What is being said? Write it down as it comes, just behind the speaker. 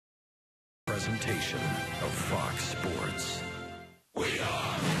presentation of Fox Sports. We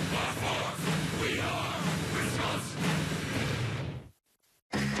are Fox. We are Wisconsin.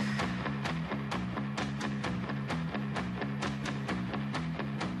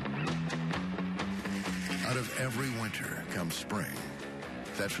 Out of every winter comes spring.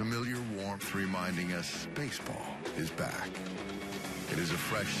 That familiar warmth reminding us baseball is back. It is a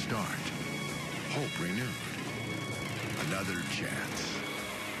fresh start. Hope renewed. Another chance.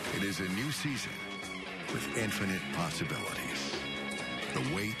 It is a new season with infinite possibilities.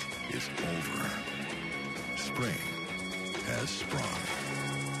 The wait is over. Spring has sprung.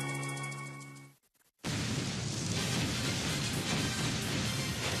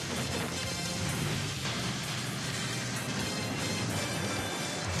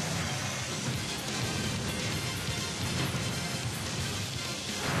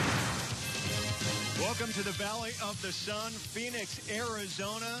 Welcome to the Valley of the Sun, Phoenix,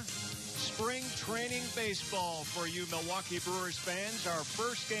 Arizona. Spring training baseball for you Milwaukee Brewers fans. Our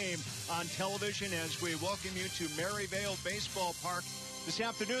first game on television as we welcome you to Maryvale Baseball Park. This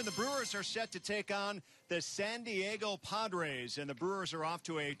afternoon, the Brewers are set to take on the San Diego Padres, and the Brewers are off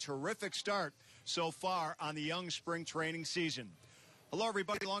to a terrific start so far on the young spring training season. Hello,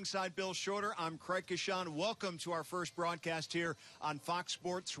 everybody. Alongside Bill Schroeder, I'm Craig Kishon. Welcome to our first broadcast here on Fox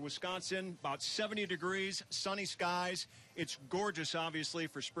Sports Wisconsin. About 70 degrees, sunny skies. It's gorgeous, obviously,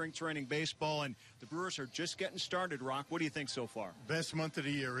 for spring training baseball, and the Brewers are just getting started. Rock, what do you think so far? Best month of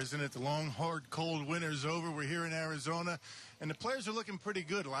the year, isn't it? The long, hard, cold winter's over. We're here in Arizona, and the players are looking pretty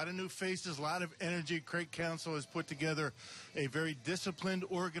good. A lot of new faces, a lot of energy. Craig Counsell has put together a very disciplined,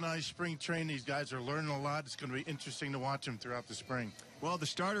 organized spring training. These guys are learning a lot. It's going to be interesting to watch them throughout the spring. Well, the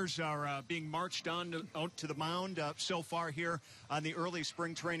starters are being marched out to the mound so far here on the early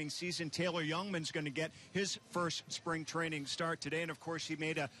spring training season. Taylor Youngman's going to get his first spring training start today. And, of course, he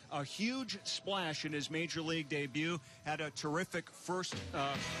made a huge splash in his major league debut. Had a terrific first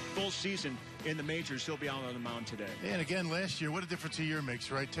full season in the majors. He'll be out on the mound today. And, again, last year, what a difference a year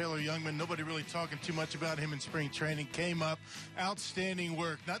makes, right? Taylor Youngman, nobody really talking too much about him in spring training. Came up, outstanding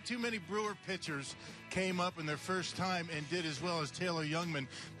work. Not too many Brewer pitchers came up in their first time and did as well as Taylor Youngman.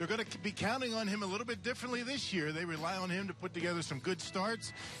 They're going to be counting on him a little bit differently this year. They rely on him to put together some good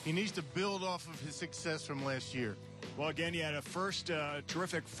starts. He needs to build off of his success from last year. Well, again, he had a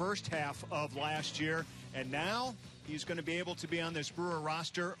terrific first half of last year, and now he's going to be able to be on this Brewer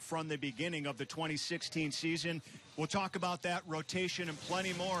roster from the beginning of the 2016 season. We'll talk about that rotation and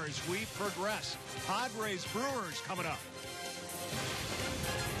plenty more as we progress. Padres Brewers coming up.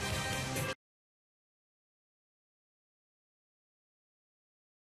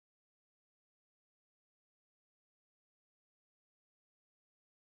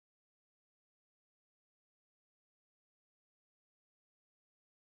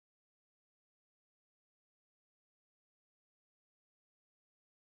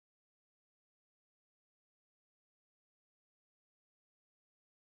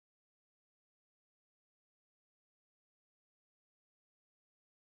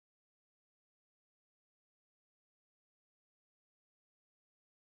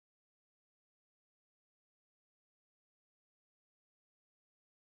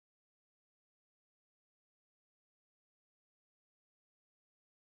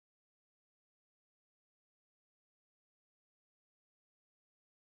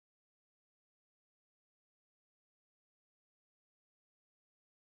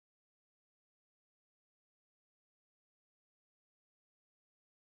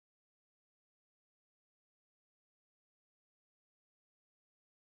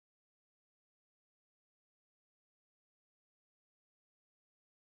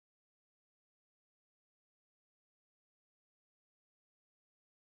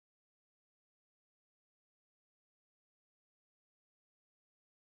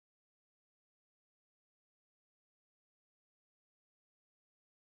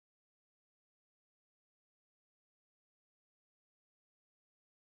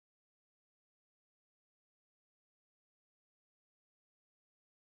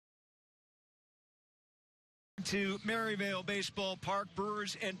 To Maryvale Baseball Park.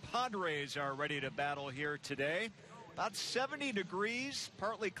 Brewers and Padres are ready to battle here today. About 70 degrees,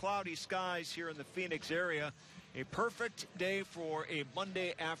 partly cloudy skies here in the Phoenix area. A perfect day for a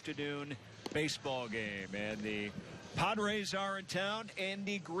Monday afternoon baseball game. And the Padres are in town.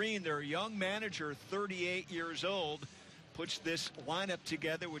 Andy Green, their young manager, 38 years old, puts this lineup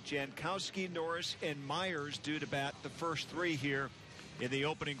together with Jankowski, Norris, and Myers due to bat the first three here in the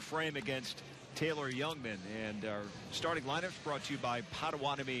opening frame against Taylor Youngman. And our starting lineups brought to you by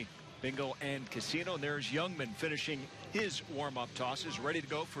Potawatomi Bingo and Casino. And there's Youngman finishing his warm-up tosses, ready to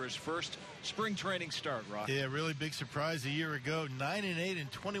go for his first spring training start, Rock. Yeah, really big surprise a year ago. 9-8 in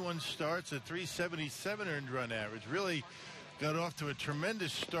 21 starts, a 377 earned run average. Really got off to a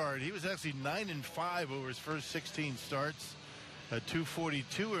tremendous start. He was actually 9-5 over his first 16 starts, a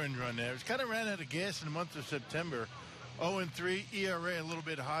 242 earned run average. Kind of ran out of gas in the month of September. 0-3 ERA, a little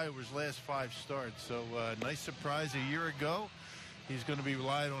bit high over his last 5 starts. So nice surprise a year ago. He's going to be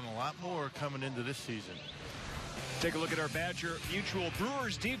relied on a lot more coming into this season. Take a look at our Badger Mutual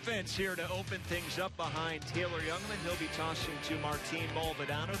Brewers defense here to open things up behind Taylor Youngman. He'll be tossing to Martin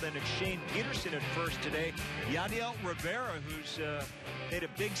Maldonado. Then it's Shane Peterson at first today. Yadiel Rivera, who's made a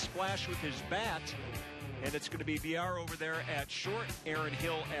big splash with his bat. And it's going to be VR over there at short. Aaron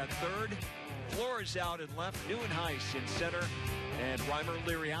Hill at third. Flores out in left. Neuenhuis in center. And Reimer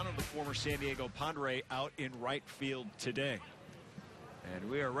Liriano, the former San Diego Padre, out in right field today. And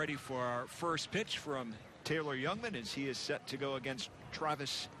we are ready for our first pitch from Taylor Youngman as he is set to go against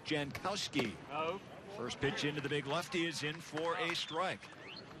Travis Jankowski. First pitch into the big lefty is in for a strike.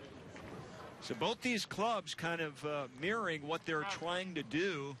 So both these clubs kind of mirroring what they're trying to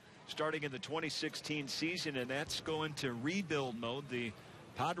do starting in the 2016 season, and that's going to rebuild mode. The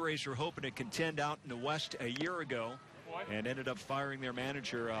Padres were hoping to contend out in the West a year ago and ended up firing their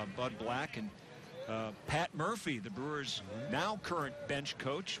manager, Bud Black. And Pat Murphy, the Brewers' now current bench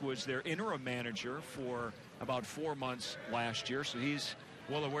coach, was their interim manager for about 4 months last year. So he's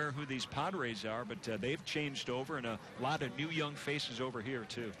well aware who these Padres are, but they've changed over, and a lot of new young faces over here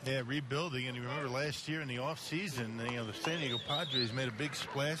too. Yeah, rebuilding. And you remember last year in the offseason, the San Diego Padres made a big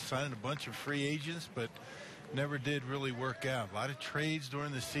splash, signing a bunch of free agents, but never did really work out. A lot of trades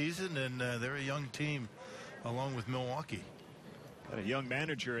during the season, and they're a young team along with Milwaukee. And a young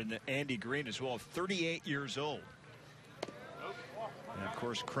manager in Andy Green as well, 38 years old. And of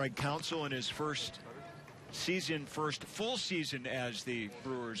course, Craig Counsell in his first full season as the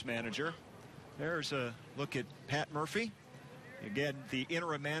Brewers manager. There's a look at Pat Murphy. Again, the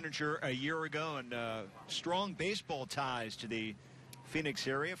interim manager a year ago, and strong baseball ties to the Phoenix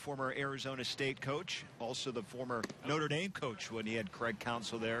area. Former Arizona State coach, also the former Notre Dame coach when he had Craig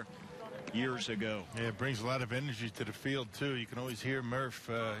Counsell there years ago. Yeah, it brings a lot of energy to the field too. You can always hear Murph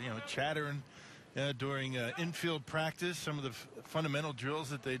chattering during infield practice, some of the fundamental drills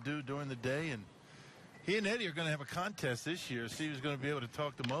that they do during the day. And he and Eddie are going to have a contest this year, see who's going to be able to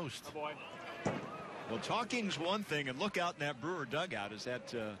talk the most. Well, talking's one thing, and look out in that Brewer dugout as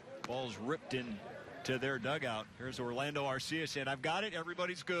that ball's ripped into their dugout. Here's Orlando Arcia saying, "I've got it,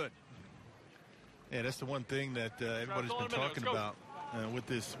 everybody's good." Yeah, that's the one thing that everybody's been talking about with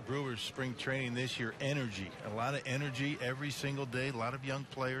this Brewers spring training this year. Energy, a lot of energy every single day, a lot of young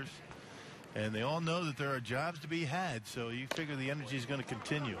players, and they all know that there are jobs to be had, so you figure the energy is going to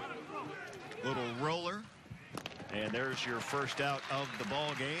continue. Little roller, and there's your first out of the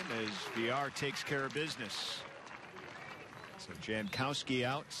ball game as VR takes care of business. So Jankowski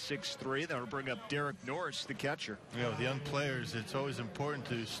out 6-3. That'll bring up Derek Norris, the catcher. Yeah, with young players, it's always important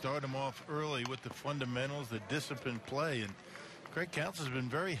to start them off early with the fundamentals, the disciplined play, and Craig Counsell's been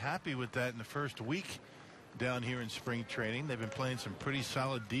very happy with that in the first week down here in spring training. They've been playing some pretty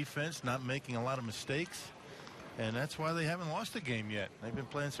solid defense, not making a lot of mistakes, and that's why they haven't lost a game yet. They've been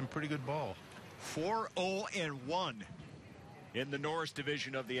playing some pretty good ball. 4-0-1 in the Norris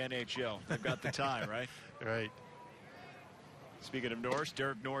division of the NHL. They've got the tie, right? Right. Speaking of Norris,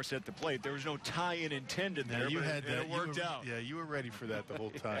 Derek Norris at the plate. There was no tie-in intended there, you but had that. It worked out. Yeah, you were ready for that the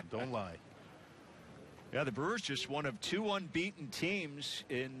whole time. Don't lie. Yeah, the Brewers just one of 2 unbeaten teams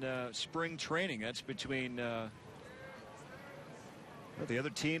in spring training. That's between the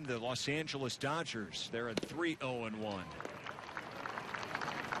other team, the Los Angeles Dodgers. They're at 3-0-1.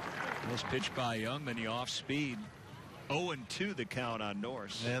 This pitch by Youngman, the off speed. 0-2 the count on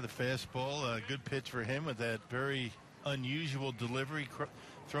Norris. Yeah, the fastball, a good pitch for him with that very unusual delivery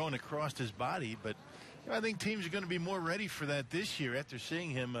thrown across his body. But I think teams are going to be more ready for that this year after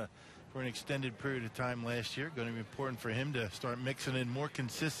seeing him for an extended period of time last year. Going to be important for him to start mixing in more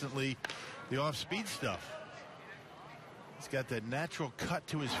consistently the off-speed stuff. He's got that natural cut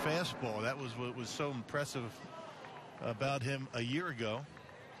to his fastball. That was what was so impressive about him a year ago.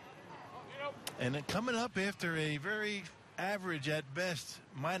 And then coming up after a very average at best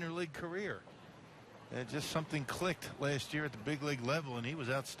minor league career. And just something clicked last year at the big league level, and he was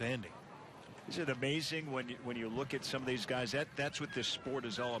outstanding. Isn't it amazing when you look at some of these guys? That's what this sport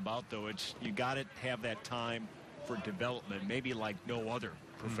is all about, though. It's you got to have that time for development, maybe like no other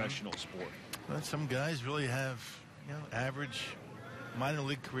professional sport. Well, some guys really have average minor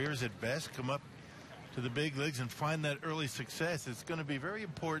league careers at best, come up to the big leagues and find that early success. It's going to be very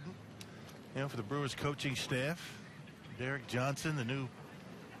important, for the Brewers coaching staff Derek Johnson, the new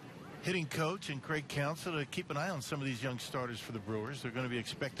hitting coach, and Craig Counsell to keep an eye on some of these young starters for the Brewers. They're going to be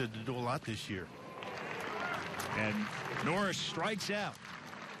expected to do a lot this year. And Norris strikes out.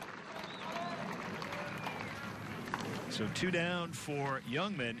 So 2 down for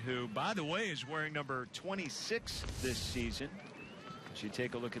Youngman, who, by the way, is wearing number 26 this season. As you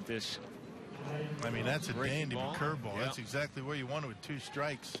take a look at this. I mean, that's a dandy curveball. Yeah. That's exactly where you want it with 2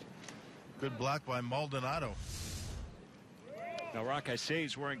 strikes. Good block by Maldonado. Now, Rock, I say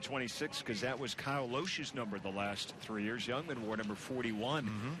he's wearing 26 because that was Kyle Loesch's number the last 3 years. Youngman wore number 41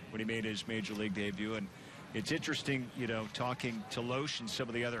 when he made his major league debut. And it's interesting, you know, talking to Loesch and some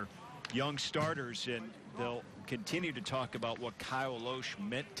of the other young starters, and they'll continue to talk about what Kyle Loesch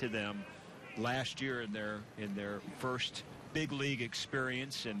meant to them last year in their first big league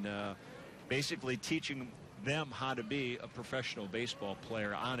experience, and basically teaching them how to be a professional baseball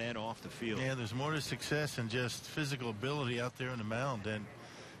player on and off the field. Yeah, there's more to success than just physical ability out there on the mound and,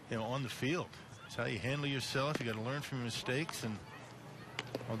 you know, on the field. It's how you handle yourself. You got to learn from your mistakes. And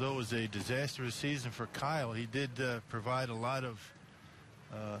although it was a disastrous season for Kyle, he did provide a lot of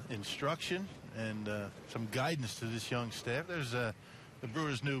instruction and some guidance to this young staff. There's the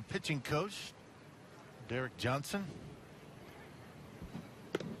Brewers' new pitching coach, Derek Johnson.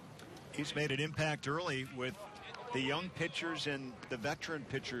 He's made an impact early with the young pitchers and the veteran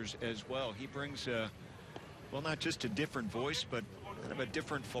pitchers as well. He brings well, not just a different voice, but kind of a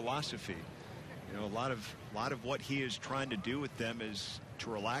different philosophy. You know, a lot of what he is trying to do with them is to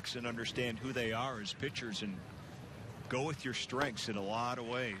relax and understand who they are as pitchers and go with your strengths in a lot of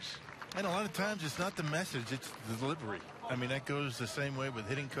ways. And a lot of times it's not the message, it's the delivery. I mean, that goes the same way with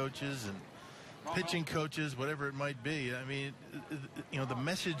hitting coaches and pitching coaches, whatever it might be. I mean, you know, the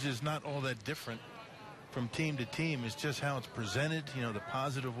message is not all that different from team to team. It's just how it's presented, you know, the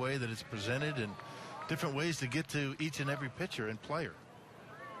positive way that it's presented, and different ways to get to each and every pitcher and player.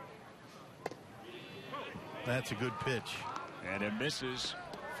 That's a good pitch. And it misses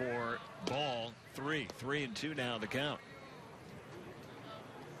for ball 3. 3-2 now the count.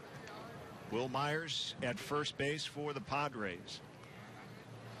 Will Myers at first base for the Padres.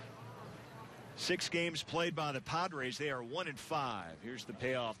 6 games played by the Padres. They are 1-5. Here's the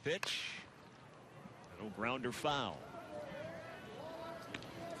payoff pitch. Little grounder foul.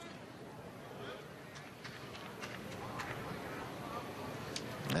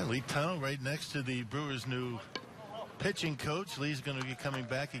 And Lee Tunnell right next to the Brewers' new pitching coach. Lee's going to be coming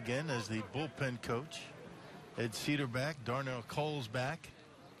back again as the bullpen coach. Ed Cedar back. Darnell Cole's back.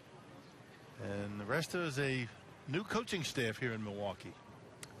 And the rest of it is a new coaching staff here in Milwaukee.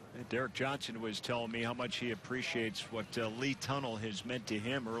 And Derek Johnson was telling me how much he appreciates what Lee Tunnell has meant to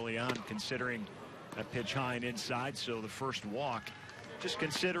him early on, considering a pitch high and inside. So the first walk, just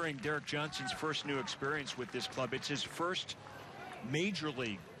considering Derek Johnson's first new experience with this club. It's his first major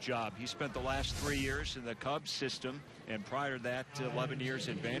league job. He spent the last 3 years in the Cubs system, and prior to that 11 years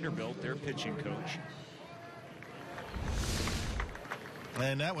at Vanderbilt, their pitching coach.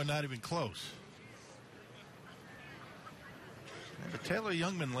 And that one not even close. But Taylor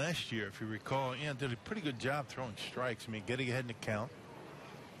Youngman last year, if you recall, did a pretty good job throwing strikes. I mean, getting ahead in the count.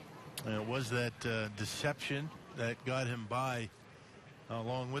 And it was that deception that got him by,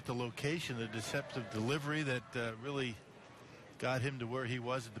 along with the location, the deceptive delivery that really got him to where he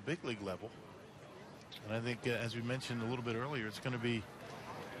was at the big league level. And I think, as we mentioned a little bit earlier, it's going to be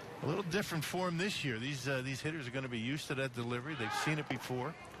a little different for him this year. These hitters are going to be used to that delivery. They've seen it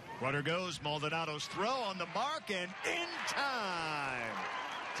before. Runner goes. Maldonado's throw on the mark and in time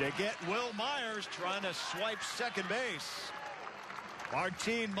to get Will Myers trying to swipe second base.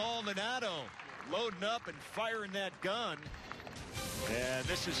 Martin Maldonado loading up and firing that gun. And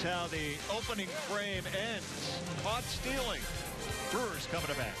this is how the opening frame ends. Caught stealing. Brewers coming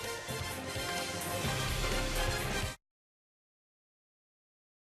to bat.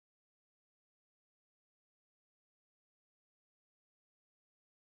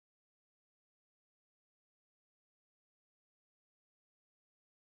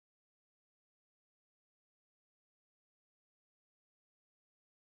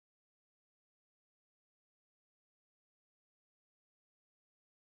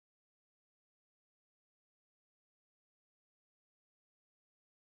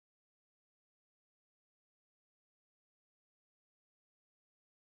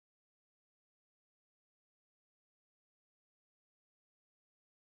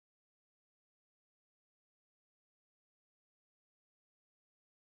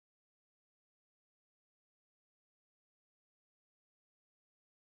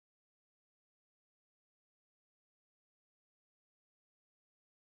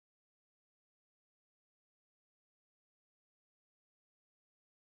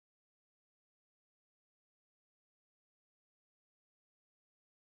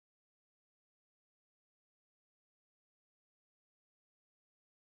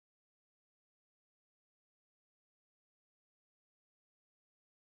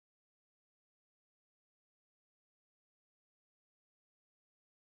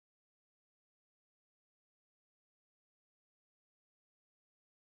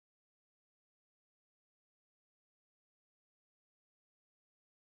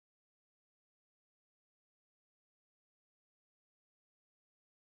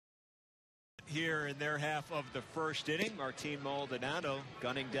 here in their half of the first inning. Martin Maldonado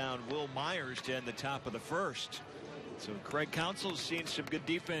gunning down Will Myers to end the top of the first. So Craig Counsell's seen some good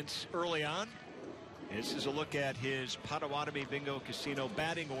defense early on. This is a look at his Potawatomi Bingo Casino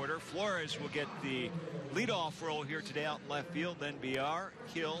batting order. Flores will get the leadoff role here today out in left field. Then BR,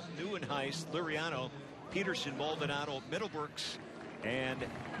 Hill, Neuenhuis, Liriano, Peterson, Maldonado, Middlebrooks, and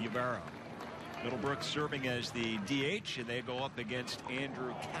Ybarra. Middlebrooks serving as the DH, and they go up against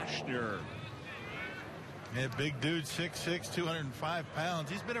Andrew Cashner. Yeah, big dude, 6'6", 205 pounds.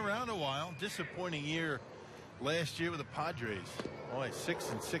 He's been around a while. Disappointing year last year with the Padres. Boy,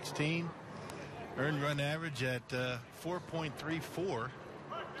 6-16. Earned run average at 4.34.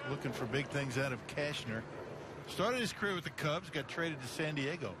 Looking for big things out of Cashner. Started his career with the Cubs, got traded to San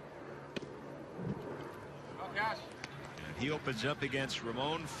Diego. He opens up against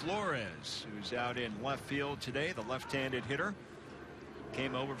Ramon Flores, who's out in left field today, the left-handed hitter.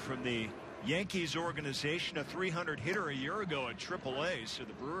 Came over from the Yankees organization, a 300 hitter a year ago at AAA. So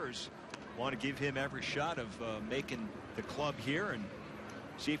the Brewers want to give him every shot of making the club here and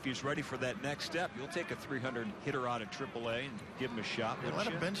see if he's ready for that next step. You'll take a 300 hitter out of AAA and give him a shot. A lot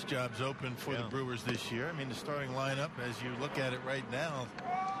of bench jobs open for the Brewers this year. I mean, the starting lineup, as you look at it right now,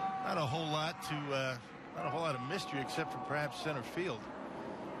 not a whole lot of mystery except for perhaps center field.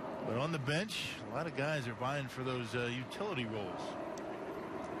 But on the bench, a lot of guys are vying for those utility roles.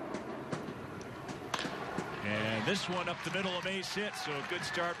 And this one up the middle of base hit, so a good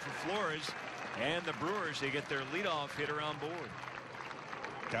start for Flores. And the Brewers, they get their leadoff hitter on board.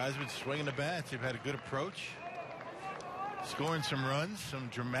 Guys been swinging the bats. They've had a good approach. Scoring some runs, some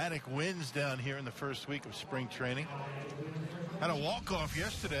dramatic wins down here in the first week of spring training. Had a walk-off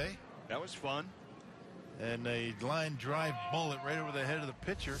yesterday. That was fun. And a line drive bullet right over the head of the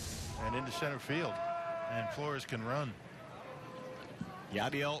pitcher and into center field. And Flores can run.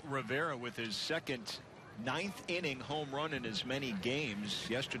 Yadiel Rivera with his second ninth inning home run in as many games.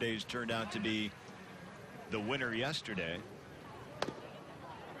 Yesterday's turned out to be the winner yesterday.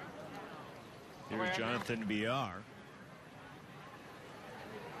 Here's Jonathan BR.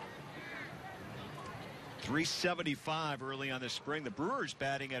 375 early on the spring. The Brewers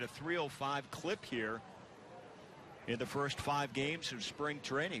batting at a 305 clip here in the first 5 games of spring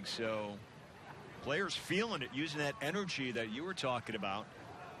training. So players feeling it, using that energy that you were talking about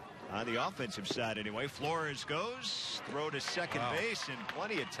on the offensive side anyway. Flores goes, throw to second base in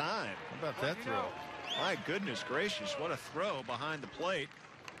plenty of time. How about that throw? My goodness gracious, what a throw behind the plate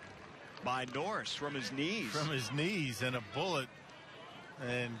by Norris from his knees. From his knees, and a bullet,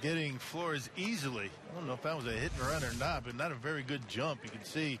 and getting Flores easily. I don't know if that was a hit and run or not, but not a very good jump. You can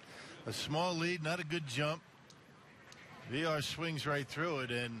see a small lead, not a good jump. VR swings right through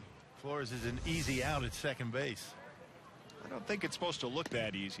it, and Flores is an easy out at second base. I don't think it's supposed to look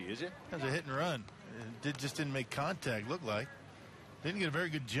that easy, is it? That was a hit and run. It just didn't make contact, looked like. Didn't get a very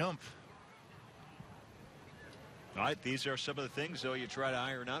good jump. All right, these are some of the things, though, you try to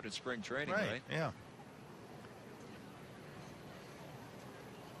iron out at spring training, right? Yeah.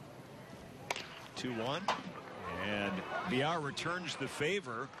 2-1. And VR returns the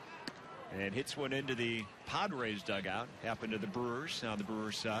favor and hits one into the Padres dugout. Happened to the Brewers on the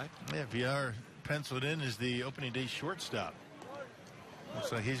Brewers side. Yeah, VR penciled in as the opening day shortstop.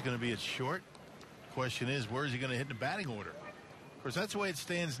 Looks like he's going to be at short. Question is, where is he going to hit in the batting order? Of course, that's the way it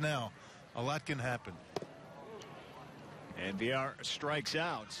stands now. A lot can happen. And VR strikes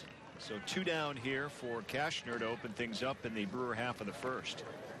out. So 2 down here for Cashner to open things up in the Brewer half of the first.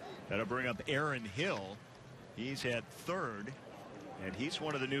 That'll bring up Aaron Hill. He's at third. And he's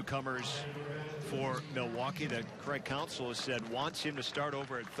one of the newcomers for Milwaukee that Craig Counsell has said wants him to start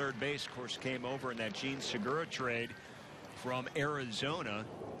over at third base. Of course, came over in that Gene Segura trade from Arizona.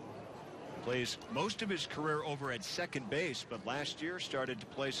 Plays most of his career over at second base, but last year started to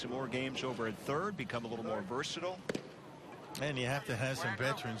play some more games over at third, become a little more versatile. And you have to have some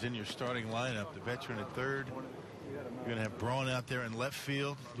veterans in your starting lineup. The veteran at third. You're going to have Braun out there in left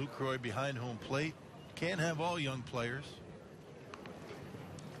field. Lucroy behind home plate. Can't have all young players.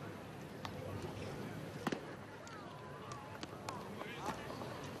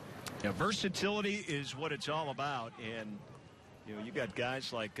 Now, versatility is what it's all about. And, you know, you got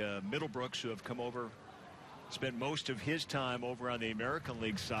guys like Middlebrooks who have come over, spent most of his time over on the American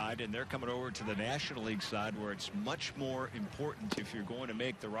League side, and they're coming over to the National League side where it's much more important if you're going to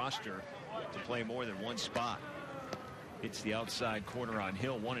make the roster to play more than one spot. It's the outside corner on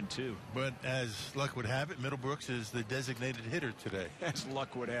Hill, 1 and 2. But as luck would have it, Middlebrooks is the designated hitter today. As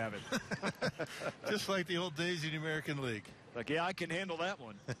luck would have it. Just like the old days in the American League. Like, yeah, I can handle that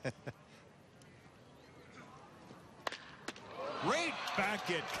one. Right back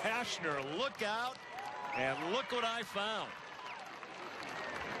at Cashner. Look out, and look what I found.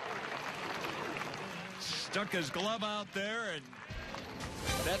 Stuck his glove out there, and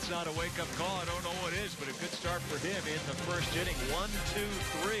that's not a wake-up call. I don't know what is, but a good start for him in the first inning. 1, 2,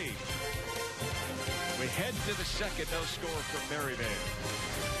 3. We head to the second. No score from Maryvale.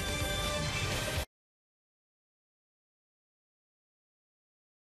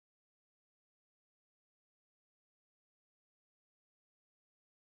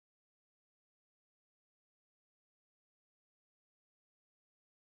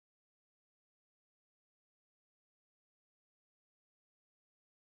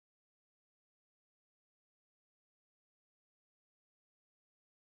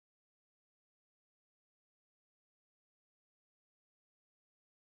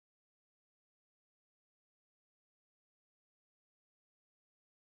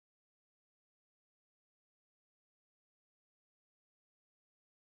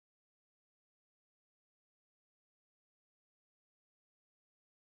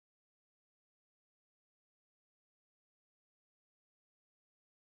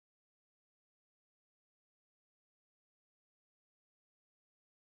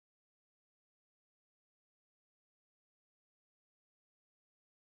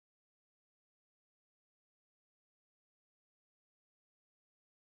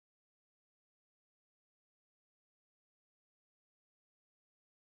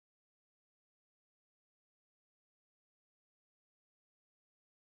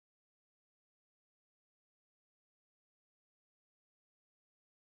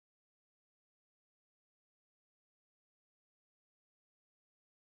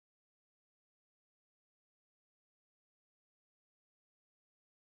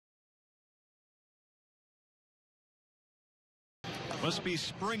 Must be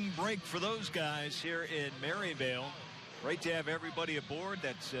spring break for those guys here in Maryvale. Great to have everybody aboard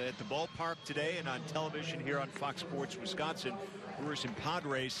that's at the ballpark today and on television here on Fox Sports Wisconsin. Brewers and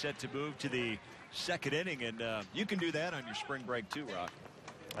Padres set to move to the second inning, and you can do that on your spring break too, Rock.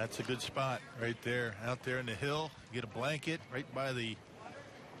 That's a good spot right there, out there in the hill. Get a blanket right by the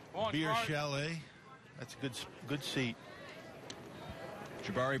beer chalet. That's a good seat.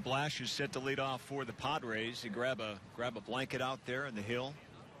 Jabari Blash is set to lead off for the Padres. You grab a blanket out there in the hill.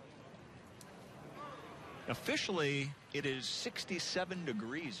 Officially, it is 67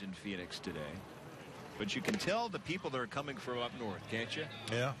 degrees in Phoenix today. But you can tell the people that are coming from up north, can't you?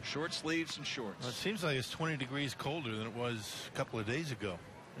 Yeah. Short sleeves and shorts. Well, it seems like it's 20 degrees colder than it was a couple of days ago.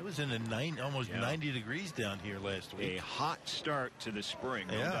 It was in the almost 90 degrees down here last week. A hot start to the spring,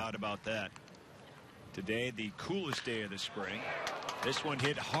 no doubt about that. Today, the coolest day of the spring. This one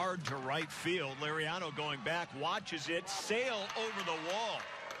hit hard to right field. Liriano going back, watches it sail over the wall.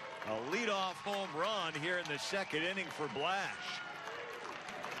 A leadoff home run here in the second inning for Blash.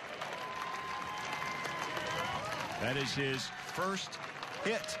 That is his first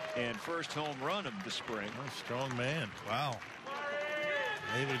hit and first home run of the spring. Oh, strong man. Wow.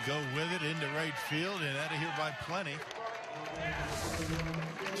 Able to go with it into right field and out of here by plenty.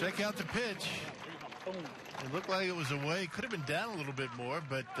 Check out the pitch. It looked like it was away. Could have been down a little bit more,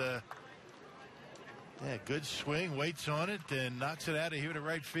 but yeah, good swing. Waits on it and knocks it out of here to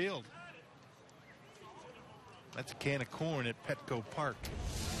right field. That's a can of corn at Petco Park.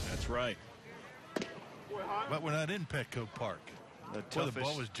 That's right. But we're not in Petco Park. The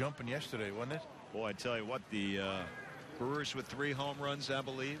ball was jumping yesterday, wasn't it? Boy, I tell you what, the Brewers with 3 home runs, I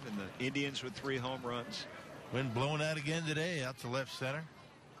believe, and the Indians with 3 home runs. Wind blowing out again today, out to left center.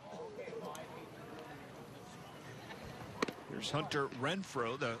 Here's Hunter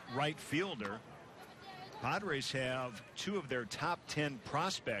Renfroe, the right fielder. Padres have 2 of their top 10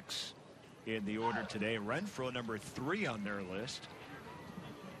 prospects in the order today. Renfroe, number 3 on their list.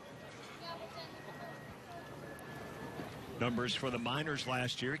 Numbers for the minors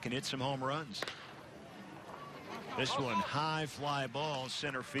last year. He can hit some home runs. This one, high fly ball,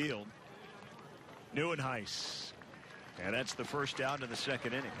 center field. Neuenhuis. And that's the first out in the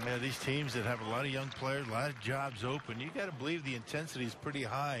second inning. Yeah, these teams that have a lot of young players, a lot of jobs open, you got to believe the intensity is pretty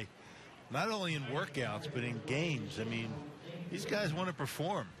high, not only in workouts, but in games. I mean, these guys want to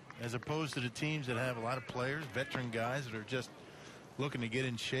perform as opposed to the teams that have a lot of players, veteran guys that are just looking to get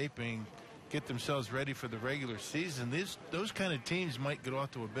in shape and get themselves ready for the regular season. Those kind of teams might get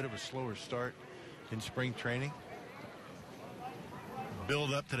off to a bit of a slower start in spring training.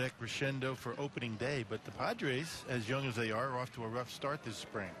 Build up to that crescendo for opening day, but the Padres, as young as they are off to a rough start this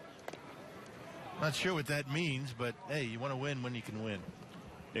spring. Not sure what that means, but hey, you want to win when you can win.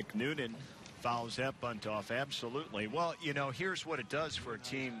 Nick Noonan Fouls that bunt off, absolutely. Well, you know, here's what it does for a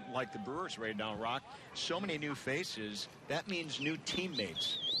team like the Brewers right now, Rock. So many new faces. That means new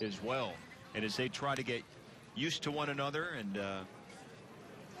teammates as well. And as they try to get used to one another and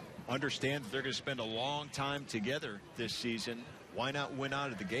understand that they're going to spend a long time together this season, why not win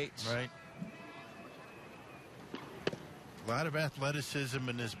out of the gates? Right. A lot of athleticism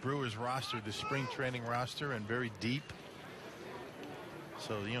in this Brewers roster, the spring training roster, and very deep.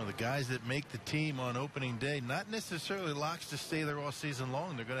 So, you know, the guys that make the team on opening day, not necessarily locks to stay there all season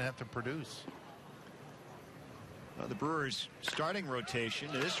long. They're going to have to produce. Well, the Brewers starting rotation.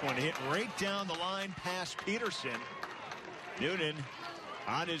 This one hit right down the line past Peterson. Noonan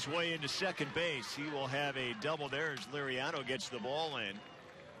on his way into second base. He will have a double there as Liriano gets the ball in.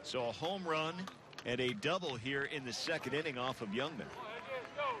 So a home run and a double here in the second inning off of Youngman.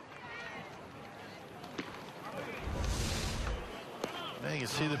 Now you can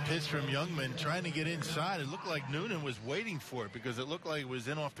see the pitch from Youngman trying to get inside. It looked like Noonan was waiting for it because it looked like it was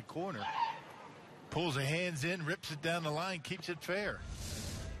in off the corner. Pulls the hands in, rips it down the line, keeps it fair.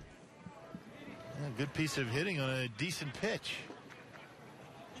 Yeah, good piece of hitting on a decent pitch.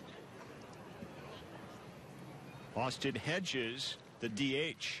 Austin Hedges, the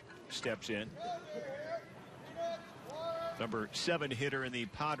DH, steps in. Number 7 hitter in the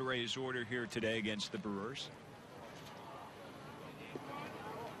Padres order here today against the Brewers.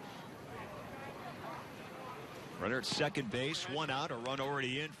 Runner at second base, 1 out, a run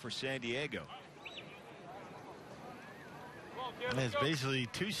already in for San Diego. And it's basically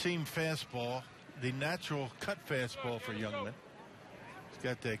two-seam fastball, the natural cut fastball for Youngman. He's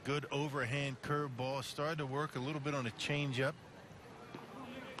got that good overhand curveball. Started to work a little bit on a changeup.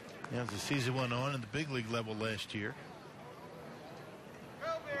 As the season went on in the big league level last year.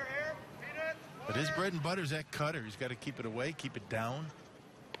 But his bread and butter is that cutter. He's got to keep it away, keep it down.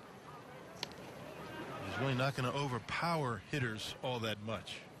 He's really not going to overpower hitters all that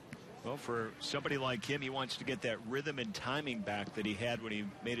much. Well, for somebody like him, he wants to get that rhythm and timing back that he had when he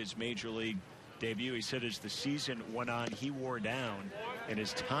made his major league debut. He said as the season went on, he wore down and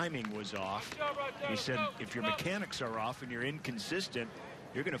his timing was off. He said if your mechanics are off and you're inconsistent,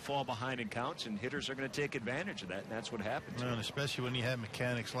 you're going to fall behind in counts, and hitters are going to take advantage of that, and that's what happens. And especially when you have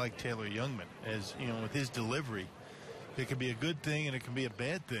mechanics like Taylor Youngman, as you know, with his delivery, it can be a good thing and it can be a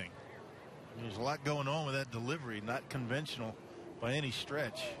bad thing. There's a lot going on with that delivery, not conventional by any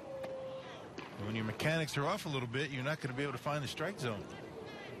stretch. And when your mechanics are off a little bit, you're not going to be able to find the strike zone.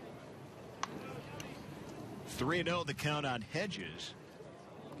 3-0 the count on Hedges.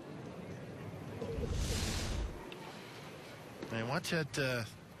 Man, watch that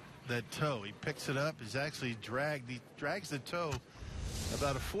toe. He picks it up. He's actually dragged. He drags the toe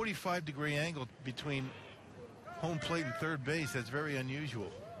about a 45-degree angle between home plate and third base. That's very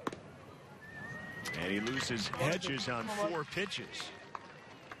unusual. And he loses Hedges on 4 pitches.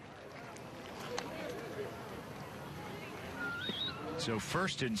 So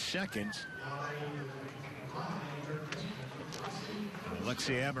first and second.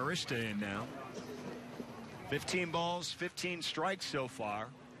 Alexei Amarista in now. 15 balls, 15 strikes so far.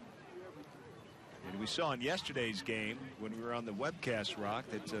 And we saw in yesterday's game when we were on the webcast, Rock,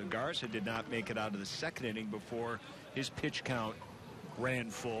 that Garza did not make it out of the second inning before his pitch count ran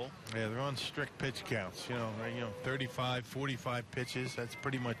full. Yeah, they're on strict pitch counts. You know, 35, 45 pitches. That's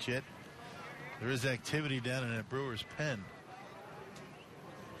pretty much it. There is activity down in that Brewers pen.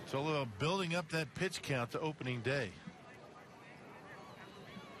 It's all about building up that pitch count to opening day.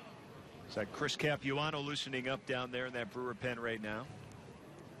 Is that Chris Capuano loosening up down there in that Brewer pen right now?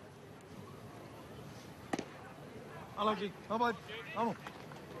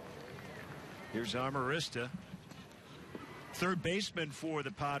 Here's Amarista, third baseman for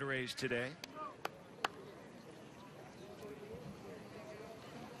the Padres today.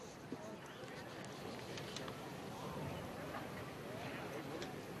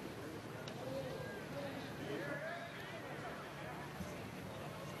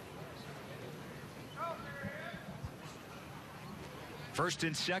 First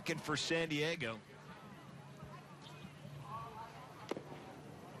and second for San Diego.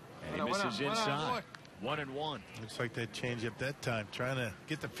 And he misses inside. 1-1. Looks like that changed up that time, trying to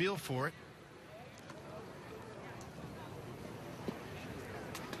get the feel for it.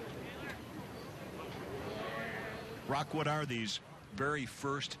 Rock, what are these very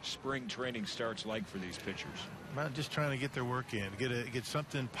first spring training starts like for these pitchers? Well, just trying to get their work in, get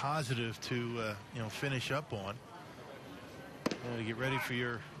something positive to finish up on. To get ready for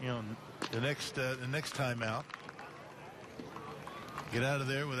your the next time out. Get out of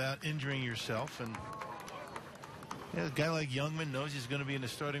there without injuring yourself, and Yeah, a guy like Youngman knows he's going to be in the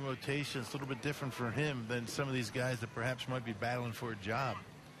starting rotation. It's a little bit different for him than some of these guys that perhaps might be battling for a job.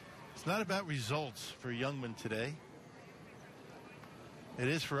 It's not about results for Youngman today. It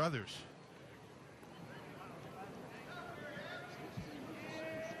is for others.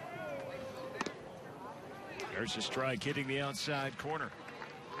 There's a strike hitting the outside corner.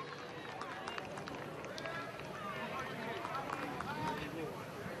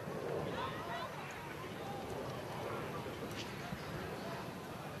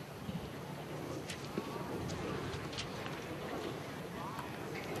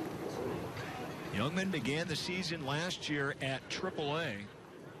 Youngman began the season last year at AAA.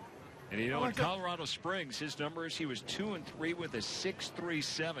 And you know, in Colorado Springs, his numbers, he was 2-3 with a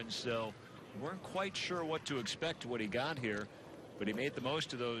 6.37. So we weren't quite sure what to expect when he got here, but he made the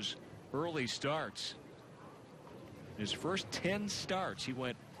most of those early starts. His first 10 starts, he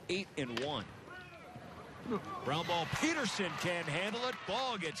went 8-1. Ground ball, Peterson can't handle it.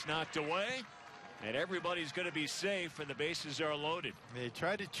 Ball gets knocked away. And everybody's going to be safe, and the bases are loaded. They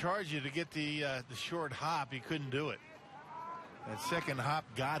tried to charge you to get the short hop. He couldn't do it. That second hop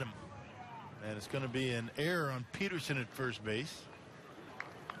got him. And it's going to be an error on Peterson at first base,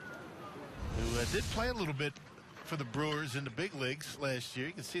 who did play a little bit for the Brewers in the big leagues last year.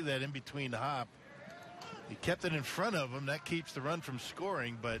 You can see that in between the hop. He kept it in front of him. That keeps the run from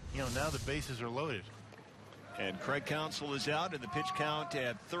scoring, but, you know, now the bases are loaded. And Craig Counsell is out, and the pitch count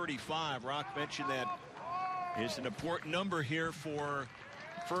at 35. Rock mentioned that is an important number here for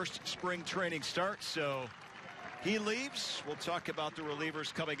first spring training start. So he leaves. We'll talk about the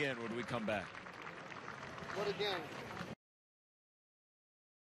relievers coming in when we come back. What again?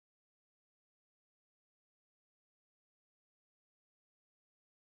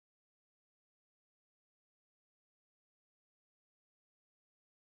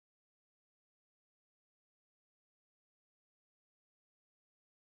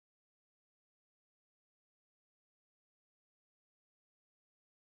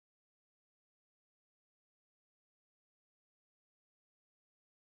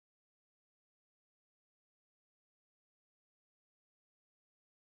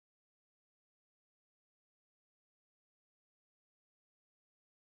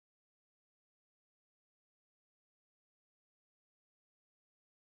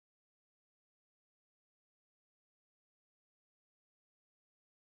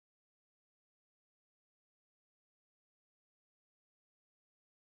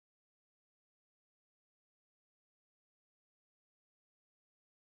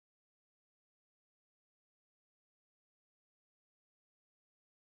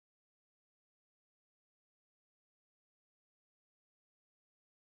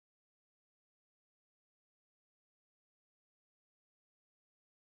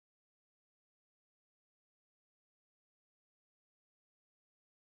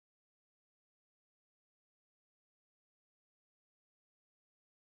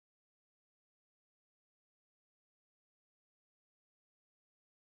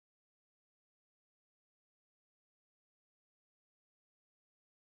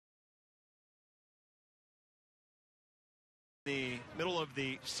 The middle of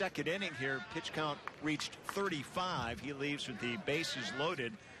the second inning here, pitch count reached 35. He leaves with the bases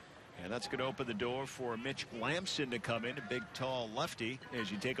loaded, and that's going to open the door for Mitch Lamson to come in, a big tall lefty.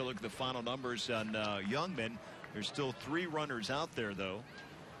 As you take a look at the final numbers on Youngman, there's still 3 runners out there though,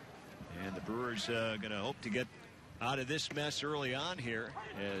 and the Brewers going to hope to get out of this mess early on here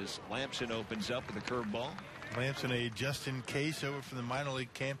as Lamson opens up with a curveball. Lamson, a just-in case over from the minor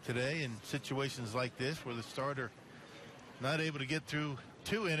league camp today. In situations like this where the starter not able to get through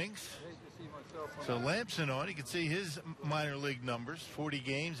 2 innings. So Lamson on. You can see his minor league numbers. 40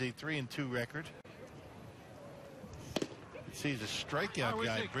 games, a 3-2 record. You see he's a strikeout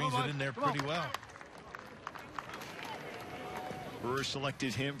guy. Brings it in there pretty well. Brewers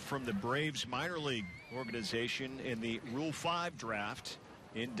selected him from the Braves minor league organization in the Rule 5 draft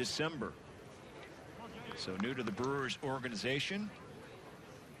in December. So new to the Brewers organization.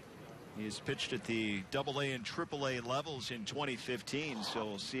 He has pitched at the AA and AAA levels in 2015, so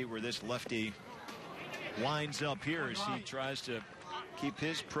we'll see where this lefty winds up here as he tries to keep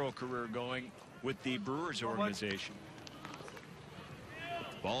his pro career going with the Brewers organization.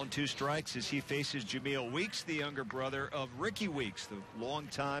 Ball and 2 strikes as he faces Jameel Weeks, the younger brother of Ricky Weeks, the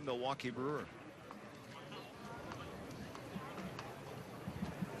longtime Milwaukee Brewer.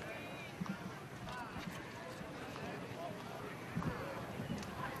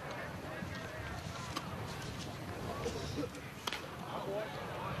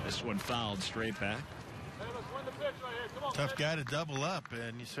 This one fouled straight back. Tough guy to double up,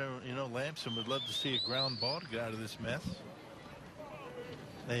 and you know Lamson would love to see a ground ball to get out of this mess.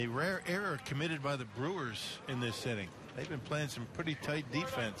 A rare error committed by the Brewers in this inning. They've been playing some pretty tight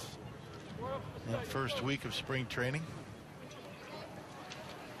defense in the first week of spring training.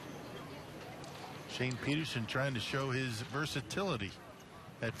 Shane Peterson trying to show his versatility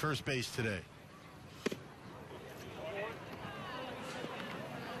at first base today.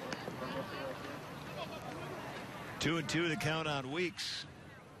 Two and two the count on Weeks.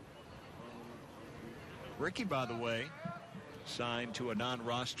 Ricky, by the way, signed to a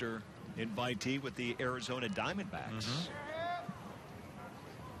non-roster invitee with the Arizona Diamondbacks.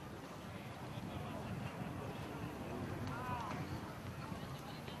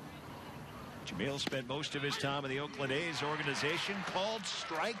 Jamil spent most of his time in the Oakland A's organization, called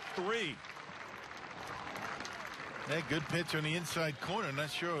strike three. That good pitch on the inside corner. Not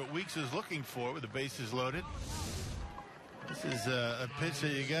sure what Weeks is looking for with the bases loaded. This is a pitch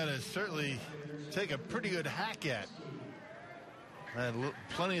that you got to certainly take a pretty good hack at. And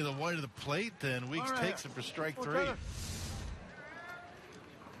plenty of the white of the plate, and Weeks takes it for strike three.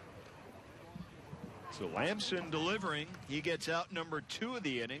 So Lamson delivering. He gets out number 2 of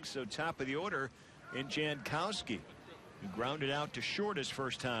the inning, so top of the order in Jankowski, who grounded out to short his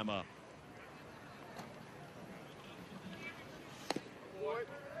first time up.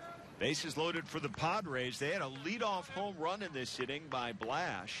 Bases loaded for the Padres. They had a leadoff home run in this inning by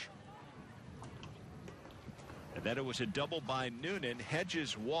Blash. And then it was a double by Noonan.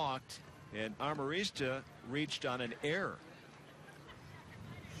 Hedges walked, and Amarista reached on an error.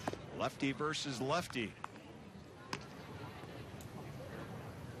 Lefty versus lefty.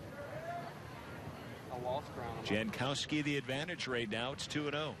 Jankowski the advantage right now. It's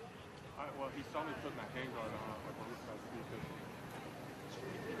 2-0. Well, he saw me put my handguard on.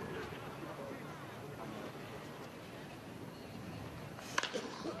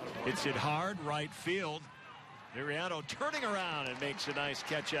 Hits it hard, right field. Mariano turning around and makes a nice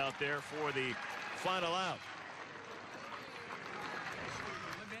catch out there for the final out.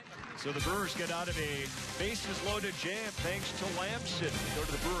 So the Brewers get out of a bases loaded jam thanks to Lamson. Go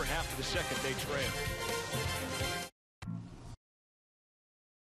to the Brewer half of the second. They trail.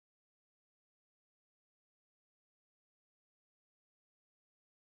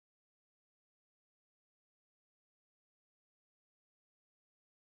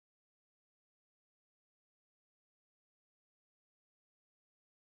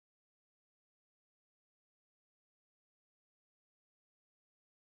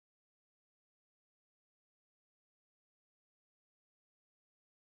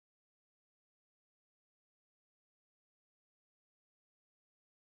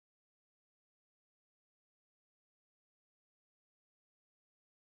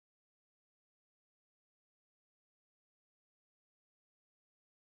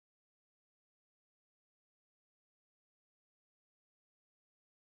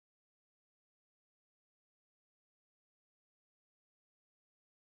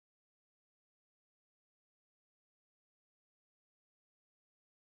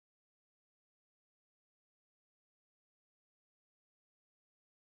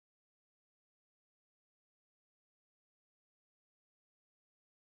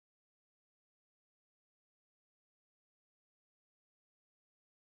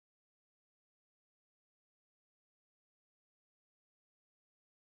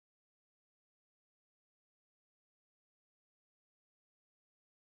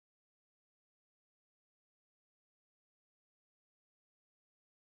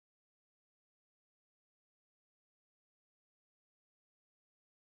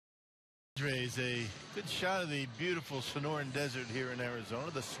 Padres, a good shot of the beautiful Sonoran Desert here in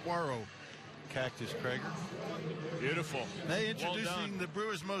Arizona. The Saguaro cactus, Krager. Beautiful. They introducing the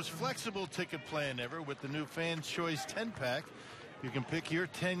Brewers' most flexible ticket plan ever with the new Fans Choice 10-pack. You can pick your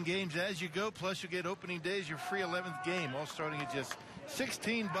 10 games as you go, plus you get opening days, your free 11th game, all starting at just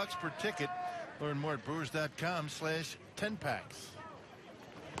 $16 per ticket. Learn more at brewers.com/10packs.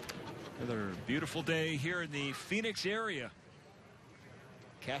 Another beautiful day here in the Phoenix area.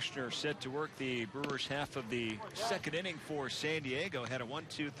 Cashner set to work the Brewers half of the second inning for San Diego. Had a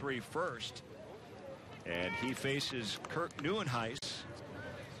 1-2-3 first. And he faces Kirk Neuenhuis,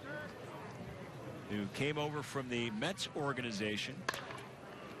 who came over from the Mets organization.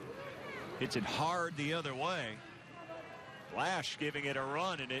 Hits it hard the other way. Blash giving it a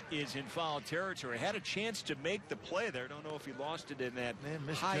run, and it is in foul territory. Had a chance to make the play there. Don't know if he lost it in that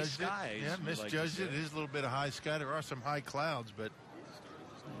high skies. Yeah, misjudged it. It is a little bit of high sky. There are some high clouds, but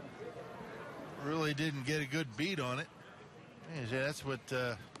really didn't get a good beat on it. Yeah, that's what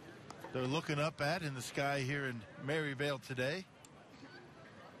they're looking up at in the sky here in Maryvale today.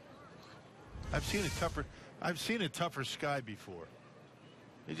 I've seen a tougher sky before.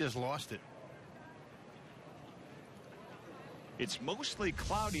 He just lost it. It's mostly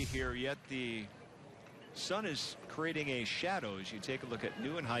cloudy here, yet the sun is creating a shadow. As you take a look at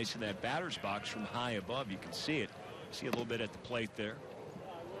Neuenhuis in that batter's box from high above, you can see it. See a little bit at the plate there.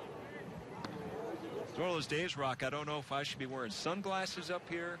 It's one of those days, Rock, I don't know if I should be wearing sunglasses up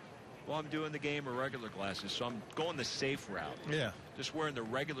here while I'm doing the game or regular glasses, so I'm going the safe route. Yeah. Just wearing the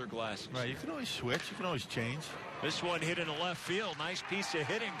regular glasses. Right, you can always switch. You can always change. This one hit in the left field. Nice piece of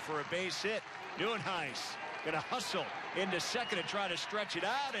hitting for a base hit. Neuenhuis going to hustle into second and try to stretch it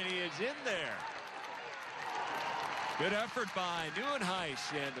out, and he is in there. Good effort by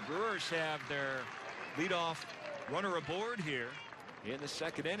Neuenhuis, and the Brewers have their leadoff runner aboard here in the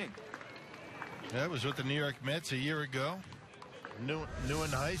second inning. That was with the New York Mets a year ago.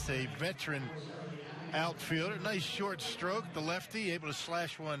 Neuenhuis, a veteran outfielder. Nice short stroke. The lefty able to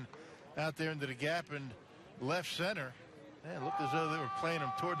slash one out there into the gap in left center. Yeah, it looked as though they were playing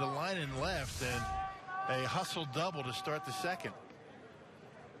him toward the line and left, and a hustle double to start the second.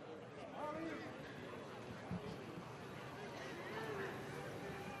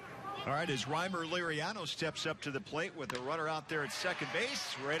 All right, as Reimer Liriano steps up to the plate with a runner out there at second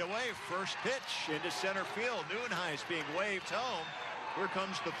base, right away, first pitch into center field. Neuenhuis being waved home. Here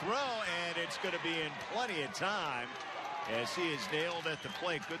comes the throw, and it's going to be in plenty of time as he is nailed at the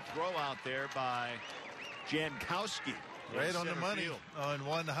plate. Good throw out there by Jankowski. Right on the money on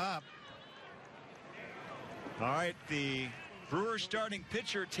one hop. All right, the Brewers starting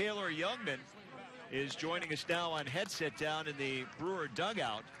pitcher Taylor Youngman is joining us now on headset down in the Brewer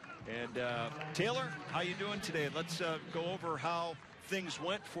dugout. And Taylor, how you doing today? Let's go over how things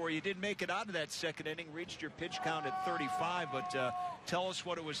went for you. You didn't make it out of that second inning, reached your pitch count at 35, but tell us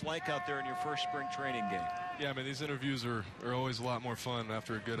what it was like out there in your first spring training game. Yeah, I mean, these interviews are always a lot more fun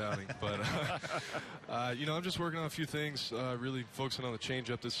after a good outing. But, you know, I'm just working on a few things, really focusing on the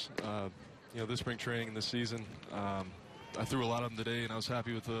changeup this spring training and this season. I threw a lot of them today, and I was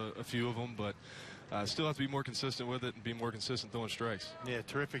happy with a few of them, but still have to be more consistent with it and be more consistent throwing strikes. Yeah,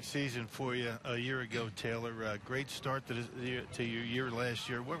 terrific season for you a year ago, Taylor. Great start to your year last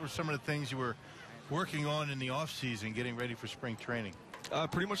year. What were some of the things you were working on in the offseason, getting ready for spring training?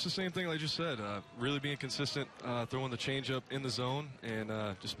 Pretty much the same thing I just said. Really being consistent, throwing the changeup in the zone, and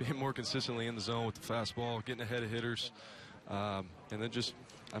just being more consistently in the zone with the fastball, getting ahead of hitters, and then just,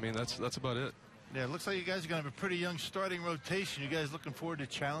 I mean, that's about it. Yeah, it looks like you guys are going to have a pretty young starting rotation. You guys looking forward to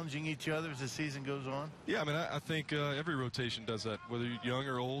challenging each other as the season goes on? Yeah, I mean, I think every rotation does that, whether you're young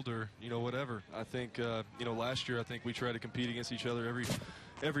or old or, you know, whatever. I think, you know, last year I think we tried to compete against each other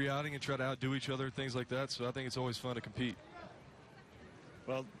every outing and try to outdo each other, things like that. So I think it's always fun to compete.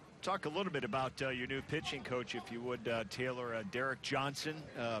 Well, talk a little bit about your new pitching coach, if you would, Taylor. Derek Johnson.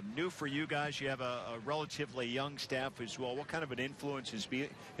 New for you guys. You have a relatively young staff as well. What kind of an influence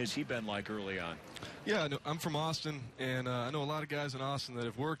has he been like early on? Yeah, I'm from Austin, and I know a lot of guys in Austin that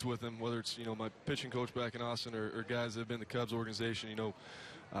have worked with him, whether it's, you know, my pitching coach back in Austin or guys that have been in the Cubs organization, you know,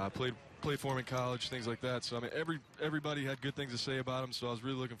 played for him in college, things like that. So, I mean, everybody had good things to say about him, so I was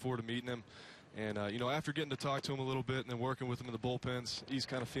really looking forward to meeting him. And, you know, after getting to talk to him a little bit and then working with him in the bullpens, he's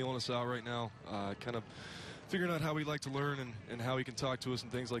kind of feeling us out right now, kind of figuring out how we like to learn and how he can talk to us and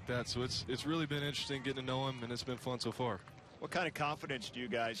things like that. So it's really been interesting getting to know him, and it's been fun so far. What kind of confidence do you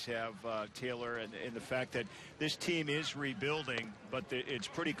guys have, Taylor, in the fact that this team is rebuilding, but it's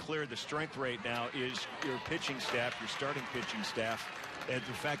pretty clear the strength right now is your pitching staff, your starting pitching staff, and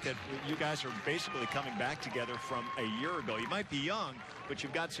the fact that you guys are basically coming back together from a year ago. You might be young, but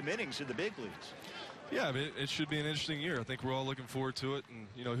you've got some innings in the big leagues. Yeah, I mean, it should be an interesting year. I think we're all looking forward to it, and,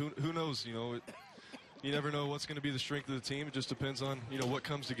 you know, who knows, you know, you never know what's going to be the strength of the team. It just depends on, you know, what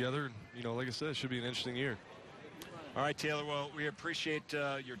comes together, and, you know, like I said, it should be an interesting year. All right, Taylor, well, we appreciate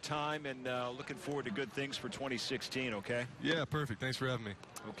your time and looking forward to good things for 2016, okay? Yeah, perfect. Thanks for having me.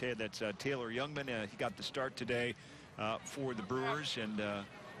 Okay, that's Taylor Youngman. He got the start today for the Brewers, and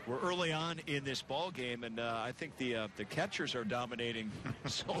we're early on in this ball game, and I think the catchers are dominating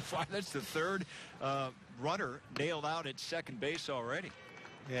so far. That's the third runner nailed out at second base already.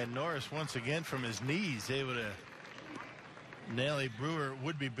 Yeah, Norris once again from his knees able to nail a Brewer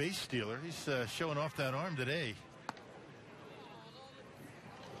would-be base stealer. He's showing off that arm today.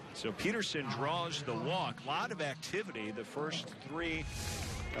 So Peterson draws the walk. A lot of activity. The first three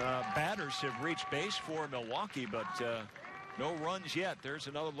batters have reached base for Milwaukee, but no runs yet. There's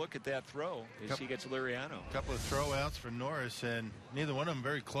another look at that throw as he gets Liriano. A couple of throw outs for Norris, and neither one of them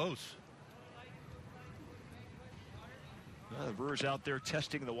very close. Well, the Brewers out there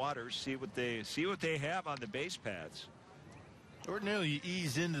testing the waters, see what they have on the base paths. Ordinarily, you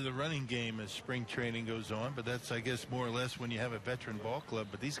ease into the running game as spring training goes on, but that's, I guess, more or less when you have a veteran ball club.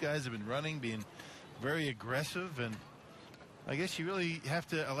 But these guys have been running, being very aggressive, and I guess you really have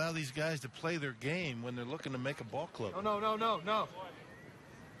to allow these guys to play their game when they're looking to make a ball club. No.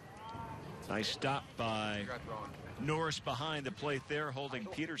 Nice stop by Norris behind the plate there, holding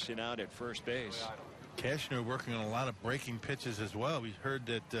Peterson out at first base. Cashner working on a lot of breaking pitches as well. We heard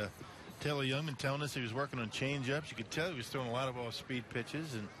that Taylor Youngman telling us he was working on change-ups. You could tell he was throwing a lot of off-speed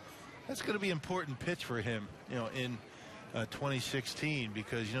pitches, and that's going to be an important pitch for him, in 2016,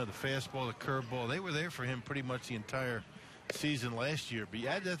 because, the fastball, the curveball, they were there for him pretty much the entire season last year. But you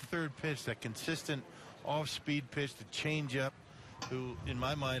add that third pitch, that consistent off-speed pitch, the change-up, who, in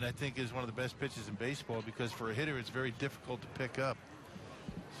my mind, I think is one of the best pitches in baseball, because for a hitter, it's very difficult to pick up.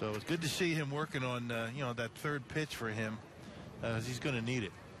 So it's good to see him working on, that third pitch for him, as he's going to need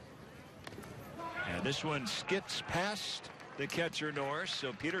it. And this one skips past the catcher Norris,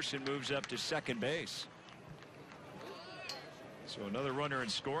 so Peterson moves up to second base. So another runner in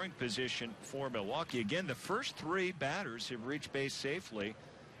scoring position for Milwaukee. Again, the first three batters have reached base safely,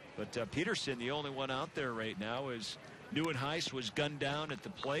 but Peterson, the only one out there right now, is Neuenhuis was gunned down at the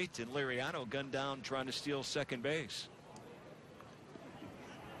plate, and Liriano gunned down trying to steal second base.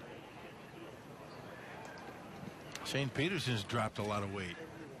 Shane Peterson's dropped a lot of weight.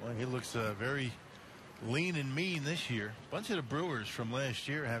 Well, he looks very lean and mean this year. A bunch of the Brewers from last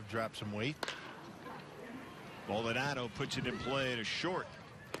year have dropped some weight. Baldonado puts it in play to short,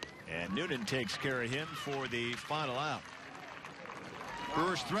 and Noonan takes care of him for the final out.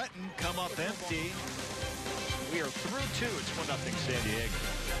 Brewers threaten, come up empty. We are through 2. It's 1-0 San Diego.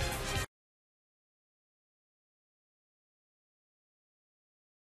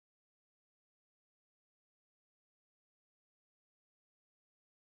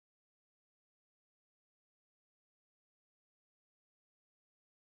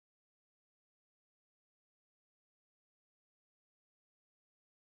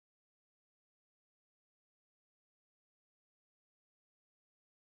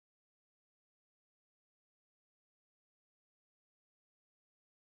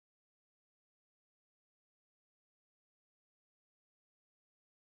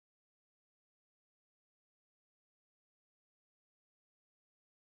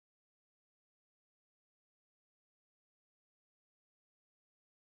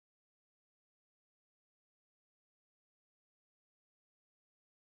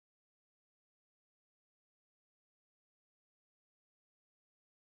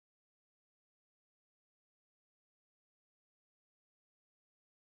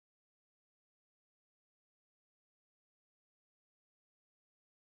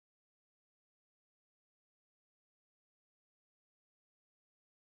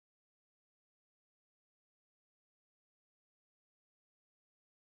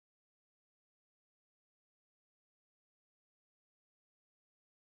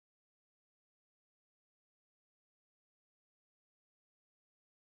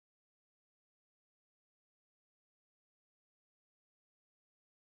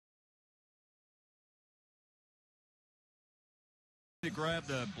 To grab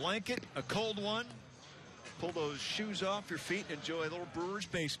the blanket, a cold one, pull those shoes off your feet, and enjoy a little Brewers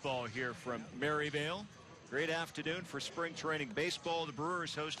baseball here from Maryvale. Great afternoon for spring training baseball. The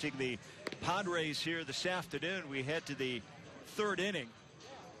Brewers hosting the Padres here this afternoon. We head to the third inning,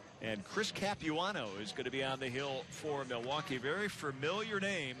 and Chris Capuano is going to be on the hill for Milwaukee. Very familiar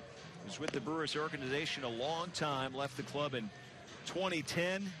name. He was with the Brewers organization a long time, left the club in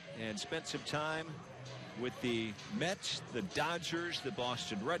 2010 and spent some time with the Mets, the Dodgers, the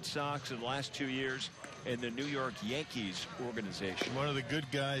Boston Red Sox in the last 2 years in the New York Yankees organization. One of the good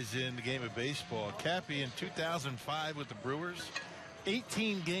guys in the game of baseball. Cappy in 2005 with the Brewers,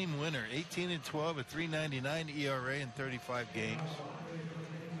 18-game winner, 18-12, a 3.99 ERA in 35 games.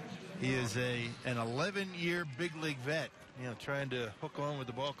 He is an 11-year big league vet, trying to hook on with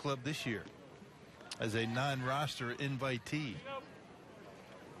the ball club this year as a non-roster invitee.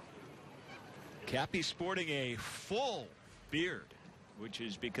 Cappy sporting a full beard, which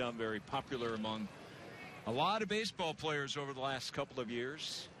has become very popular among a lot of baseball players over the last couple of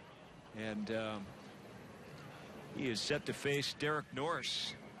years. And he is set to face Derek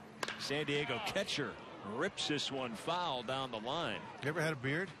Norris. San Diego catcher rips this one foul down the line. You ever had a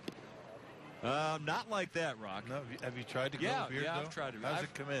beard? Not like that, Rock. No, have you tried to grow a beard? Yeah, though? I've tried it. How's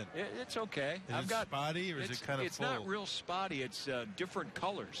it come in? It's okay. Is it spotty, or is it kind of full? It's not real spotty. It's different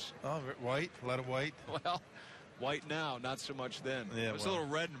colors. Oh, white? A lot of white? Well, White now, not so much then. Yeah, it was a little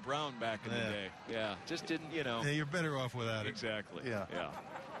red and brown back in the day. Yeah, just didn't, you know. Yeah, you're better off without it. Exactly. Yeah.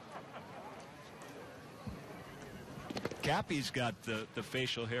 Cappy's got the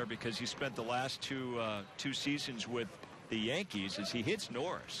facial hair because he spent the last two seasons with the Yankees as he hits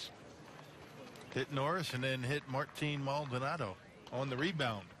Norris. Hit Norris and then hit Martin Maldonado on the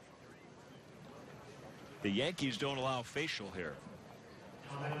rebound. The Yankees don't allow facial hair.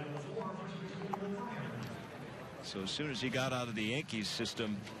 So as soon as he got out of the Yankees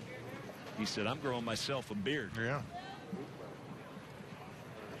system, he said, I'm growing myself a beard. Yeah.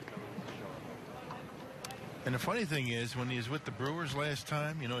 And the funny thing is, when he was with the Brewers last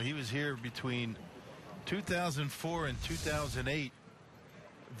time, you know, he was here between 2004 and 2008.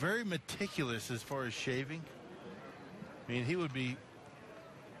 Very meticulous as far as shaving. I mean, he would be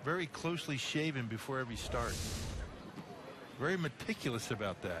very closely shaven before every start. Very meticulous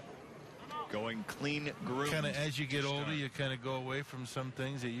about that. Going clean groomed. Kind of as you get older, you kind of go away from some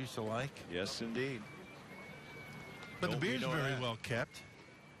things that you used to like. Yes, indeed. But the beard's very well kept.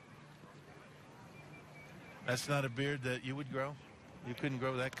 That's not a beard that you would grow? You couldn't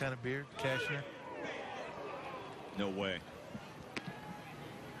grow that kind of beard, Cashner? No way.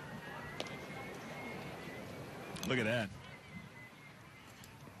 Look at that.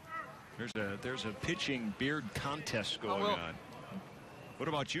 There's a pitching beard contest going on. What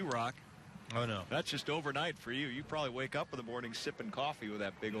about you, Rock? Oh, no. That's just overnight for you. You probably wake up in the morning sipping coffee with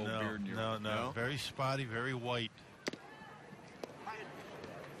that big old beard in your No. Very spotty, very white.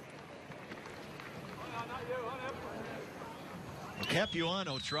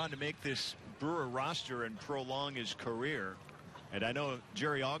 Capuano trying to make this Brewer roster and prolong his career. And I know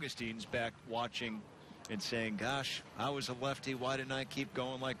Jerry Augustine's back watching and saying, gosh, I was a lefty. Why didn't I keep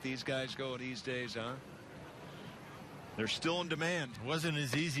going like these guys go these days, huh? They're still in demand. It wasn't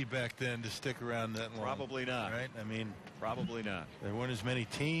as easy back then to stick around that long. Probably not. Right? I mean, probably not. There weren't as many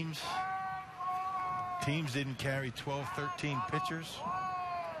teams. Teams didn't carry 12, 13 pitchers.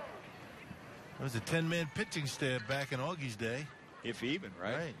 It was a 10-man pitching staff back in Augie's day. If even,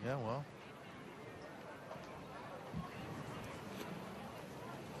 right? Right, yeah, well.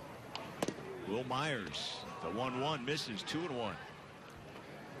 Will Myers, the 1-1 misses, 2-1.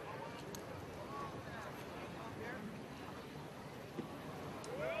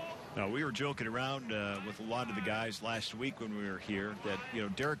 Now, we were joking around with a lot of the guys last week when we were here that, you know,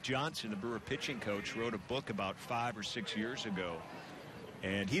 Derek Johnson, the Brewer pitching coach, wrote a book about 5 or 6 years ago.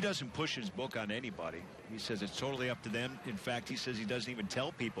 And he doesn't push his book on anybody. He says it's totally up to them. In fact, he says he doesn't even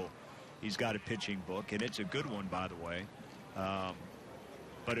tell people he's got a pitching book. And it's a good one, by the way.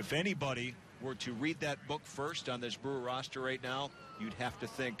 But if anybody were to read that book first on this Brewer roster right now, you'd have to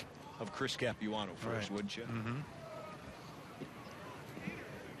think of Chris Capuano first, wouldn't you? Mm-hmm.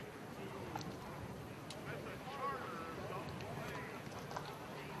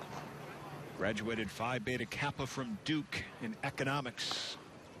 Graduated Phi Beta Kappa from Duke in economics.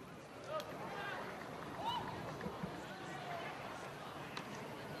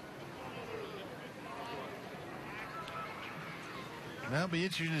 Now it'll be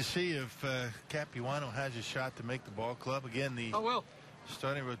interesting to see if Capuano has a shot to make the ball club. Again, the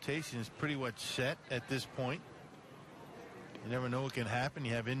starting rotation is pretty much set at this point. You never know what can happen.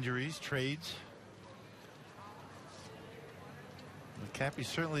 You have injuries, trades. Cappy's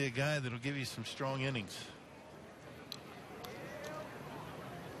certainly a guy that'll give you some strong innings.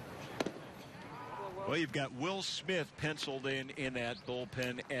 Well, you've got Will Smith penciled in that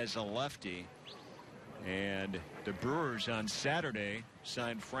bullpen as a lefty. And the Brewers on Saturday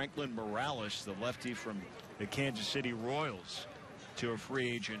signed Franklin Morales, the lefty from the Kansas City Royals, to a free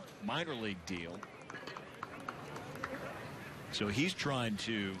agent minor league deal. So he's trying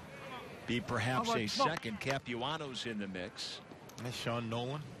to be perhaps a second. Capuano's in the mix. That's Sean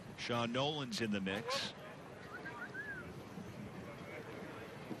Nolan. Sean Nolan's in the mix.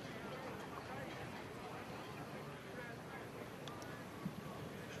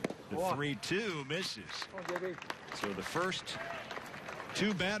 The 3-2 misses. So the first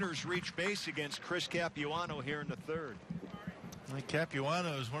two batters reach base against Chris Capuano here in the third.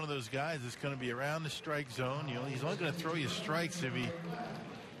 Capuano is one of those guys that's going to be around the strike zone. You know, he's only going to throw you strikes if he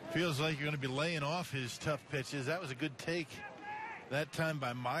feels like you're going to be laying off his tough pitches. That was a good take that time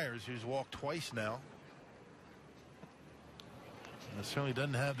by Myers, who's walked twice now. And certainly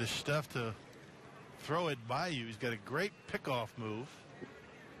doesn't have the stuff to throw it by you. He's got a great pickoff move.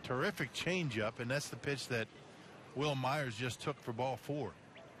 Terrific changeup, and that's the pitch that Will Myers just took for ball 4.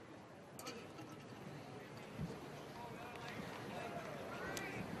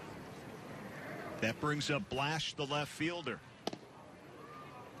 That brings up Blash, the left fielder.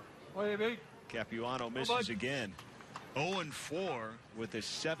 Capuano misses again. 0-4 with a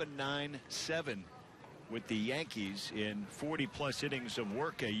 7.97 with the Yankees in 40-plus innings of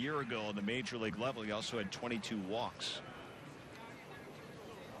work a year ago on the major league level. He also had 22 walks.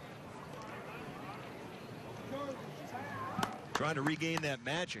 Trying to regain that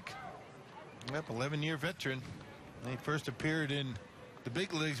magic. Yep, 11-year veteran. He first appeared in the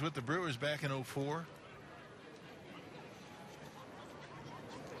big leagues with the Brewers back in 2004.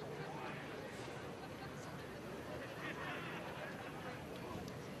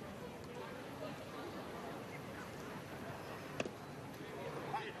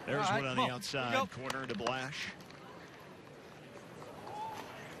 There's one on the outside corner to Blash.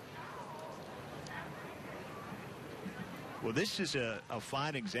 Well, this is a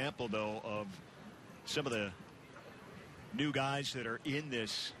fine example, though, of some of the new guys that are in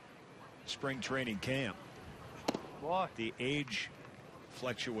this spring training camp. The age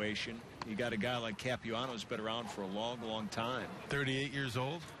fluctuation. You got a guy like Capuano who's been around for a long, long time. 38 years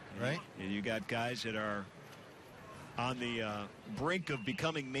old, right? And you got guys that are on the brink of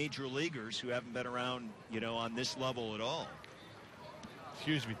becoming major leaguers who haven't been around, you know, on this level at all.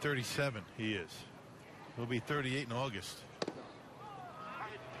 Excuse me, 37 he is. He'll be 38 in August.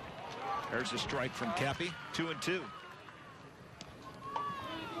 There's a strike from Cappy. 2-2.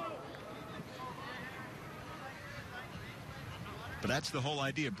 But that's the whole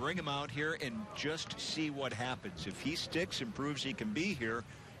idea. Bring him out here and just see what happens. If he sticks and proves he can be here,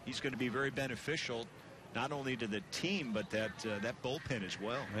 he's going to be very beneficial, not only to the team, but that bullpen as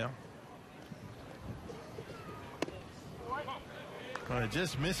well. Yeah.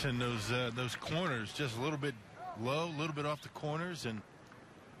 Just missing those corners, just a little bit low, a little bit off the corners, and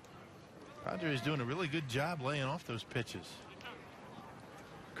Padres doing a really good job laying off those pitches.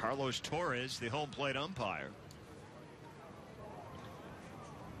 Carlos Torres, the home plate umpire.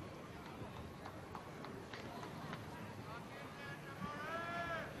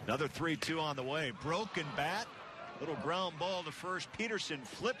 Another 3-2 on the way. Broken bat. Little ground ball to first. Peterson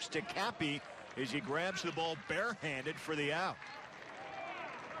flips to Cappy as he grabs the ball barehanded for the out.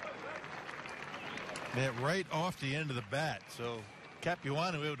 Man, right off the end of the bat. So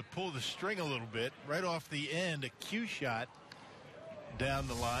Capuano able to pull the string a little bit. Right off the end, a cue shot down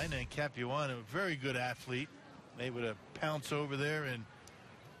the line. And Capuano, a very good athlete, able to pounce over there and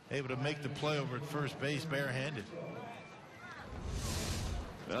able to make the play over at first base barehanded.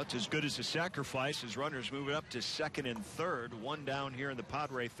 Well, it's as good as a sacrifice as runners move it up to second and third. One down here in the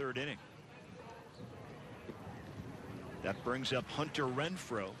Padre third inning. That brings up Hunter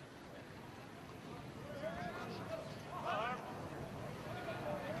Renfroe.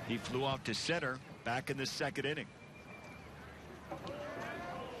 He flew out to center back in the second inning.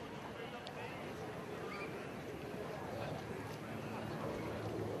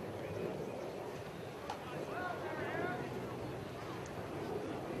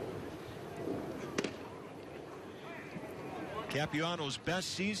 Capuano's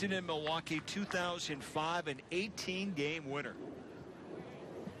best season in Milwaukee, 2005, an 18-game winner.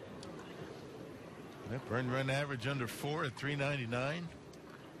 That earned run average under 4 at 399.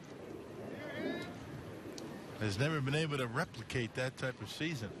 Has never been able to replicate that type of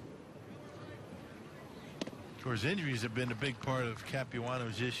season. Of course, injuries have been a big part of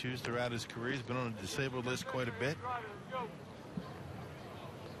Capuano's issues throughout his career. He's been on the disabled list quite a bit.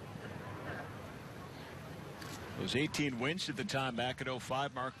 Those 18 wins at the time back in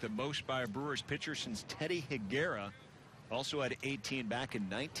 05 marked the most by a Brewers pitcher since Teddy Higuera. Also had 18 back in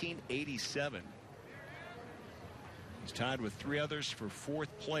 1987. He's tied with 3 others for 4th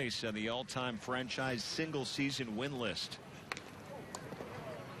place on the all-time franchise single-season win list.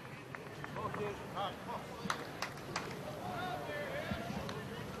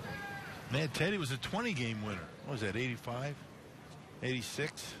 Man, Teddy was a 20-game winner. What was that, 85?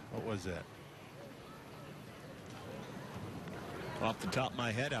 86? What was that? Off the top of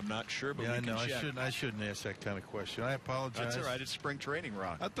my head, I'm not sure, but yeah, we I can know. check. I shouldn't ask that kind of question. I apologize. That's all right. It's spring training,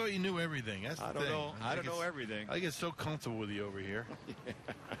 Rock. I thought you knew everything. That's I the don't thing. know. I don't know everything. I get so comfortable with you over here.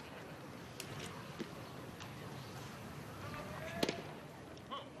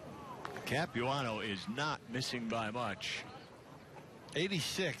 Capuano is not missing by much.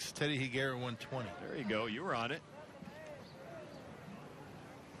 86. Teddy Higuera 120. There you go. You were on it.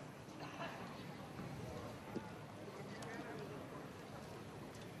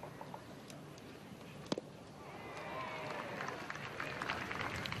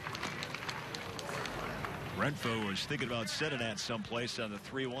 Renfroe was thinking about setting that someplace on the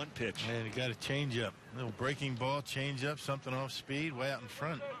 3-1 pitch. Man, he got a change up. Little breaking ball, change up, something off speed, way out in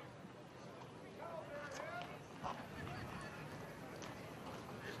front.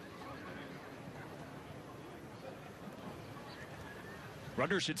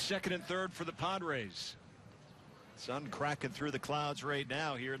 Runners at second and third for the Padres. Sun cracking through the clouds right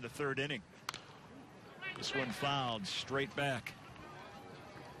now here in the third inning. This one fouled straight back.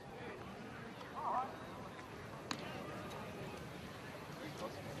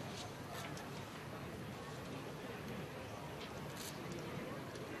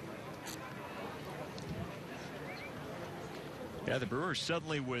 Yeah, the Brewers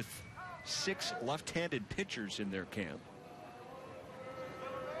suddenly with 6 left-handed pitchers in their camp.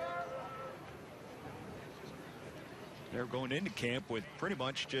 They're going into camp with pretty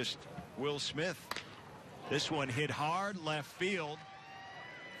much just Will Smith. This one hit hard left field.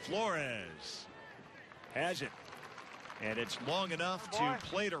 Flores has it. And it's long enough to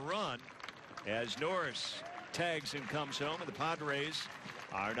plate a run as Norris tags and comes home, and the Padres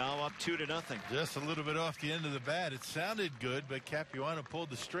are now up 2-0. Just a little bit off the end of the bat. It sounded good, but Capuano pulled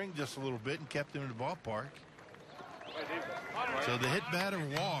the string just a little bit and kept him in the ballpark. So the hit, batter,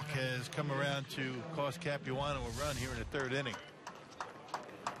 walk has come around to cost Capuano a run here in the third inning.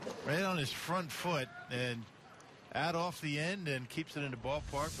 Right on his front foot and out off the end and keeps it in the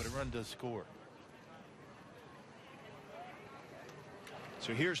ballpark, but a run does score.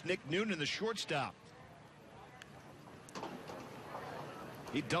 So here's Nick Noonan, the shortstop.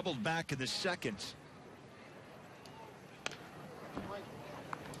 He doubled back in the second.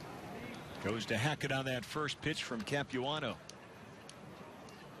 Goes to Hackett on that first pitch from Capuano.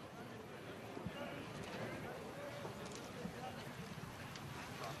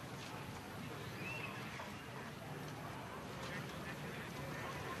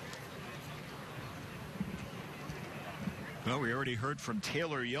 Well, we already heard from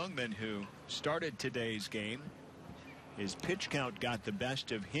Taylor Youngman, who started today's game. His pitch count got the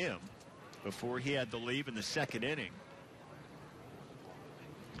best of him before he had the lead in the second inning.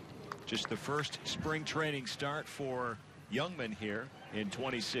 Just the first spring training start for Youngman here in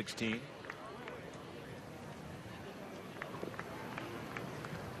 2016.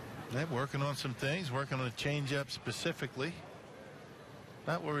 They're working on some things, working on a changeup specifically.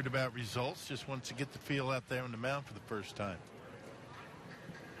 Not worried about results, just wants to get the feel out there on the mound for the first time.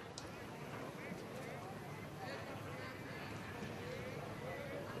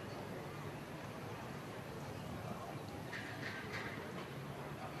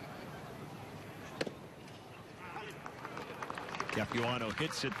 Capuano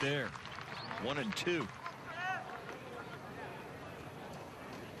hits it there. 1-2.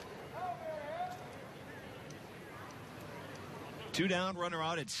 Two down, runner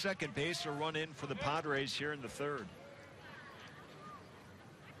out at second base. A run in for the Padres here in the third.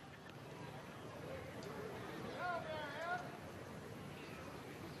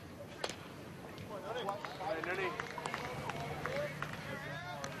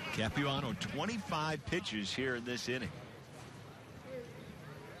 Capuano 25 pitches here in this inning.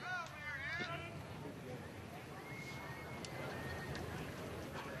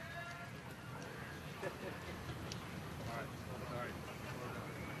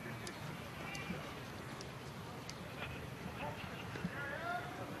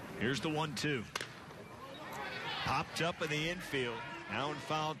 Here's the 1-2. Popped up in the infield. Now in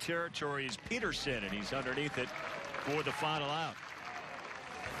foul territory is Peterson, and he's underneath it for the final out.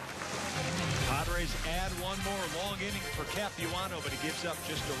 Padres add one more long inning for Capuano, but he gives up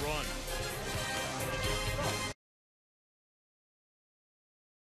just a run.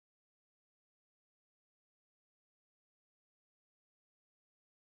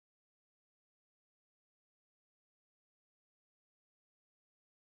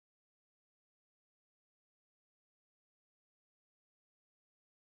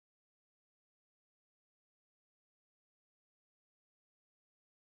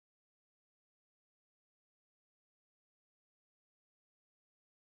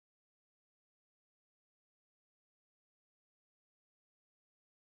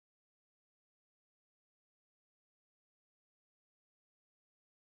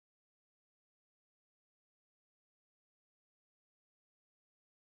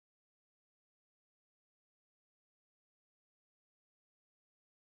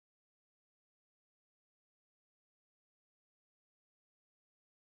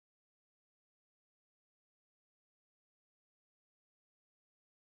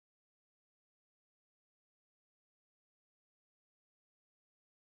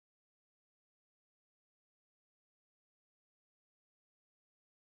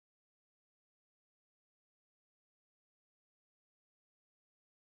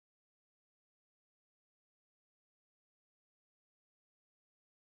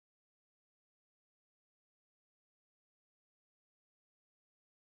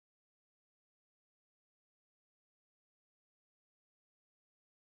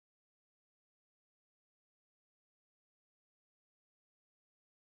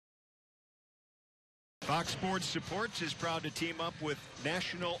 Fox Sports Supports is proud to team up with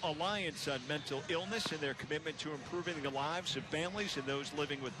National Alliance on Mental Illness and their commitment to improving the lives of families and those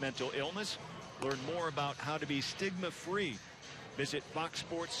living with mental illness. Learn more about how to be stigma-free. Visit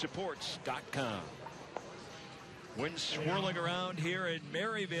foxsportssupports.com. Wind swirling around here in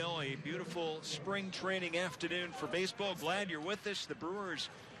Maryville. A beautiful spring training afternoon for baseball. Glad you're with us. The Brewers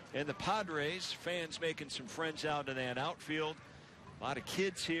and the Padres. Fans making some friends out in that outfield. A lot of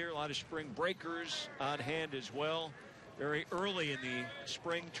kids here, a lot of spring breakers on hand as well. Very early in the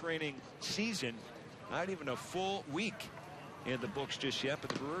spring training season. Not even a full week in the books just yet, but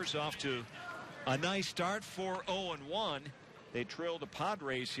the Brewers off to a nice start, 4-0-1. They trail the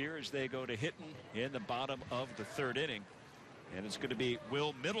Padres here as they go to hitting in the bottom of the third inning. And it's going to be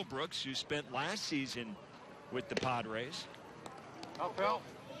Will Middlebrooks, who spent last season with the Padres.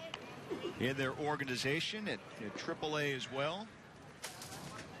 In their organization at AAA as well.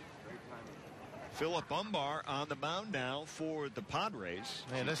 Philip Umbar on the mound now for the Padres.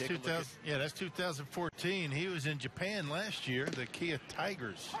 Man, that's 2014. He was in Japan last year, the Kia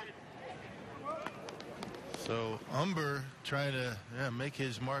Tigers. So Umber trying to make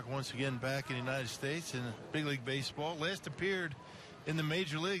his mark once again back in the United States in big league baseball. Last appeared in the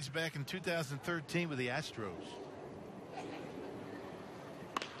major leagues back in 2013 with the Astros.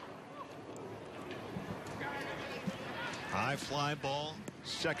 High fly ball,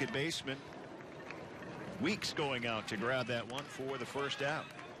 second baseman Weeks going out to grab that one for the first out.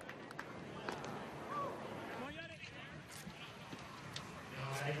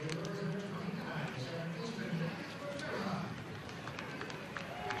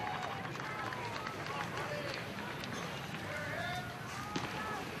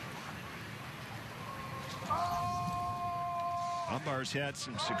 Umbar's had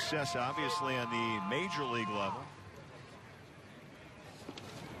some success, obviously, on the major league level.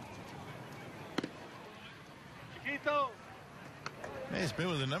 He's been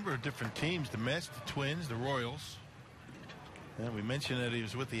with a number of different teams, the Mets, the Twins, the Royals. And we mentioned that he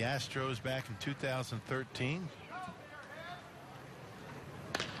was with the Astros back in 2013.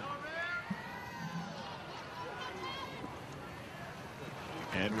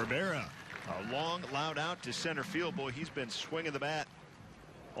 And Rivera, a long, loud out to center field. Boy, he's been swinging the bat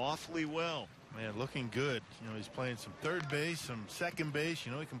awfully well. Man, looking good. You know, he's playing some third base, some second base.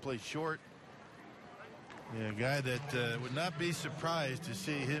 You know, he can play short. Yeah, a guy that would not be surprised to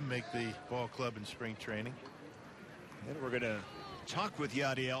see him make the ball club in spring training. And we're going to talk with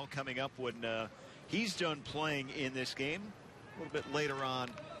Yadiel coming up when he's done playing in this game. A little bit later on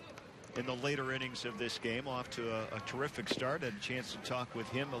in the later innings of this game. Off to a terrific start. Had a chance to talk with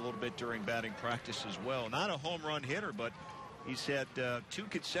him a little bit during batting practice as well. Not a home run hitter, but he's had 2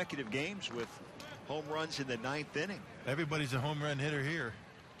 consecutive games with home runs in the 9th inning. Everybody's a home run hitter here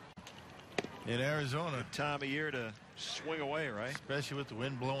in Arizona. Good time of year to swing away, right? Especially with the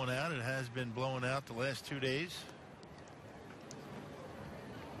wind blowing out. It has been blowing out the last 2 days.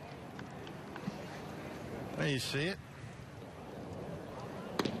 There you see it.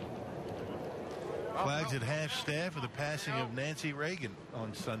 Flags at half staff with the passing of Nancy Reagan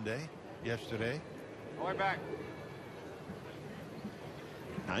on yesterday. Going back.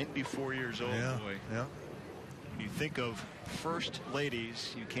 94 years old, yeah, boy. Yeah. When you think of first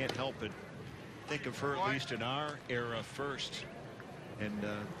ladies, you can't help but think of her, at least in our era, first. And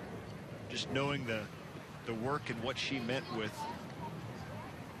just knowing the work and what she meant with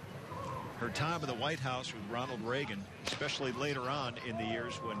her time in the White House with Ronald Reagan, especially later on in the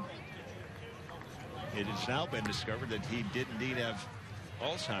years when it has now been discovered that he did indeed have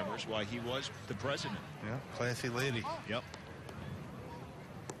Alzheimer's while he was the president. Yeah, classy lady. Yep.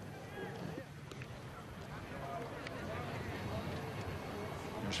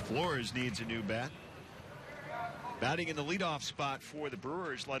 There's Flores needs a new bat. Batting in the leadoff spot for the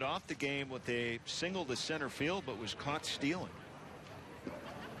Brewers, led off the game with a single to center field, but was caught stealing.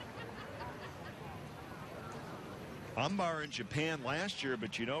 Umbar in Japan last year,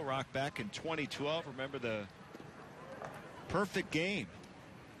 but you know, Rock, back in 2012, remember the perfect game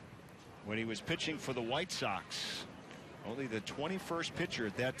when he was pitching for the White Sox. Only the 21st pitcher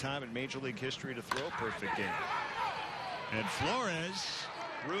at that time in Major League history to throw a perfect game. And Flores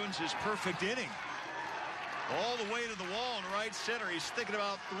ruins his perfect inning. All the way to the wall in right center. He's thinking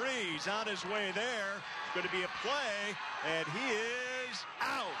about 3. He's on his way there. It's going to be a play, and he is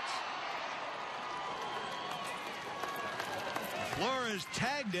out. Flores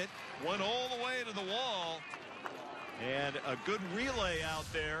tagged it, went all the way to the wall, and a good relay out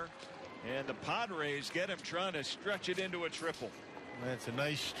there, and the Padres get him trying to stretch it into a triple. That's a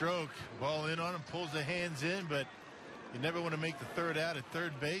nice stroke. Ball in on him, pulls the hands in, but you never want to make the third out at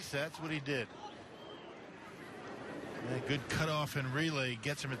third base. That's what he did. A good cutoff and relay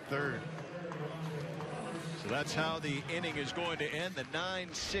gets him at third. So that's how the inning is going to end. The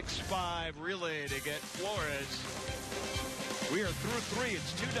 9-6-5 relay to get Flores. We are through 3.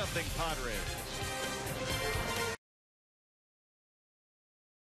 It's 2-0 Padres.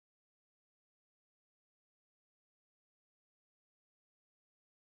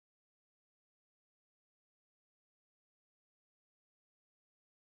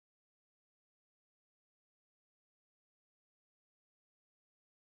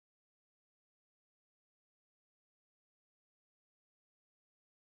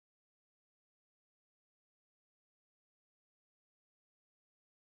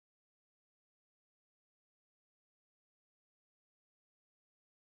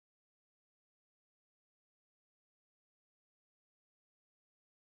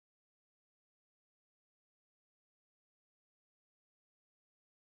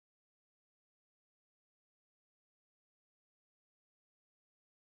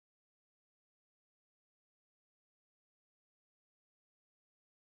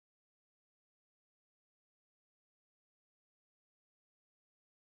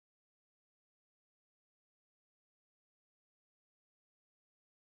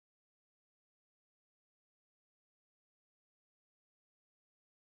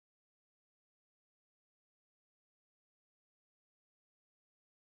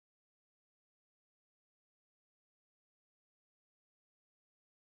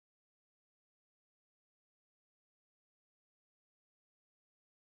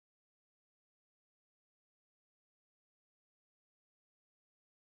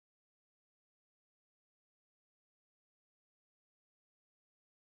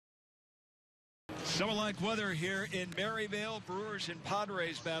 Summer-like weather here in Maryvale. Brewers and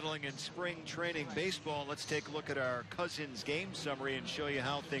Padres battling in spring training baseball. Let's take a look at our Cousins game summary and show you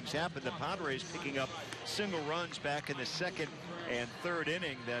how things happen. The Padres picking up single runs back in the second and third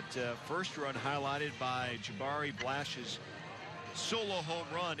inning. That first run highlighted by Jabari Blash's solo home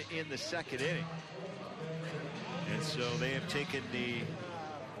run in the second inning. And so they have taken the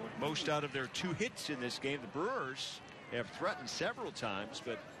most out of their 2 hits in this game. The Brewers have threatened several times,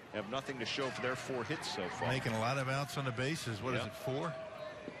 but have nothing to show for their 4 hits so far. Making a lot of outs on the bases. What is it, 4?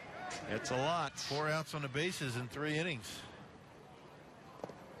 It's a lot. 4 outs on the bases in 3 innings.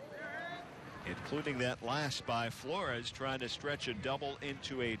 Including that last by Flores, trying to stretch a double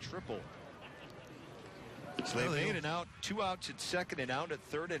into a triple. So they made an out, 2 outs at second, an out at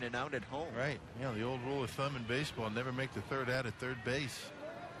third, and an out at home. Right. You know, the old rule of thumb in baseball, never make the third out at third base.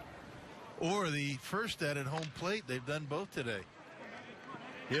 Or the first out at home plate. They've done both today.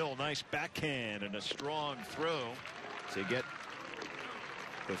 Hill, nice backhand and a strong throw to get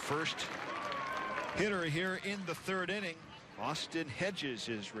the first hitter here in the third inning. Austin Hedges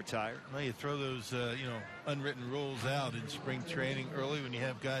is retired. Well, you throw those, unwritten rules out in spring training early when you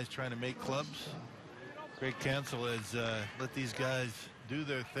have guys trying to make clubs. Great Counsel has let these guys do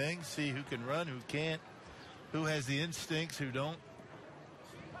their thing, see who can run, who can't, who has the instincts, who don't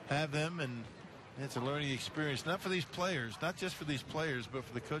have them, and it's a learning experience, not for these players, not just for these players, but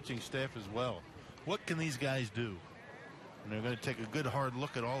for the coaching staff as well. What can these guys do? And they're going to take a good hard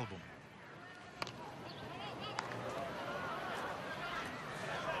look at all of them.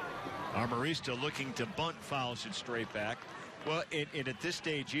 Armorista looking to bunt, fouls it straight back. Well, and at this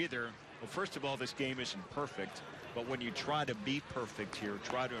stage either, well, first of all, this game isn't perfect, but when you try to be perfect here,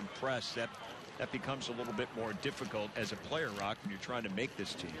 try to impress, that becomes a little bit more difficult as a player, Rock, when you're trying to make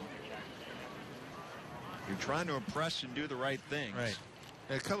this team. You're trying to impress and do the right things. Right.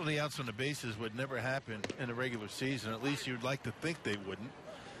 A couple of the outs on the bases would never happen in a regular season. At least you'd like to think they wouldn't.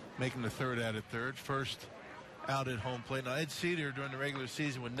 Making the third out at third, first out at home plate. Now, Ed Cedar during the regular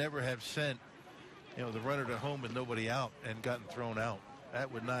season would never have sent, the runner to home with nobody out and gotten thrown out.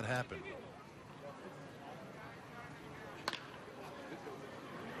 That would not happen.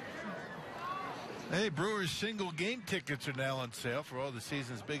 Hey, Brewers single game tickets are now on sale for all the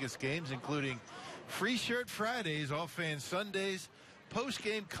season's biggest games, including free shirt Fridays, all fans Sundays,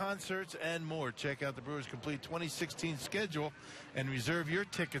 post-game concerts, and more. Check out the Brewers' complete 2016 schedule and reserve your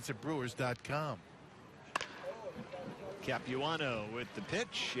tickets at Brewers.com. Capuano with the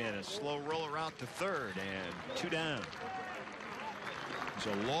pitch and a slow roller out to third and 2 down. It's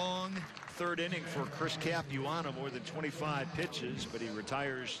a long third inning for Chris Capuano, more than 25 pitches, but he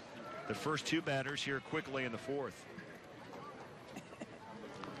retires the first 2 batters here quickly in the fourth.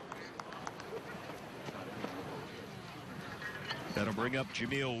 That'll bring up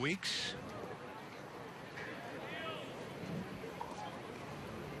Jameel Weeks.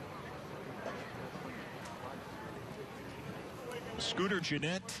 Scooter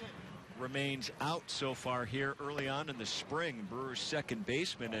Gennett remains out so far here early on in the spring. Brewers second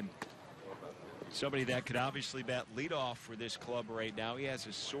baseman, and somebody that could obviously bat leadoff for this club right now. He has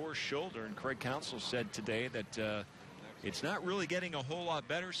a sore shoulder, and Craig Counsell said today that it's not really getting a whole lot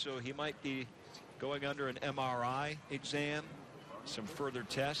better, so he might be going under an MRI exam, some further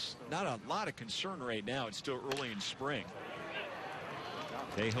tests. Not a lot of concern right now. It's still early in spring.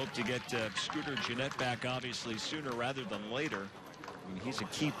 They hope to get Scooter Gennett back obviously sooner rather than later. I mean, he's a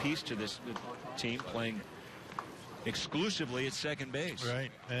key piece to this team, playing exclusively at second base.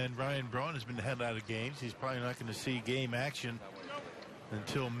 Right, and Ryan Braun has been held out of games. He's probably not going to see game action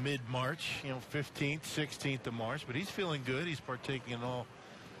until mid-March, 15th, 16th of March. But he's feeling good. He's partaking in all,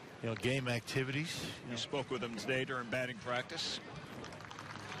 game activities. You spoke with him today during batting practice.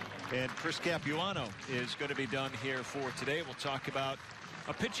 And Chris Capuano is going to be done here for today. We'll talk about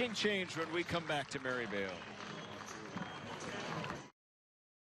a pitching change when we come back to Maryvale.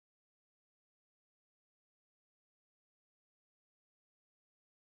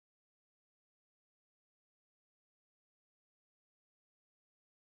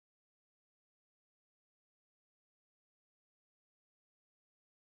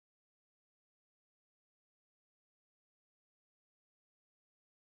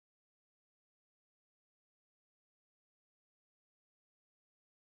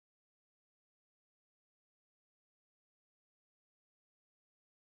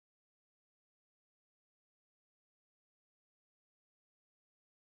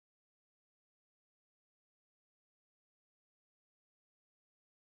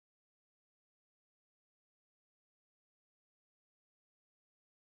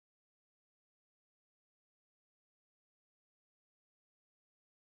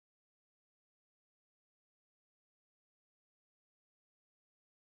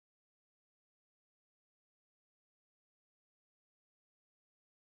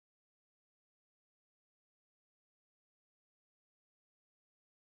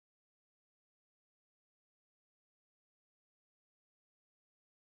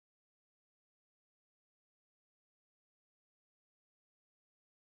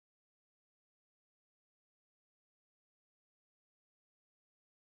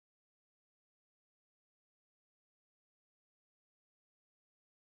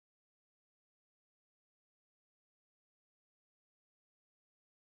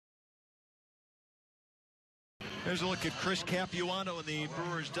 There's a look at Chris Capuano in the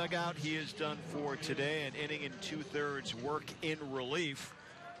Brewers dugout. He is done for today, an inning and 2/3 work in relief,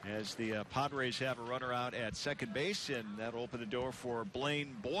 as the Padres have a runner out at second base, and that'll open the door for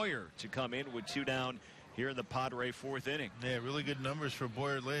Blaine Boyer to come in with 2 down here in the Padre 4th inning. Yeah, really good numbers for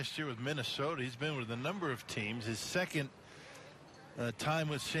Boyer last year with Minnesota. He's been with a number of teams. His second time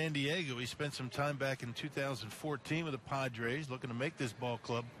with San Diego. He spent some time back in 2014 with the Padres, looking to make this ball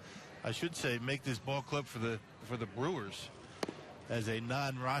club, I should say, make this ball club for the Brewers as a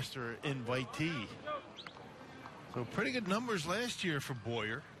non-roster invitee. So pretty good numbers last year for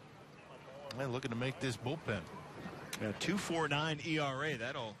Boyer. And looking to make this bullpen. A 2.49 ERA.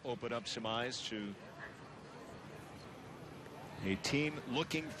 That'll open up some eyes to a team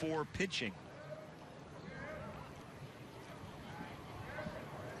looking for pitching.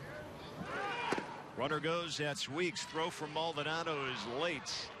 Runner goes. That's Weeks. Throw from Maldonado is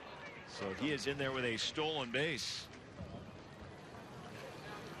late, so he is in there with a stolen base.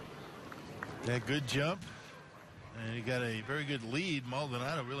 That good jump, and he got a very good lead.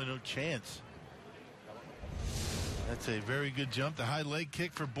 Maldonado really no chance. That's a very good jump. The high leg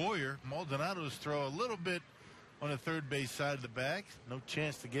kick for Boyer. Maldonado's throw a little bit on the third base side of the bag. No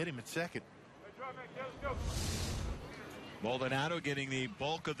chance to get him at second. Maldonado getting the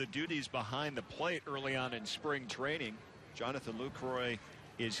bulk of the duties behind the plate early on in spring training. Jonathan Lucroy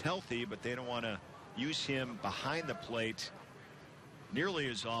is healthy, but they don't want to use him behind the plate nearly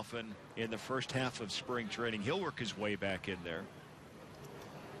as often in the first half of spring training. He'll work his way back in there.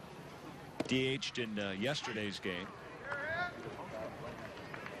 DH'd in yesterday's game.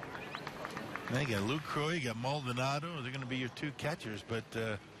 Now you got Lucroy, you got Maldonado. They're going to be your 2 catchers,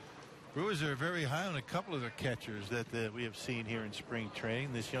 but Brewers are very high on a couple of their catchers that we have seen here in spring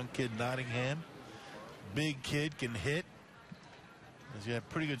training. This young kid, Nottingham, big kid, can hit. He's got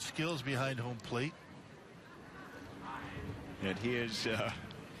pretty good skills behind home plate. And he is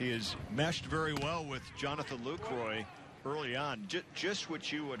meshed very well with Jonathan Lucroy early on. Just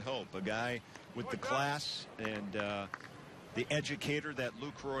what you would hope. A guy with the class and the educator that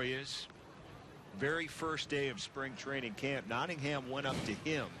Lucroy is. Very first day of spring training camp, Nottingham went up to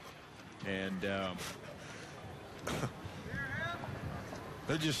him. And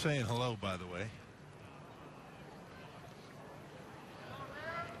they're just saying hello, by the way.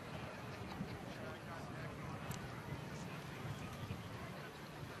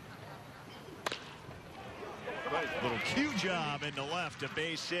 Cue job into left, a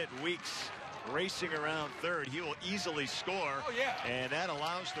base hit. Weeks racing around third. He will easily score. Oh, yeah. And that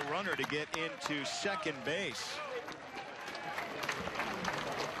allows the runner to get into second base.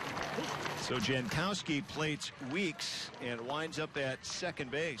 So Jankowski plates Weeks and winds up at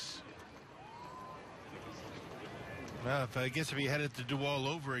second base. Well, I guess if he had it to do all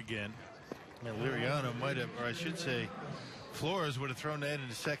over again, Liriano might have, or I should say, Flores would have thrown that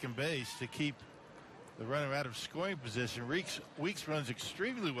into second base to keep the runner out of scoring position. Weeks runs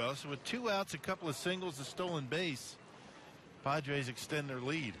extremely well. So with 2 outs, a couple of singles, a stolen base, Padres extend their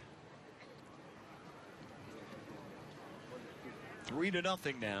lead.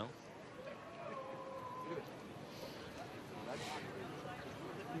 3-0 now.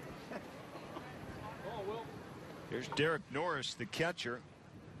 Here's Derek Norris, the catcher.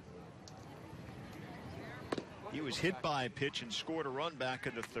 He was hit by a pitch and scored a run back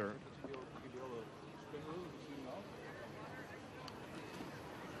in the third.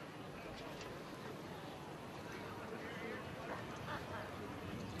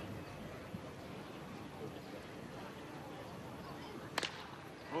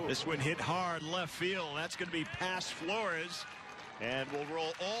 This one hit hard left field. That's going to be past Flores and will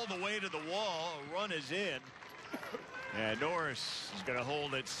roll all the way to the wall. A run is in. And Norris is going to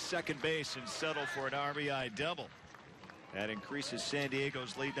hold at second base and settle for an RBI double. That increases San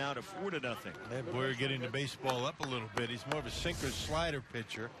Diego's lead now to 4-0. And Boyer getting the baseball up a little bit. He's more of a sinker slider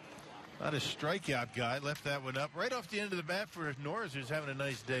pitcher, not a strikeout guy. Left that one up right off the end of the bat for Norris, who's having a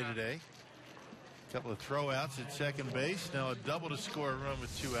nice day today. A couple of throwouts at second base. Now a double to score a run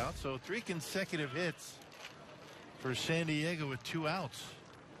with 2 outs. So 3 consecutive hits for San Diego with 2 outs.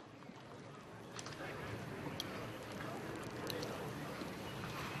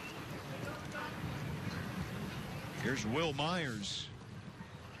 Here's Will Myers.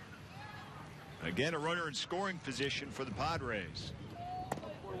 Again, a runner in scoring position for the Padres.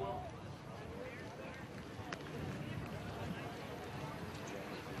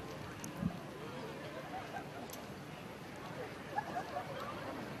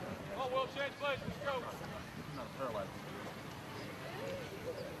 Oh, Will, change place. Let's go.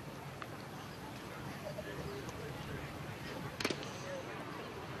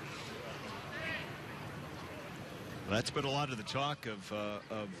 That's been a lot of the talk of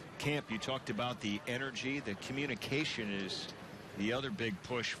camp. You talked about the energy. The communication is the other big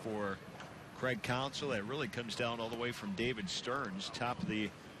push for Craig Counsell. That really comes down all the way from David Stearns, top of the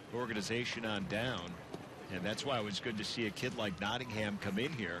organization on down. And that's why it was good to see a kid like Nottingham come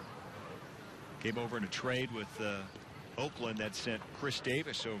in here. Came over in a trade with Oakland that sent Chris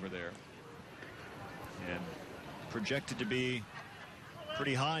Davis over there. And projected to be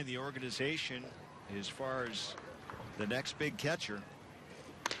pretty high in the organization as far as the next big catcher.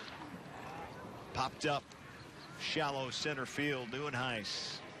 Popped up shallow center field.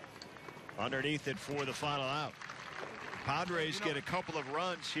 Neuenhuis underneath it for the final out. Padres get a couple of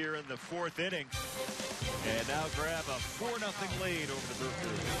runs here in the 4th inning and now grab a 4-0 lead over the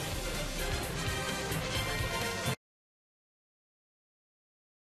Brewers.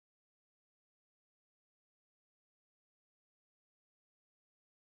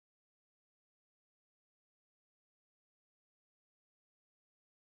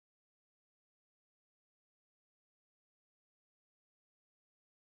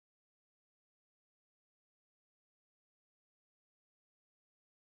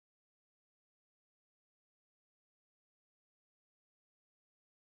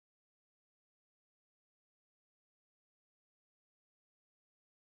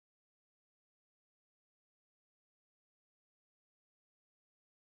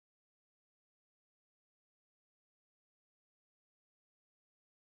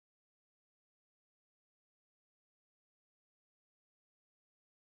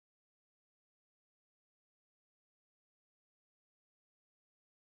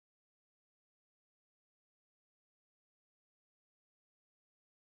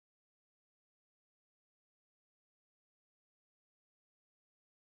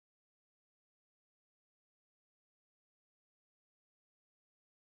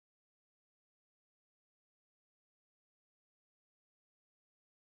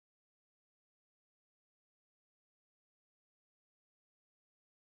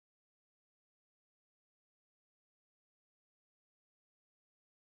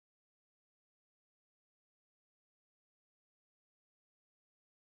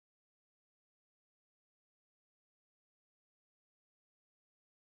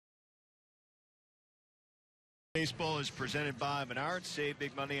 Baseball is presented by Menards. Save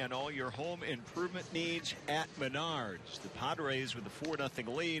big money on all your home improvement needs at Menards. The Padres with a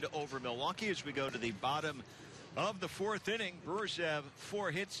 4-0 lead over Milwaukee as we go to the bottom of the 4th inning. Brewers have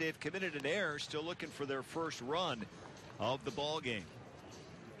 4 hits. They've committed an error. Still looking for their first run of the ball game.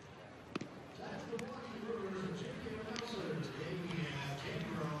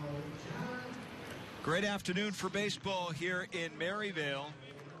 Great afternoon for baseball here in Maryvale.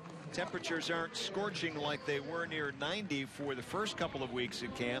 Temperatures aren't scorching like they were near 90 for the first couple of weeks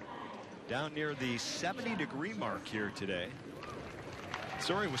at camp. Down near the 70-degree mark here today.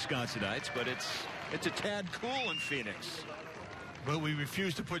 Sorry, Wisconsinites, but it's a tad cool in Phoenix. But we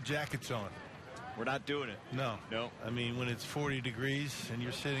refuse to put jackets on. We're not doing it. No. No. I mean, when it's 40 degrees and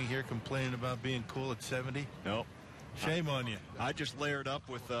you're sitting here complaining about being cool at 70. No. Shame on you. I just layered up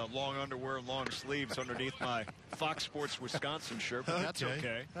with long underwear and long sleeves underneath my Fox Sports Wisconsin shirt, but that's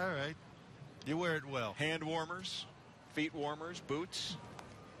okay. All right. You wear it well. Hand warmers, feet warmers, boots.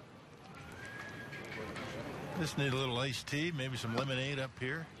 Just need a little iced tea, maybe some lemonade up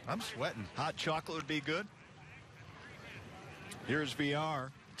here. I'm sweating. Hot chocolate would be good. Here's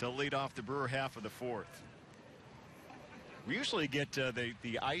VR to lead off the Brewer half of the 4th. We usually get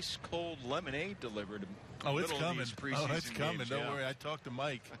the ice cold lemonade delivered. Oh, it's coming. Oh, it's coming. Games, Don't worry. I talked to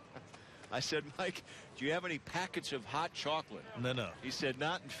Mike. I said, Mike, do you have any packets of hot chocolate? No. He said,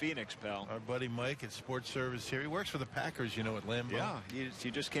 not in Phoenix, pal. Our buddy Mike at Sports Service here. He works for the Packers, you know, at Lambeau. Yeah,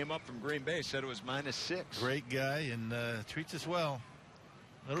 he just came up from Green Bay. Said it was -6. Great guy and treats us well.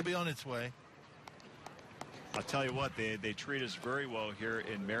 It'll be on its way. I'll tell you what, they treat us very well here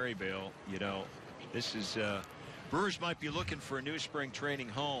in Maryvale. You know, this is Brewers might be looking for a new spring training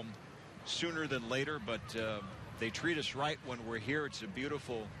home sooner than later, but they treat us right when we're here. It's a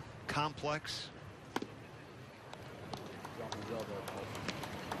beautiful complex.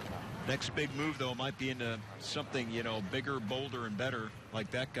 Next big move, though, might be into something, you know, bigger, bolder, and better, like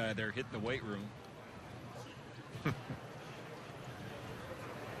that guy there hitting the weight room.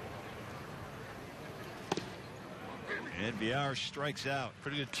 And VR strikes out.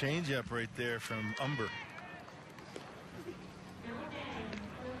 Pretty good changeup right there from Umber.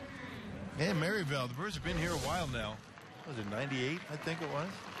 Yeah, Maryvale. The Brewers have been here a while now. Was it 98? I think it was.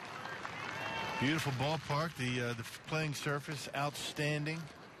 Beautiful ballpark. The playing surface outstanding.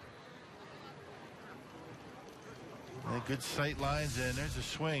 And good sight lines, and there's a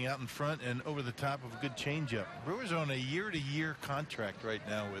swing out in front and over the top of a good changeup. Brewers are on a year-to-year contract right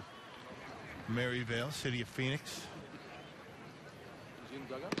now with Maryvale, City of Phoenix.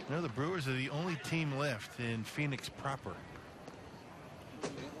 You know, the Brewers are the only team left in Phoenix proper.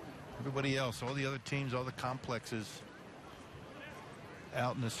 Everybody else, all the other teams, all the complexes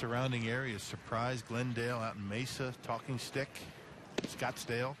out in the surrounding areas. Surprise, Glendale, out in Mesa, Talking Stick,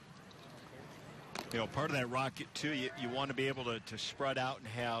 Scottsdale. You know, part of that rocket, too, you want to be able to spread out and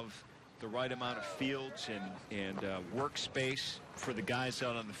have the right amount of fields and workspace for the guys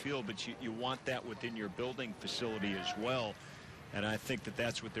out on the field, but you want that within your building facility as well. And I think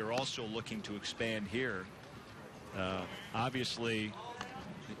that's what they're also looking to expand here. Obviously,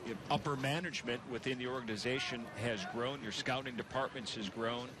 upper management within the organization has grown. Your scouting departments has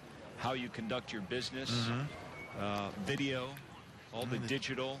grown. How you conduct your business, video, all the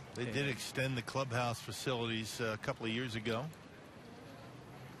digital. They did extend the clubhouse facilities a couple of years ago.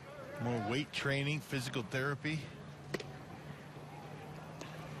 More weight training, physical therapy.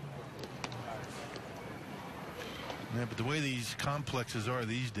 Yeah, but the way these complexes are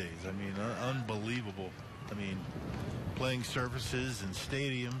these days, I mean, unbelievable. I mean, playing surfaces and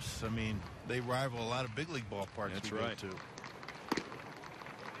stadiums, I mean, they rival a lot of big league ballparks. That's we right. go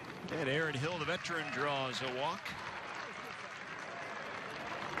to. And Aaron Hill, the veteran, draws a walk.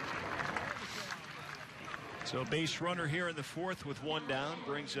 So base runner here in the 4th with 1 down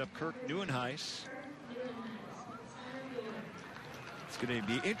brings up Kirk Neuenhuis. It's going to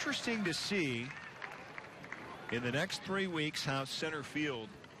be interesting to see in the next 3 weeks how center field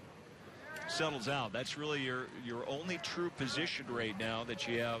settles out. That's really your only true position right now that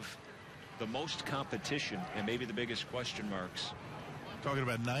you have the most competition and maybe the biggest question marks. Talking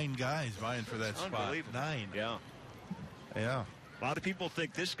about 9 guys vying for that spot. Unbelievable. 9. Yeah. Yeah. A lot of people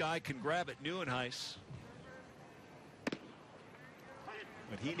think this guy can grab it, Neuenhuis.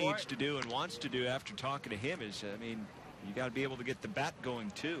 What he needs to do and wants to do after talking to him is, I mean, you got to be able to get the bat going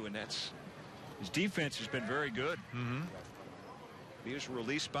too, and that's his defense has been very good. Mm-hmm. He was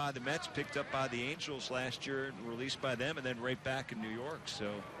released by the Mets, picked up by the Angels last year, released by them, and then right back in New York.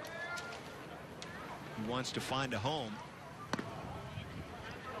 So he wants to find a home.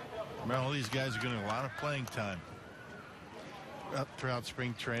 Well, all these guys are getting a lot of playing time throughout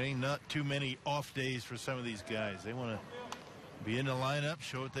spring training. Not too many off days for some of these guys. They want to be in the lineup,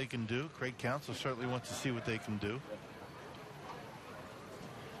 show what they can do. Craig Counsell certainly wants to see what they can do.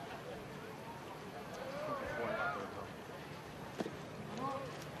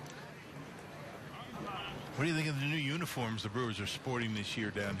 What do you think of the new uniforms the Brewers are sporting this year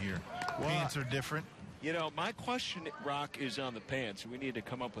down here? Well, pants are different. You know, my question, Rock, is on the pants. We need to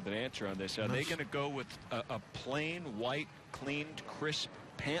come up with an answer on this. Are they going to go with a plain white, cleaned, crisp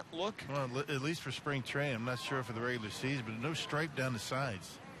pant look? Well, at least for spring training. I'm not sure for the regular season, but no stripe down the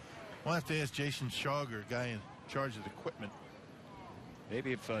sides. We'll have to ask Jason Schauger, guy in charge of the equipment.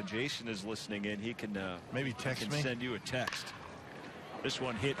 Maybe if Jason is listening in, he can maybe text me. Send you a text. This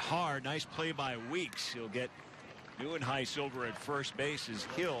one hit hard. Nice play by Weeks. He'll get Neuenhuis over at first base as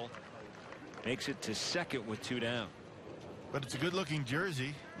Hill makes it to second with 2 down. But it's a good-looking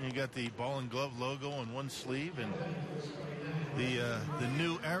jersey. You got the ball and glove logo on one sleeve, and the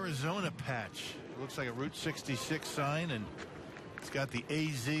new Arizona patch. It looks like a Route 66 sign, and it's got the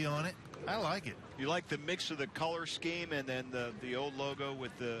AZ on it. I like it. You like the mix of the color scheme and then the old logo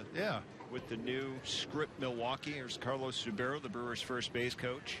with the new script Milwaukee. There's Carlos Subero, the Brewers' first base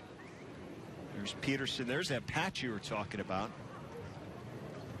coach. There's Peterson. There's that patch you were talking about.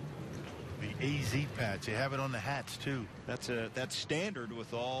 The AZ patch. They have it on the hats too. That's standard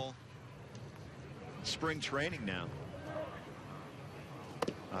with all spring training now.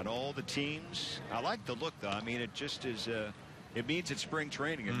 On all the teams. I like the look though. I mean, it just is. It means it's spring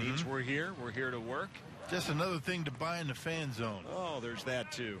training. It means we're here. We're here to work. Just another thing to buy in the fan zone. Oh, there's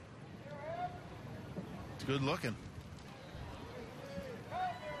that too. It's good looking.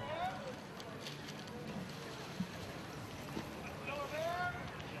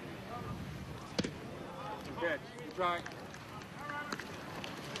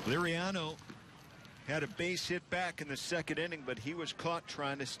 Liriano had a base hit back in the second inning, but he was caught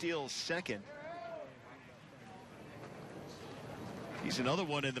trying to steal second. He's another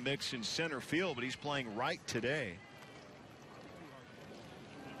one in the mix in center field, but he's playing right today.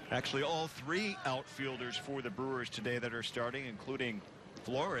 Actually, all 3 outfielders for the Brewers today that are starting, including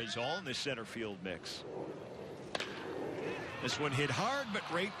Flores, all in the center field mix. This one hit hard, but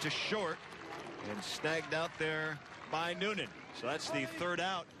right to short and snagged out there by Noonan. So that's the 3rd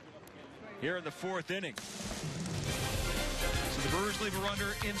out here in the 4th inning. So the Brewers leave a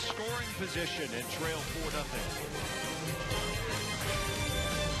runner in scoring position and trail 4-0.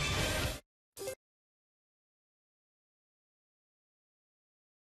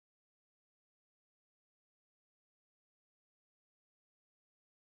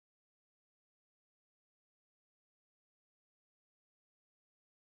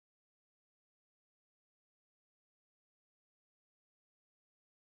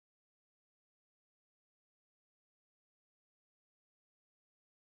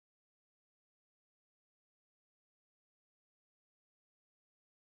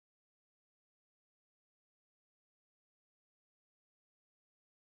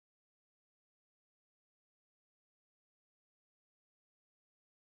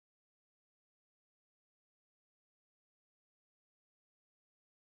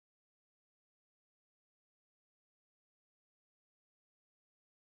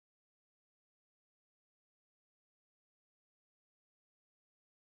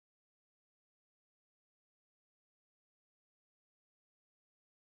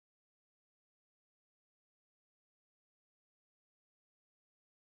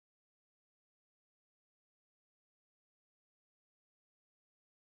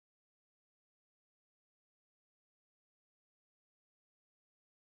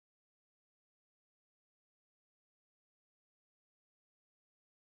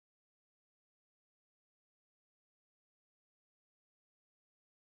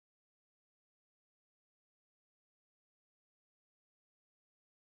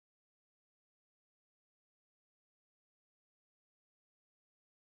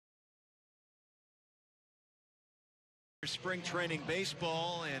 Spring training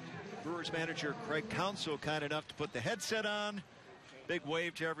baseball, and Brewers manager Craig Counsell kind enough to put the headset on. Big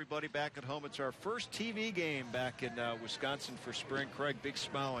wave to everybody back at home. It's our first TV game back in Wisconsin for spring. Craig, big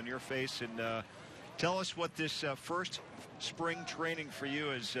smile on your face, and tell us what this first spring training for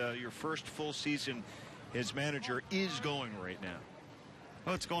you as your first full season as manager is going right now.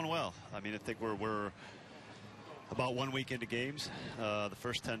 Well, it's going well. I mean, I think we're about 1 week into games. The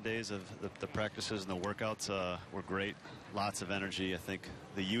first 10 days of the practices and the workouts were great. Lots of energy. I think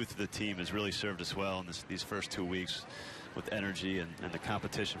the youth of the team has really served us well in these first 2 weeks with energy and the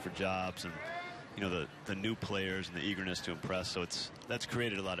competition for jobs and, you know, the new players and the eagerness to impress. So that's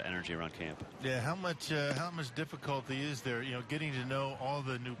created a lot of energy around camp. Yeah, how much difficulty is there, you know, getting to know all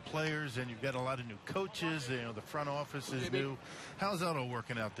the new players, and you've got a lot of new coaches, you know, the front office is new. How's that all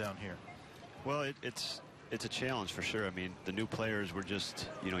working out down here? Well, it's a challenge for sure. I mean, the new players were just,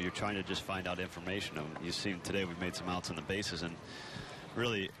 you know, you're trying to just find out information. You've seen today we've made some outs on the bases, and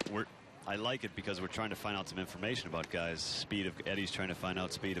really I like it because we're trying to find out some information about guys. Speed of Eddie's trying to find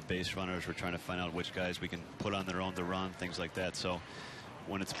out speed of base runners. We're trying to find out which guys we can put on their own to run, things like that. So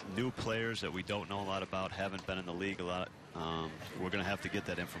when it's new players that we don't know a lot about, haven't been in the league a lot, we're going to have to get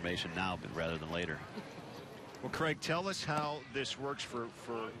that information now rather than later. Well, Craig, tell us how this works for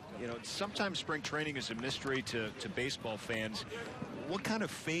you know, sometimes spring training is a mystery to baseball fans. What kind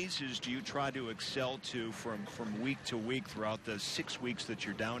of phases do you try to excel to from week to week throughout the 6 weeks that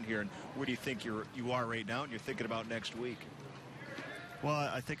you're down here? And where do you think you are right now and you're thinking about next week? Well,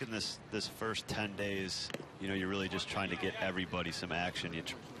 I think in this first 10 days, you know, you're really just trying to get everybody some action. You're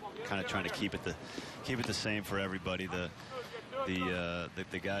kind of trying to keep it the same for everybody. The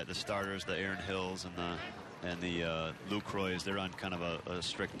starters, the Aaron Hills and the Luke Roys, they're on kind of a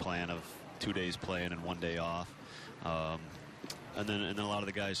strict plan of 2 days playing and 1 day off. And then a lot of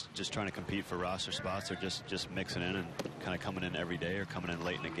the guys just trying to compete for roster spots are just mixing in and kind of coming in every day or coming in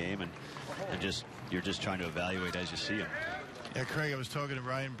late in the game, and you're just trying to evaluate as you see them. Yeah, Craig, I was talking to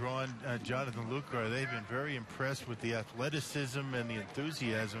Ryan Braun, Jonathan Lucroy. They've been very impressed with the athleticism and the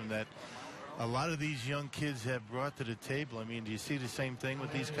enthusiasm that a lot of these young kids have brought to the table. I mean, do you see the same thing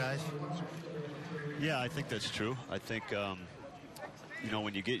with these guys? Yeah, I think that's true. I think, you know,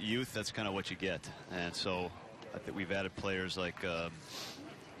 when you get youth, that's kind of what you get. And so I think we've added players like,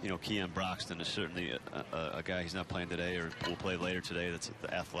 you know, Keon Broxton is certainly a guy. He's not playing today or will play later today. That's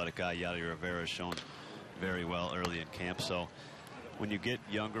the athletic guy. Yadier Rivera has shown very well early in camp. So when you get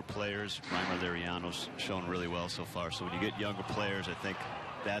younger players, Reimer Liriano's shown really well so far. So when you get younger players, I think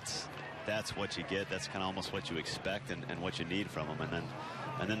that's what you get. That's kind of almost what you expect and what you need from them.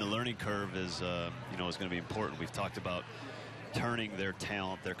 And then the learning curve is, you know, is going to be important. We've talked about turning their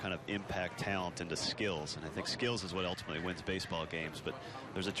talent, their kind of impact talent, into skills. And I think skills is what ultimately wins baseball games. But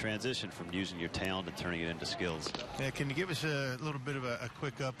there's a transition from using your talent and turning it into skills. Yeah, can you give us a little bit of a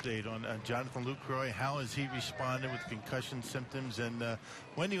quick update on Jonathan Lucroy? How has he responded with concussion symptoms? And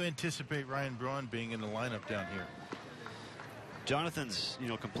when do you anticipate Ryan Braun being in the lineup down here? Jonathan's, you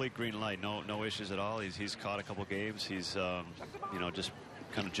know, complete green light. No issues at all. He's caught a couple games. He's, you know, just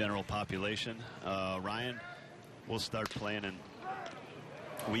kind of general population. Ryan will start playing in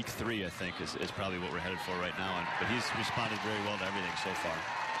week 3, I think, is probably what we're headed for right now. But he's responded very well to everything so far.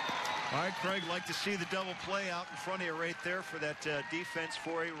 All right, Craig, like to see the double play out in front of you right there for that defense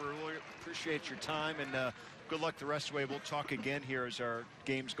for you. We really appreciate your time, and good luck the rest of the way. We'll talk again here as our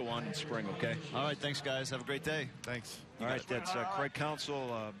games go on in spring, okay? All right, thanks, guys. Have a great day. Thanks. All right, that's Craig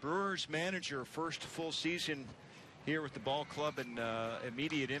Counsell, Brewers manager, first full season here with the ball club, and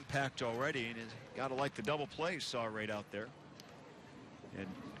immediate impact already. And got to like the double play saw right out there. And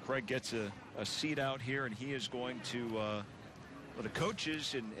Craig gets a seat out here, and he is going to, well, the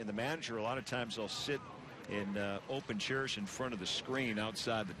coaches and the manager, a lot of times they'll sit in open chairs in front of the screen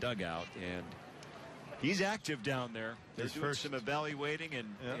outside the dugout. And he's active down there. They're doing some evaluating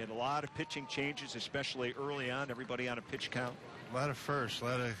and a lot of pitching changes, especially early on. Everybody on a pitch count. A lot of firsts, a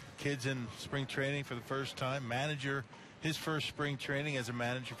lot of kids in spring training for the first time. Manager, his first spring training as a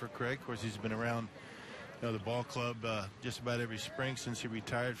manager for Craig. Of course, he's been around, you know, the ball club just about every spring since he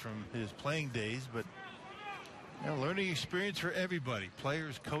retired from his playing days. But, you know, learning experience for everybody,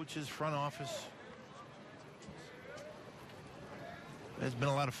 players, coaches, front office. It's been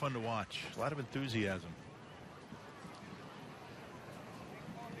a lot of fun to watch, a lot of enthusiasm.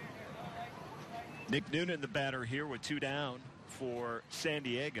 Nick Noonan, the batter here, with 2 down for San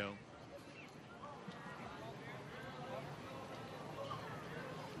Diego.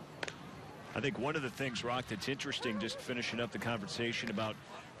 I think one of the things, Rock, that's interesting, just finishing up the conversation about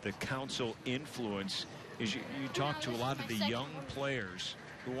the Counsell influence, is you talk to a lot of the young players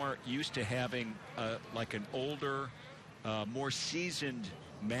who aren't used to having like an older, more seasoned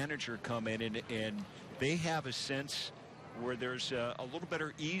manager come in, and they have a sense where there's a little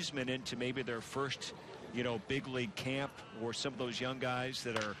better easement into maybe their first, you know, big league camp, or some of those young guys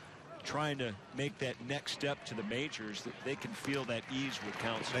that are trying to make that next step to the majors, that they can feel that ease with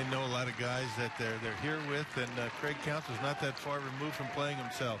Counsell. They know a lot of guys that they're here with, and Craig Counsell's not that far removed from playing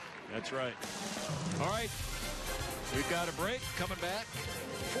himself. That's right. All right, we've got a break. Coming back,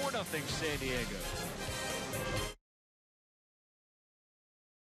 4-0 San Diego.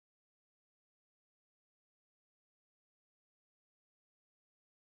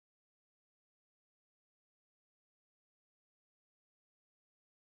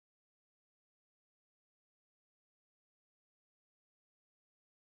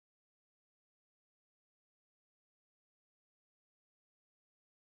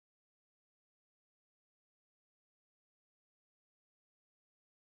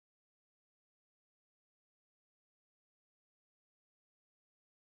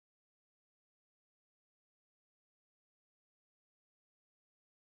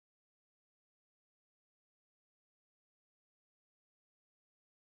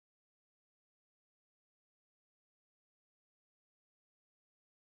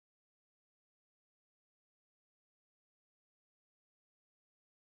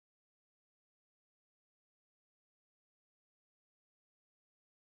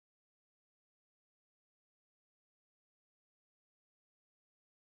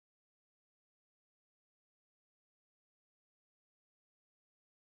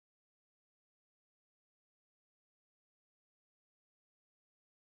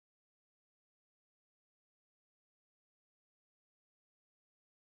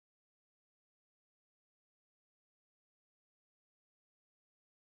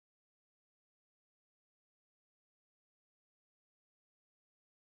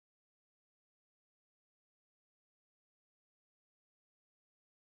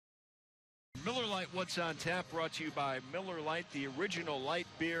 Miller Lite, what's on tap, brought to you by Miller Lite, the original light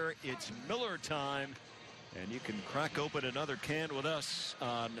beer. It's Miller time, and you can crack open another can with us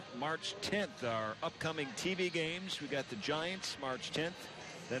on March 10th. Our upcoming TV games, we got the Giants March 10th,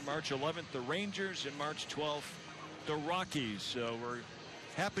 then March 11th the Rangers, and March 12th the Rockies. So we're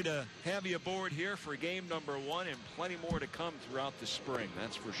happy to have you aboard here for game number 1, and plenty more to come throughout the spring,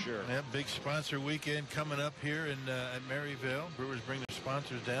 that's for sure. Yeah, big sponsor weekend coming up here in at Maryville. Brewers bring their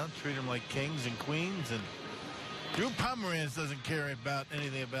sponsors down, treat them like kings and queens, and Drew Pomeranz doesn't care about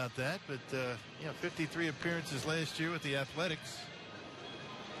anything about that, but 53 appearances last year with the Athletics.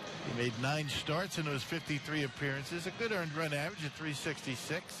 He made 9 starts in those 53 appearances, a good earned run average of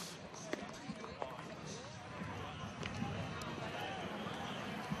 366.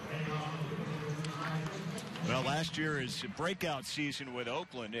 Well, last year is a breakout season with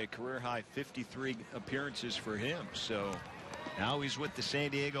Oakland, a career-high 53 appearances for him. So now he's with the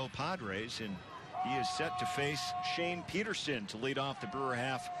San Diego Padres, and he is set to face Shane Peterson to lead off the Brewer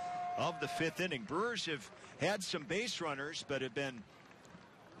half of the 5th inning. Brewers have had some base runners, but have been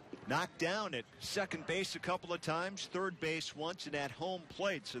knocked down at second base a couple of times, third base once, and at home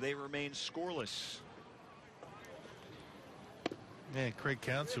plate, so they remain scoreless. Yeah, Craig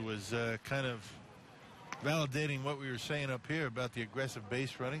Counsell was kind of validating what we were saying up here about the aggressive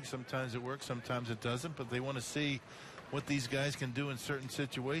base running. Sometimes it works, sometimes it doesn't, but they want to see what these guys can do in certain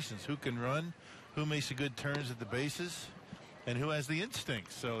situations. Who can run, who makes a good turns at the bases, and who has the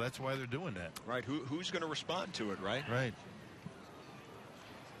instinct. So that's why they're doing that. Right. Who's going to respond to it, right? Right.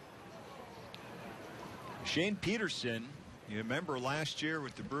 Shane Peterson, you remember last year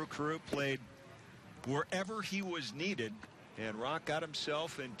with the Brew Crew, played wherever he was needed, and Rock got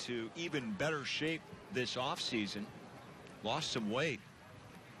himself into even better shape this offseason. Lost some weight,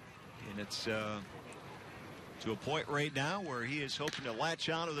 and it's to a point right now where he is hoping to latch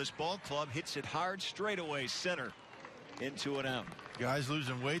onto this ball club. Hits it hard, straightaway center, into and out. Guys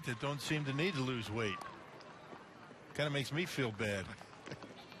losing weight that don't seem to need to lose weight. Kind of makes me feel bad.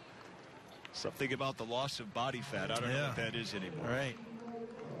 Something about the loss of body fat. I don't know what that is anymore. All right.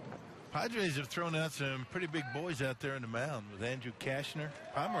 Padres have thrown out some pretty big boys out there in the mound with Andrew Kashner.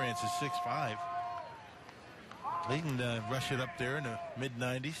 Pomeranz is 6'5". They can rush it up there in the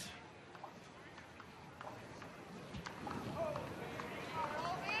mid-90s.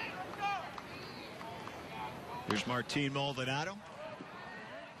 Here's Martin Maldonado.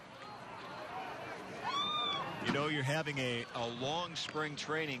 You know you're having a long spring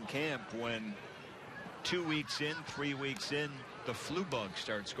training camp when 2 weeks in, 3 weeks in, the flu bug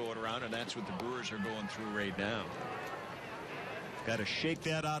starts going around, and that's what the Brewers are going through right now. Got to shake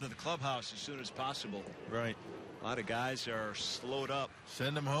that out of the clubhouse as soon as possible. Right. A lot of guys are slowed up.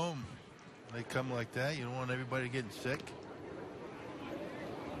 Send them home. They come like that. You don't want everybody getting sick.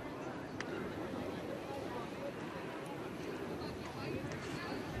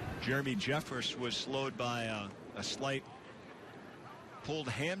 Jeremy Jeffress was slowed by a slight pulled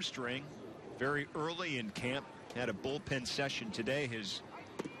hamstring very early in camp. Had a bullpen session today, his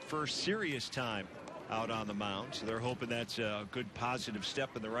first serious time out on the mound. So they're hoping that's a good positive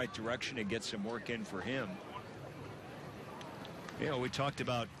step in the right direction and get some work in for him. You know, we talked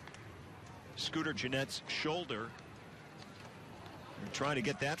about Scooter Gennett's shoulder. We're trying to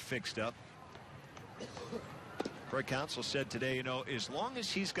get that fixed up. Craig Counsell said today, you know, as long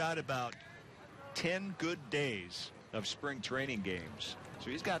as he's got about 10 good days of spring training games, so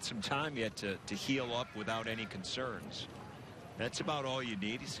he's got some time yet to heal up without any concerns. That's about all you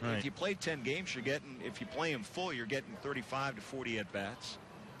need. Right. If you play 10 games, you're getting, if you play them full, you're getting 35 to 40 at bats.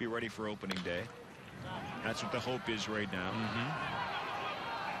 Be ready for opening day. That's what the hope is right now.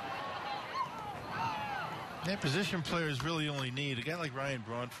 Yeah, position players really only need, a guy like Ryan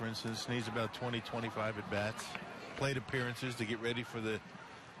Braun, for instance, needs about 20, 25 at bats, plate appearances to get ready for the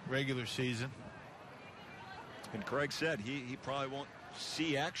regular season. And Craig said he probably won't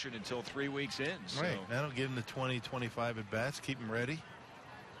see action until 3 weeks in. So. Right. That'll give him the 20, 25 at bats, keep him ready.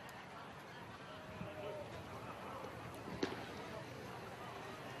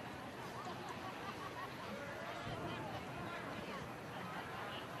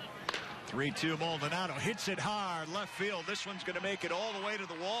 Three-two Maldonado hits it hard left field. This one's going to make it all the way to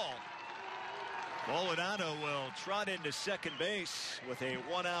the wall. Maldonado will trot into second base with a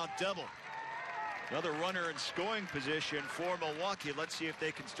one-out double. Another runner in scoring position for Milwaukee. Let's see if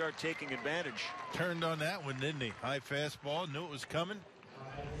they can start taking advantage. Turned on that one, didn't he? High fastball, knew it was coming.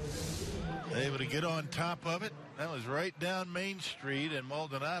 Able to get on top of it. That was right down Main Street, and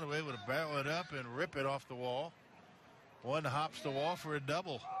Maldonado able to barrel it up and rip it off the wall. One hops the wall for a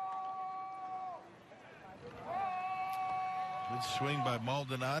double. Good swing by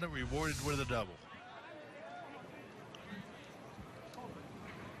Maldonado, rewarded with a double.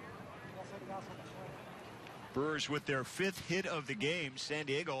 Brewers with their 5th hit of the game. San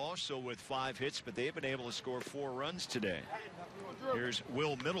Diego also with 5 hits, but they've been able to score 4 runs today. Here's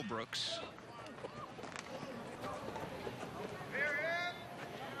Will Middlebrooks.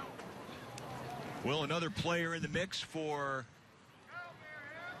 Will, another player in the mix for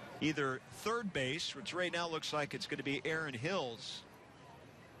either third base, which right now looks like it's going to be Aaron Hills.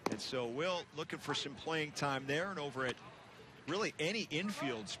 And so Will looking for some playing time there, and over at really any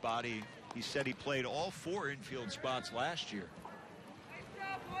infield spot. He said he played all 4 infield spots last year.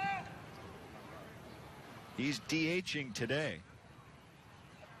 He's DHing today.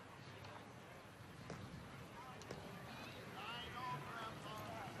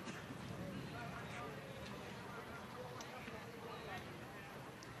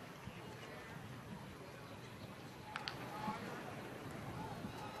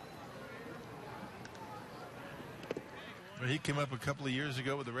 He came up a couple of years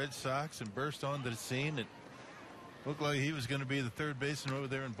ago with the Red Sox and burst onto the scene. It looked like he was going to be the third baseman over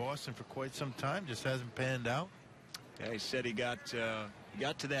there in Boston for quite some time. Just hasn't panned out. Yeah, he said he got to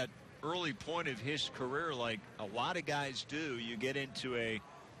that early point of his career like a lot of guys do. You get into a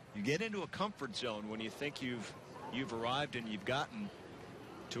comfort zone when you think you've arrived and you've gotten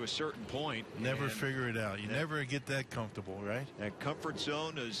to a certain point. Never figure it out. You never get that comfortable, right? That comfort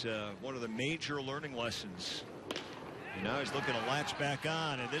zone is one of the major learning lessons. And now he's looking to latch back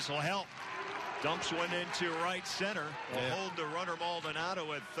on, and this will help. Dumps one into right center. Will hold the runner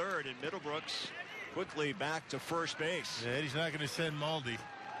Maldonado at third, and Middlebrooks quickly back to first base. Yeah, he's not going to send Maldi.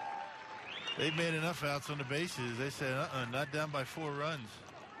 They've made enough outs on the bases. They said, not down by 4 runs.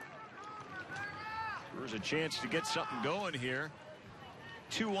 There's a chance to get something going here.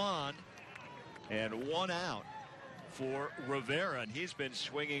 2 on and 1 out for Rivera, and he's been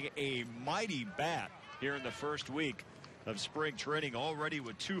swinging a mighty bat here in the first week of spring training, already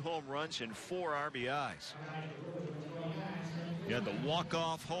with 2 home runs and 4 RBIs. He had the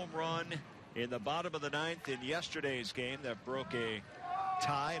walk-off home run in the bottom of the 9th in yesterday's game that broke a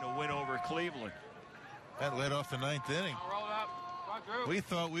tie and a win over Cleveland. That led off the 9th inning. We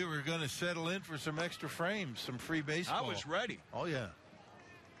thought we were going to settle in for some extra frames, some free baseball. I was ready. Oh, yeah.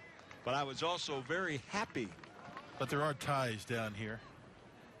 But I was also very happy. But there are ties down here.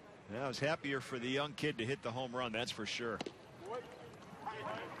 I was happier for the young kid to hit the home run, that's for sure.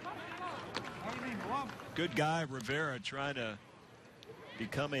 Good guy, Rivera, trying to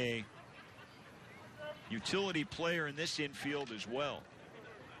become a utility player in this infield as well.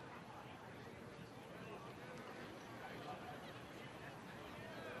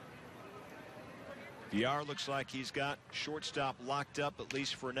 VR looks like he's got shortstop locked up, at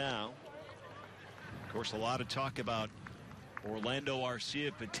least for now. Of course, a lot of talk about Orlando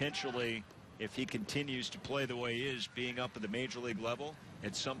Arcia potentially, if he continues to play the way he is, being up at the major league level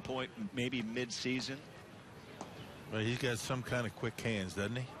at some point, maybe mid-season. Well, he's got some kind of quick hands,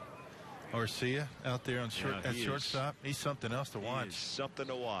 doesn't he? Arcia out there on shortstop. He's something else to watch. He is something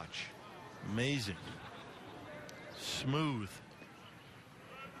to watch. Amazing. Smooth.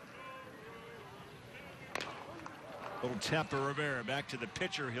 Little tap to Rivera, back to the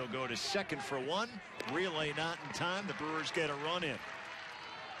pitcher. He'll go to second for 1. Relay not in time. The Brewers get a run in.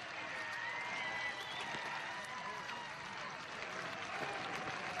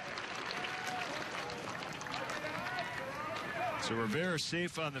 So Rivera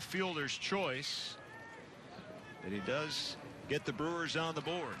safe on the fielder's choice. And he does get the Brewers on the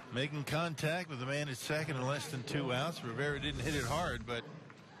board. Making contact with the man at second in less than 2 outs. Rivera didn't hit it hard, but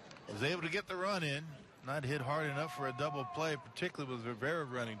was able to get the run in. Not hit hard enough for a double play, particularly with Rivera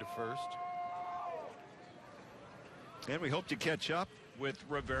running to first. And we hope to catch up with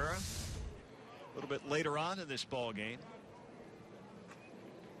Rivera a little bit later on in this ball game.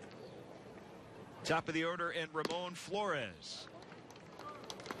 Top of the order, and Ramon Flores.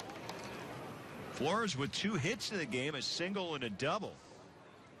 Flores with 2 hits in the game, a single and a double.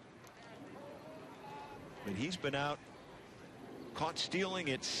 But he's been out, caught stealing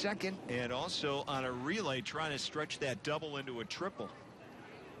at second, and also on a relay trying to stretch that double into a triple.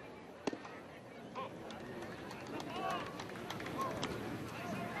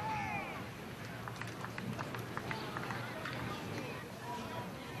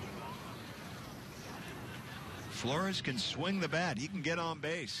 Flores can swing the bat. He can get on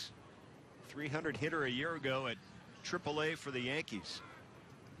base. 300 hitter a year ago at AAA for the Yankees.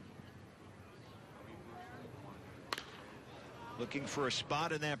 Looking for a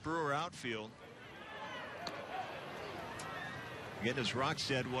spot in that Brewer outfield. Again, as Rock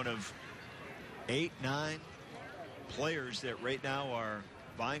said, one of 8, 9 players that right now are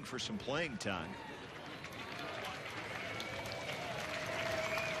vying for some playing time.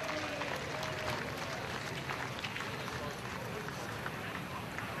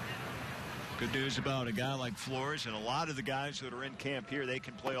 Good news about a guy like Flores, and a lot of the guys that are in camp here, they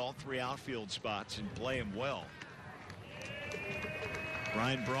can play all 3 outfield spots and play them well.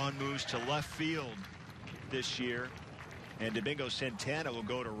 Ryan Braun moves to left field this year, and Domingo Santana will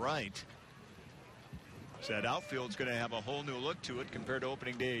go to right. So that outfield's going to have a whole new look to it compared to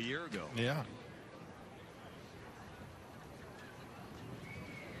opening day a year ago. Yeah.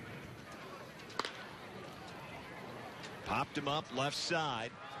 Popped him up left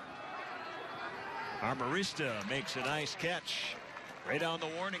side. Armarista makes a nice catch right on the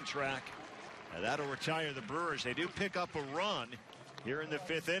warning track. And that'll retire the Brewers. They do pick up a run here in the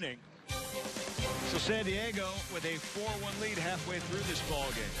 5th inning. So San Diego with a 4-1 lead halfway through this ball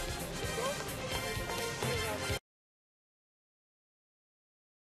game.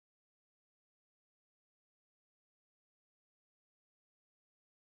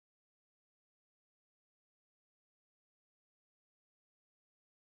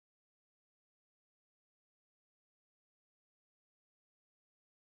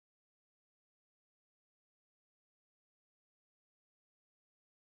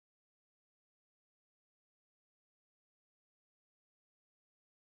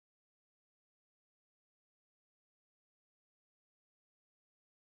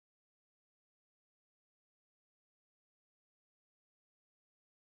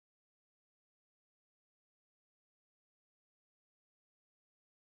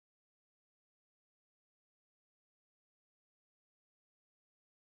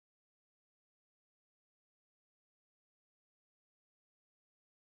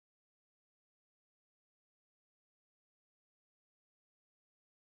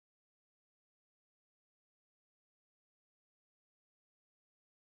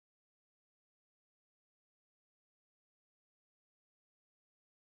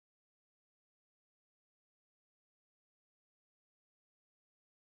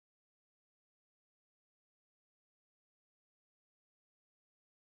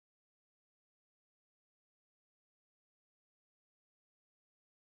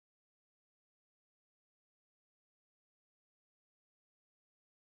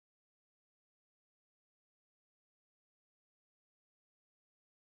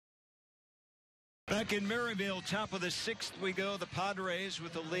 Back in Maryville, top of the 6th we go. The Padres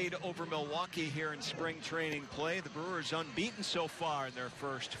with the lead over Milwaukee here in spring training play. The Brewers unbeaten so far in their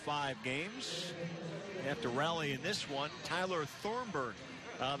first 5 games. They have to rally in this one. Tyler Thornburg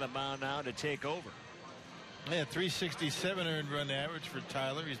on the mound now to take over. Yeah, 367 earned run average for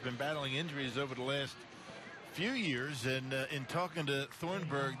Tyler. He's been battling injuries over the last few years, and in talking to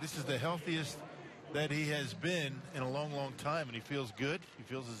Thornburg, this is the healthiest that he has been in a long, long time, and he feels good. He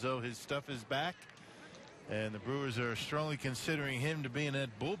feels as though his stuff is back. And the Brewers are strongly considering him to be in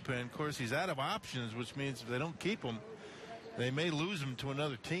that bullpen. Of course, he's out of options, which means if they don't keep him, they may lose him to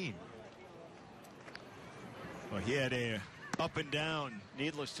another team. Well, he had a up and down,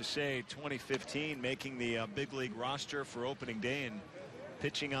 needless to say, 2015, making the big league roster for opening day and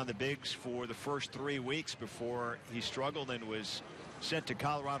pitching on the bigs for the first 3 weeks before he struggled and was sent to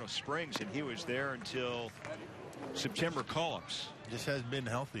Colorado Springs, and he was there until September call-ups. Just hasn't been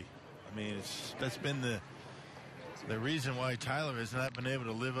healthy. I mean, that's been the reason why Tyler has not been able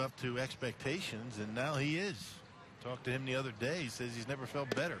to live up to expectations, and now he is. Talked to him the other day. He says he's never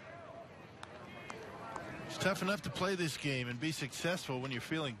felt better. It's tough enough to play this game and be successful when you're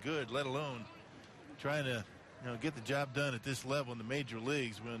feeling good, let alone trying to, get the job done at this level in the major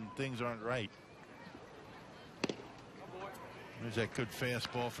leagues when things aren't right. There's that good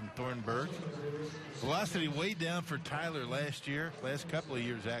fastball from Thornburg. Velocity way down for Tyler last couple of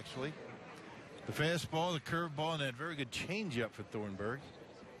years actually. The fastball, the curveball, and that very good changeup for Thornburg.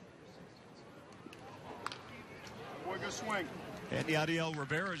 Boy, good swing. And Yadiel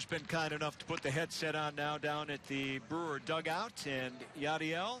Rivera's been kind enough to put the headset on now down at the Brewer dugout. And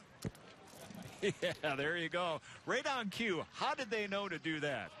Yadiel, yeah, there you go. Right on cue. How did they know to do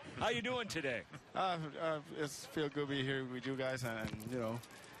that? How you doing today? It's feel good to be here with you guys and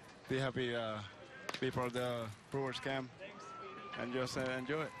be happy be part of the Brewers camp and just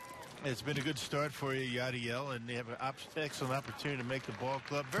enjoy it. It's been a good start for you, Yadiel, and you have an excellent opportunity to make the ball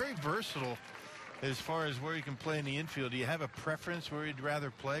club. Very versatile as far as where you can play in the infield. Do you have a preference where you'd rather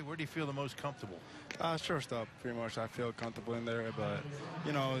play? Where do you feel the most comfortable? Shortstop, pretty much. I feel comfortable in there, but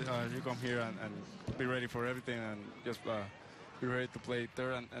you come here and be ready for everything and just be ready to play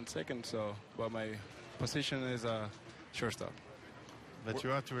third and second. So, but my position is shortstop. But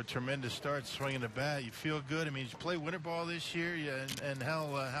you're off to a tremendous start swinging the bat. You feel good. I mean, you play winter ball this year, and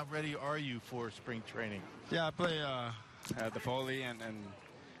how ready are you for spring training? Yeah, I play at the fall league and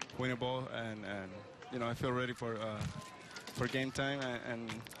winter ball, and you know, I feel ready for game time, and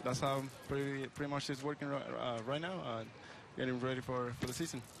that's how pretty much it's working right now, getting ready for the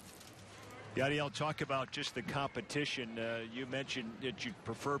season. Yadiel, talk about just the competition. You mentioned that you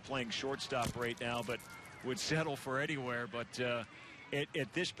prefer playing shortstop right now, but would settle for anywhere. But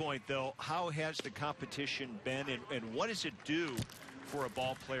at this point, though, how has the competition been, and what does it do for a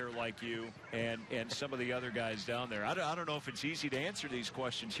ball player like you and some of the other guys down there? I don't know if it's easy to answer these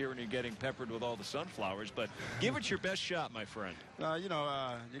questions here when you're getting peppered with all the sunflowers, but give it your best shot, my friend. You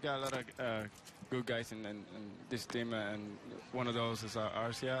know, you got a lot of good guys in this team, and one of those is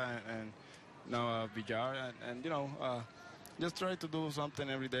Arcia and now Villar, and you know, just try to do something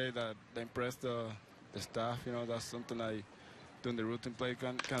every day that impress the staff. You know, that's something I do in the routine play,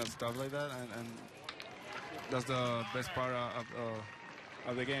 kind of stuff like that, and that's the best part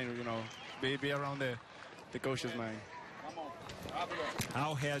of the game. You know, be around the coach's mind.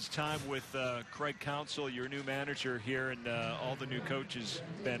 How has time with Craig Counsell, your new manager here, and all the new coaches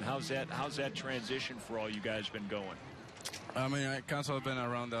been? How's that transition for all you guys been going? I mean, Counsell has been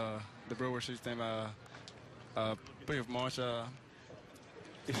around the Brewers system pretty much. So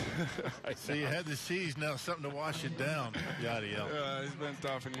you had the C's, now something to wash it down, Yadiel. Yeah, it's been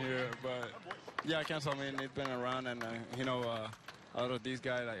tough in here, but yeah, Counsell, I mean, it's been around, and you know, a lot of these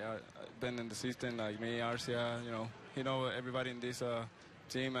guys been in the system, like me, Arcia, you know everybody in this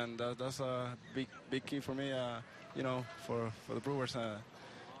team, and that's a big key for me, you know, for the Brewers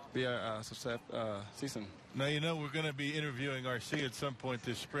be a success season. Now, you know, we're going to be interviewing RC at some point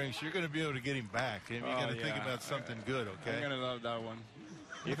this spring, so you're going to be able to get him back. And you're going to think about something good, okay? I'm going to love that one.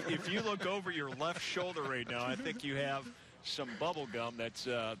 If you look over your left shoulder right now, I think you have some bubble gum. That's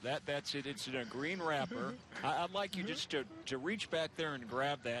it. It's in a green wrapper. I'd like you just to reach back there and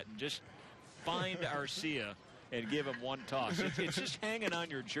grab that and just find Arcia and give him one toss. It's just hanging on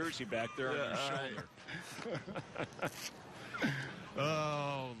your jersey back there on your shoulder.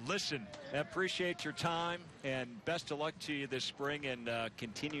 Oh, listen, I appreciate your time, and best of luck to you this spring, and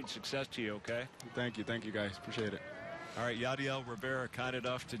continued success to you, okay? Thank you, guys. Appreciate it. All right, Yadiel Rivera, kind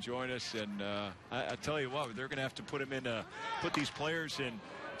enough to join us, and I tell you what, they're going to have to put these players in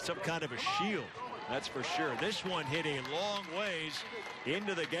some kind of a shield, that's for sure. This one hit a long ways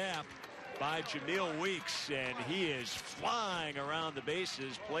into the gap by Jamil Weeks, and he is flying around the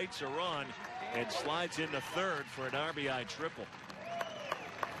bases, plates a run, and slides into third for an RBI triple.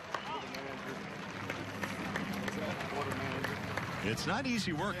 It's not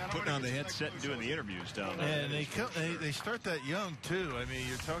easy work putting on the headset and doing the interviews down there. And they start that young, too. I mean,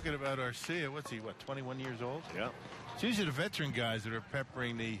 you're talking about Arcia. What's he, 21 years old? Yeah. It's usually the veteran guys that are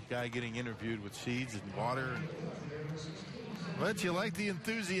peppering the guy getting interviewed with seeds and water. But you like the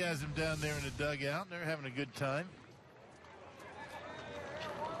enthusiasm down there in the dugout. They're having a good time.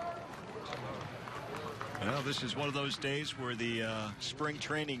 Well, this is one of those days where the spring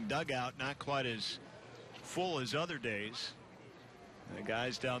training dugout not quite as full as other days. The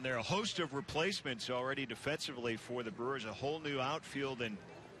guys down there, a host of replacements already defensively for the Brewers. A whole new outfield and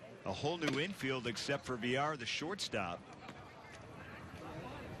a whole new infield except for VR, the shortstop.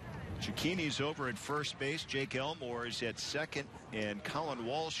 Cicchini's over at first base. Jake Elmore is at second. And Colin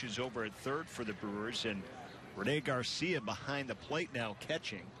Walsh is over at third for the Brewers. And Rene Garcia behind the plate now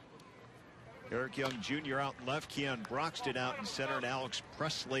catching. Eric Young Jr. out in left. Keon Broxton out in center. And Alex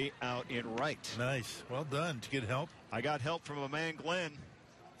Presley out in right. Nice. Well done. Did you get help? I got help from a man, Glenn.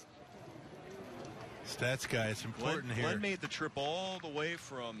 Stats guy, it's important here. Glenn made the trip all the way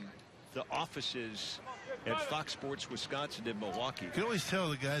from the offices at Fox Sports Wisconsin in Milwaukee. You can always tell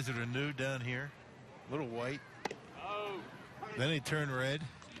the guys that are new down here, a little white. Then they turn red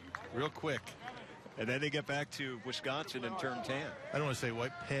real quick. And then they get back to Wisconsin and turn tan. I don't want to say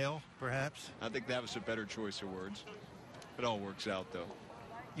white, pale, perhaps. I think that was a better choice of words. It all works out, though.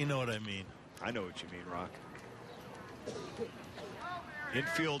 You know what I mean. I know what you mean, Rock.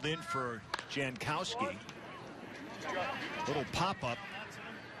 Infield in for Jankowski. Little pop-up.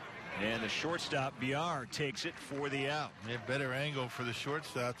 And the shortstop, BR, takes it for the out. They have better angle for the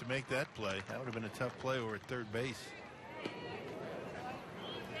shortstop to make that play. That would have been a tough play over at third base.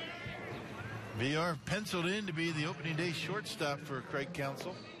 VR penciled in to be the opening day shortstop for Craig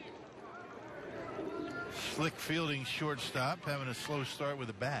Counsell. Slick fielding shortstop, having a slow start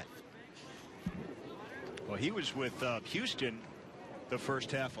with a bat. Well, he was with Houston the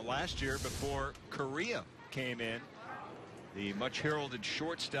first half of last year before Correa came in. The much heralded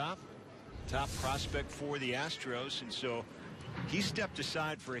shortstop, top prospect for the Astros, and so he stepped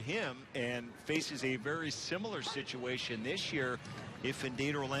aside for him and faces a very similar situation this year if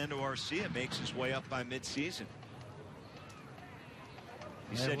indeed Orlando Arcia makes his way up by midseason.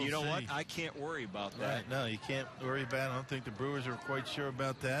 He said, we'll you know see. what? I can't worry about that. Right. No, you can't worry about it. I don't think the Brewers are quite sure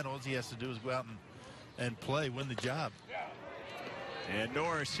about that. All he has to do is go out and play, win the job. And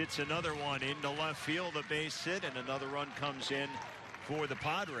Norris hits another one into left field, a base hit, and another run comes in for the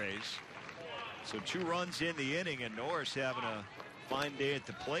Padres. So 2 runs in the inning, and Norris having a fine day at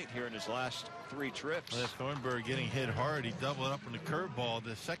the plate here in his last 3 trips. Thornburg getting hit hard. He doubled up on the curveball.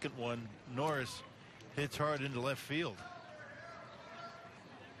 The second one, Norris hits hard into left field.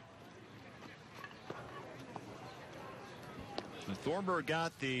 Thornburg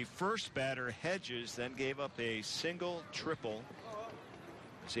got the first batter, Hedges, then gave up a single, triple.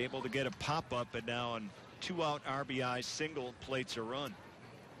 Was able to get a pop-up, and now on 2-out RBI single plates a run.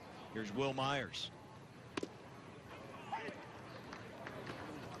 Here's Will Myers.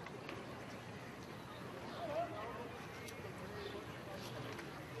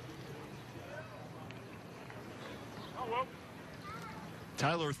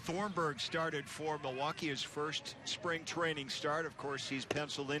 Tyler Thornburg started for Milwaukee, his first spring training start. Of course, he's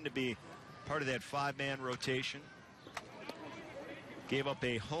penciled in to be part of that 5-man rotation. Gave up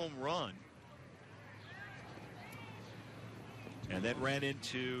a home run. And that ran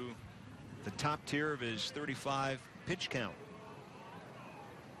into the top tier of his 35 pitch count.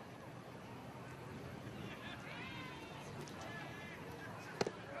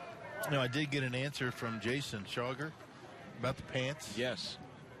 I did get an answer from Jason Schauger about the pants. Yes.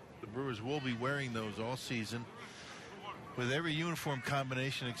 The Brewers will be wearing those all season with every uniform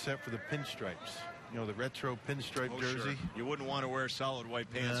combination except for the pinstripes. The retro pinstripe jersey. Sure. You wouldn't want to wear solid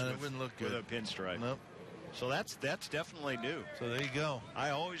white pants it wouldn't look good with a pinstripe. Nope. So that's definitely new. So there you go.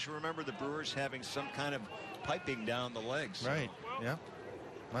 I always remember the Brewers having some kind of piping down the legs. Right. Yeah.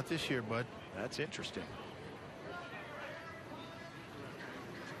 Not this year, bud. That's interesting.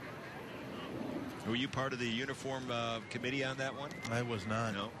 Were you part of the uniform committee on that one? I was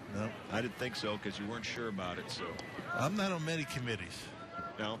not. No? No. I didn't think so because you weren't sure about it. So I'm not on many committees.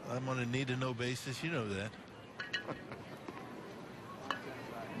 No? I'm on a need-to-know basis. You know that.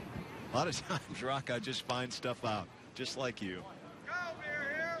 A lot of times, Rock, I just find stuff out, just like you.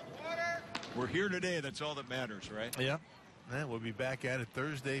 We're here today. That's all that matters, right? Yeah. And we'll be back at it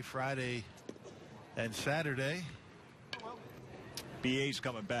Thursday, Friday, and Saturday. BA's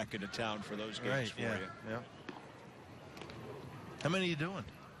coming back into town for those games for you. Yeah. How many are you doing?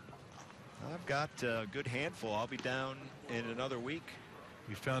 I've got a good handful. I'll be down in another week.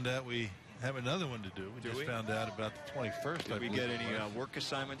 We found out we have another one to do. We just found out about the 21st. Did we get any work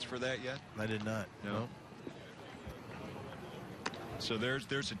assignments for that yet? I did not. No. So there's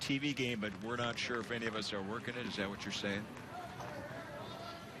a TV game, but we're not sure if any of us are working it. Is that what you're saying?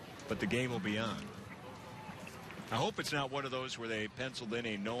 But the game will be on. I hope it's not one of those where they penciled in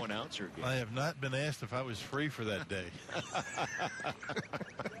a no announcer game. I have not been asked if I was free for that day.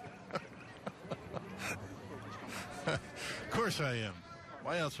 Of course I am.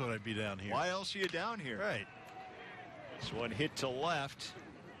 Why else would I be down here? Why else are you down here? Right. This one hit to left.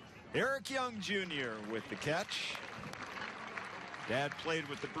 Eric Young Jr. with the catch. Dad played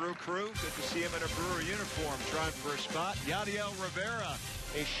with the Brew crew. Good to see him in a Brewer uniform trying for a spot. Yadiel Rivera,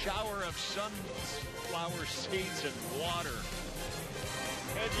 a shower of sunflower seeds and water.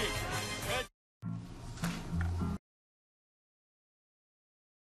 Hedgie.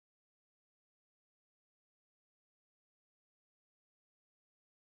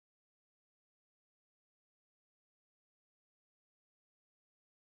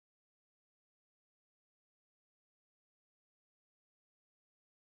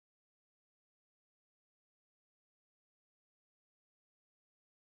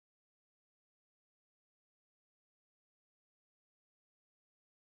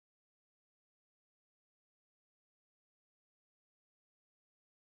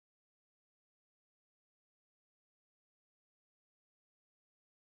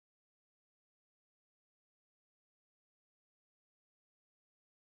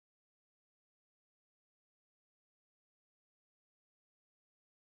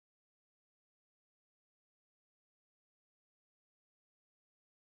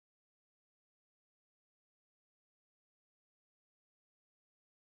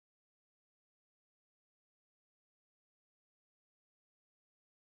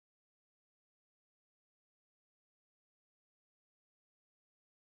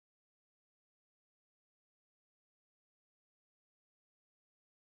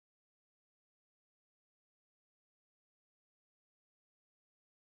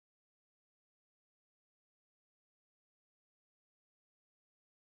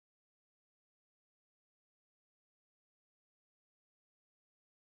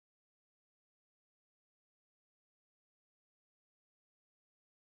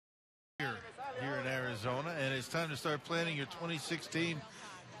 here in Arizona, and it's time to start planning your 2016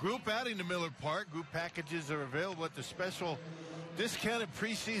 group outing to Miller Park. Group packages are available at the special discounted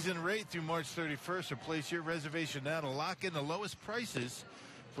preseason rate through March 31st. So place your reservation now to lock in the lowest prices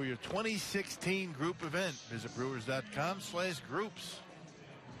for your 2016 group event. Visit brewers.com/groups.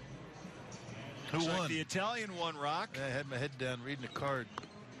 Who Looks won? like the Italian won, Rock. I had my head down reading the card.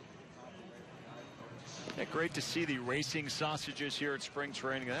 Yeah, great to see the racing sausages here at spring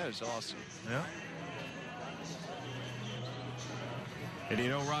training. That is awesome. Yeah. And you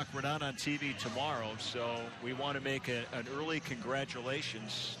know, Rock, we're not on TV tomorrow, so we want to make an early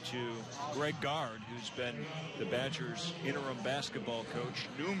congratulations to Greg Gard, who's been the Badgers' interim basketball coach.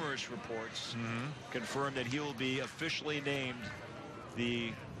 Numerous reports confirm that he will be officially named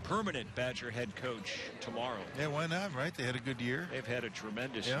the permanent Badger head coach tomorrow. Yeah, why not, right? They had a good year. They've had a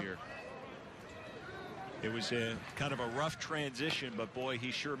tremendous year. It was a kind of a rough transition, but boy,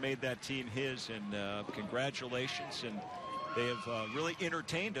 he sure made that team his, and congratulations. And they have really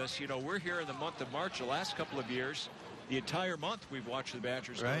entertained us. You know, we're here in the month of March. The last couple of years, the entire month, we've watched the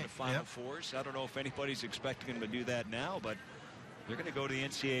Badgers go to Final Fours. I don't know if anybody's expecting them to do that now, but they're going to go to the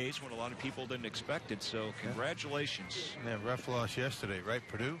NCAAs when a lot of people didn't expect it. So congratulations. Yeah, rough loss yesterday, right,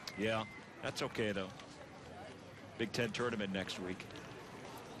 Purdue? Yeah, that's okay, though. Big Ten tournament next week.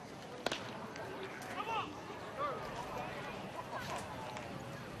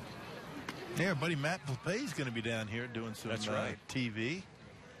 Yeah, buddy Matt Lepay is going to be down here doing some TV.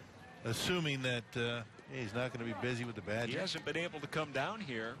 Assuming that he's not going to be busy with the Badgers. He hasn't been able to come down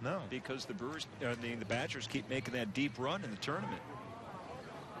here because the the Badgers keep making that deep run in the tournament.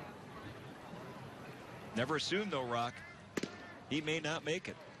 Never assume, though, Rock. He may not make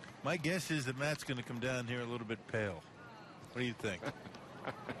it. My guess is that Matt's going to come down here a little bit pale. What do you think?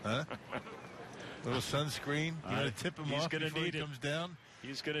 Huh? A little sunscreen? You going to tip him off before he comes down?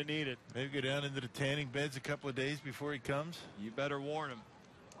 He's going to need it. Maybe go down into the tanning beds a couple of days before he comes. You better warn him.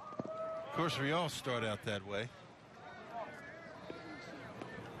 Of course, we all start out that way.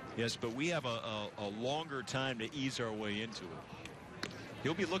 Yes, but we have a longer time to ease our way into it.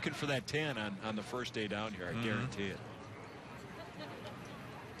 He'll be looking for that tan on the first day down here, I guarantee it.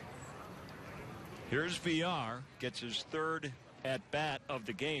 Here's VR, gets his third at bat of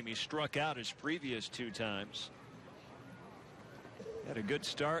the game. He struck out his previous 2 times. Had a good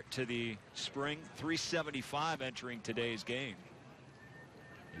start to the spring. 375 entering today's game.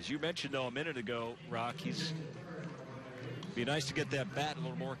 As you mentioned, though, a minute ago, Rock, be nice to get that bat a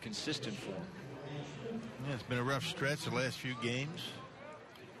little more consistent for him. Yeah, it's been a rough stretch the last few games.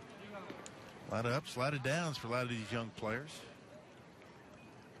 A lot of ups, a lot of downs for a lot of these young players.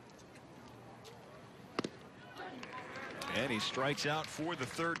 And he strikes out for the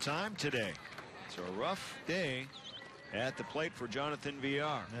 3rd time today. So a rough day at the plate for Jonathan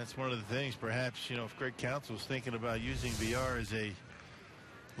VR. That's one of the things, perhaps, you know, if Greg Counsell's thinking about using VR as a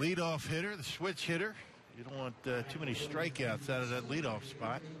leadoff hitter, the switch hitter, you don't want too many strikeouts out of that leadoff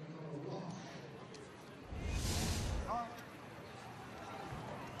spot.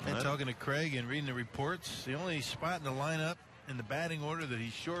 And talking to Craig and reading the reports, the only spot in the lineup in the batting order that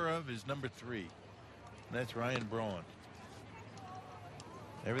he's sure of is number 3. And that's Ryan Braun.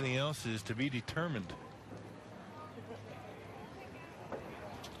 Everything else is to be determined.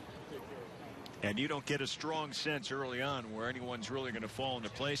 And you don't get a strong sense early on where anyone's really going to fall into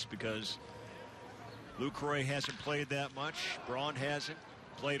place, because Lucroy hasn't played that much. Braun hasn't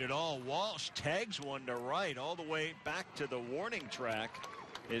played at all. Walsh tags one to right all the way back to the warning track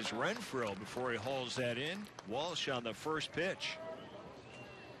is Renfroe before he hauls that in. Walsh on the first pitch.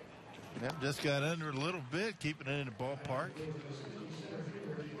 Yep, just got under a little bit, keeping it in the ballpark.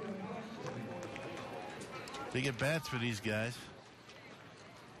 They get bats for these guys.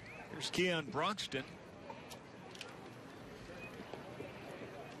 Here's Keon Broxton.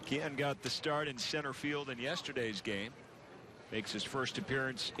 Keon got the start in center field in yesterday's game. Makes his first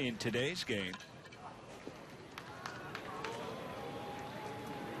appearance in today's game.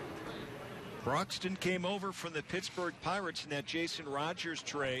 Broxton came over from the Pittsburgh Pirates in that Jason Rogers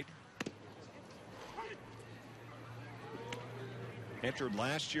trade. Entered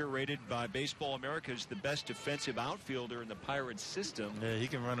last year, rated by Baseball America as the best defensive outfielder in the Pirates system. Yeah, he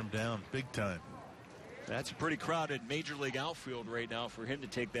can run them down big time. That's a pretty crowded major league outfield right now for him to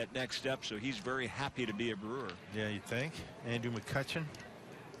take that next step, so he's very happy to be a Brewer. Yeah, you think? Andrew McCutchen.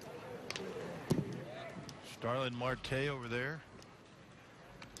 Starlin Marte over there.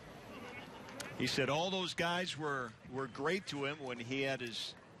 He said all those guys were great to him when he had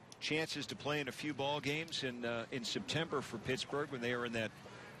his chances to play in a few ball games in September for Pittsburgh when they were in the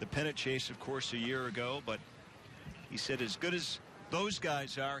pennant chase, of course, a year ago. But he said as good as those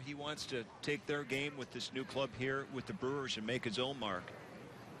guys are. He wants to take their game with this new club here with the Brewers and make his own mark.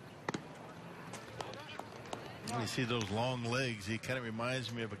 You see those long legs. He kind of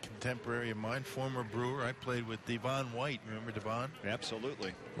reminds me of a contemporary of mine, former Brewer. I played with Devon White. Remember Devon?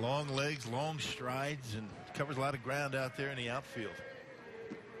 Absolutely. Long legs, long strides, and covers a lot of ground out there in the outfield.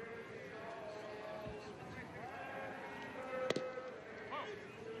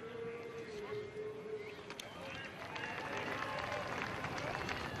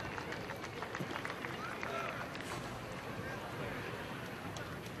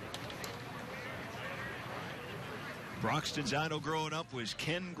 Broxton's idol growing up was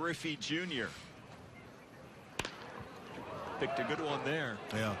Ken Griffey Jr. Picked a good one there.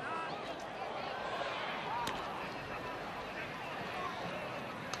 Yeah.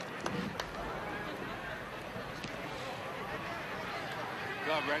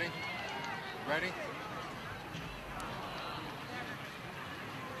 Glove ready? Ready?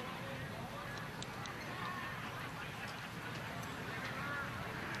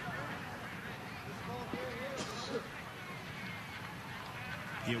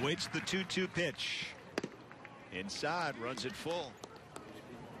 He awaits the 2-2 pitch. Inside, runs it full.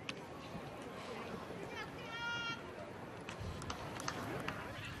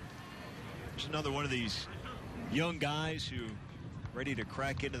 There's another one of these young guys who ready to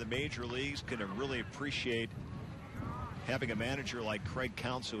crack into the major leagues. Going to really appreciate having a manager like Craig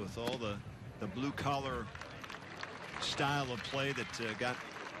Counsell with all the blue collar style of play that got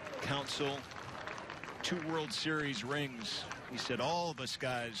Counsell 2 World Series rings. He said all of us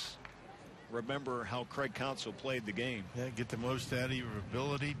guys remember how Craig Counsell played the game. Yeah, get the most out of your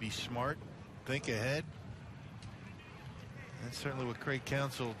ability, be smart, think ahead. That's certainly what Craig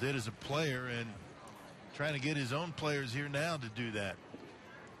Counsell did as a player, and trying to get his own players here now to do that.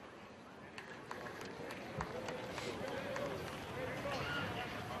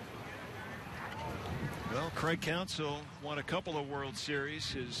 Well, Craig Counsell won a couple of World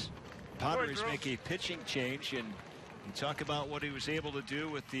Series. His Padres make a pitching change, and you talk about what he was able to do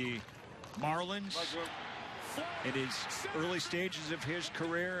with the Marlins in his early stages of his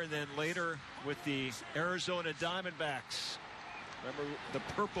career, and then later with the Arizona Diamondbacks. Remember the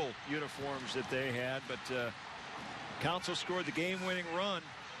purple uniforms that they had, but Counsell scored the game-winning run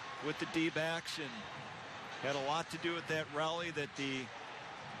with the D-backs and had a lot to do with that rally that the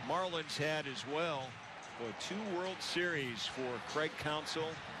Marlins had as well. Boy, 2 World Series for Craig Counsell.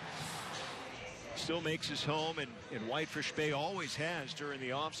 Still makes his home in Whitefish Bay, always has during the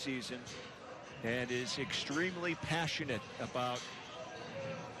offseason, and is extremely passionate about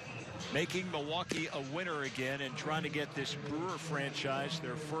making Milwaukee a winner again and trying to get this Brewer franchise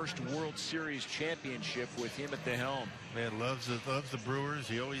their first World Series championship with him at the helm. Man, loves the Brewers.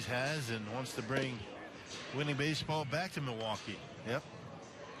 He always has, and wants to bring winning baseball back to Milwaukee. Yep.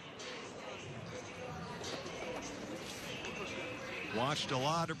 Watched a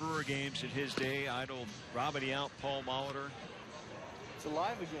lot of Brewer games in his day. Idled Robert out, Paul Molitor. It's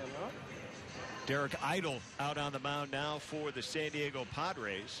alive again, huh? Derek Idle out on the mound now for the San Diego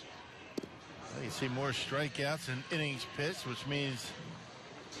Padres. You see more strikeouts and innings pitched, which means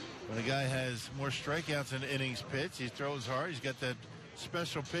when a guy has more strikeouts and innings pitched, he throws hard. He's got that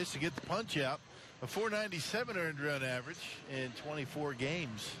special pitch to get the punch out. A .497 earned run average in 24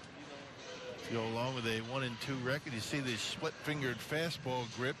 games. To go along with a 1-2 record, you see the split-fingered fastball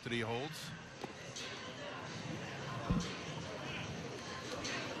grip that he holds.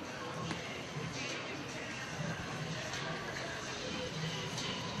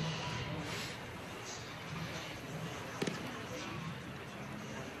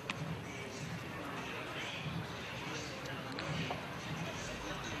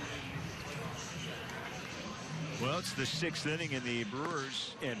 Well, it's the 6th inning, and the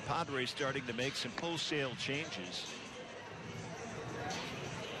Brewers and Padres starting to make some wholesale changes.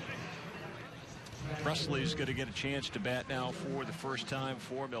 Presley's going to get a chance to bat now for the first time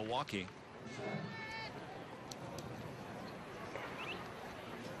for Milwaukee.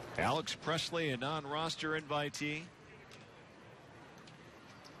 Alex Presley, a non-roster invitee.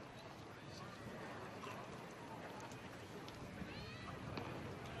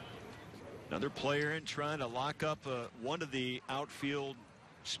 Another player in trying to lock up one of the outfield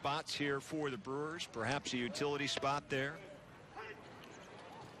spots here for the Brewers, perhaps a utility spot there.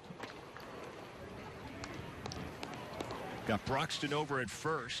 Got Broxton over at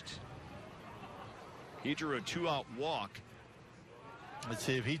first. He drew a 2-out walk. Let's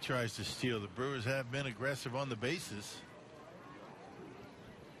see if he tries to steal. The Brewers have been aggressive on the bases.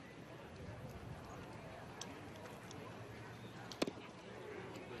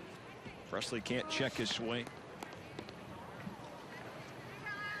 Presley can't check his swing.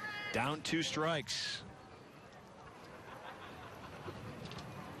 Down 2 strikes.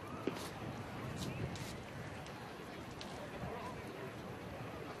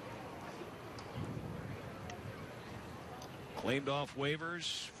 Claimed off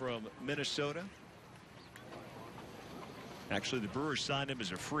waivers from Minnesota. Actually, the Brewers signed him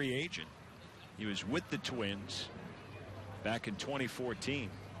as a free agent. He was with the Twins back in 2014.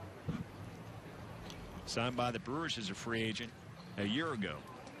 Signed by the Brewers as a free agent a year ago.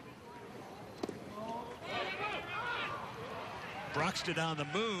 Broxton on the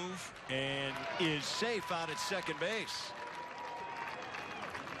move and is safe out at second base.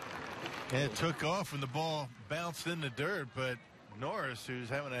 And it took off when the ball bounced in the dirt, but Norris, who's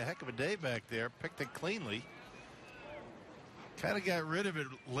having a heck of a day back there, picked it cleanly. Kind of got rid of it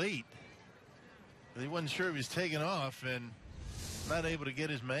late. He wasn't sure if he was taking off and not able to get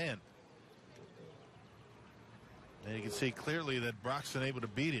his man. And you can see clearly that Broxton able to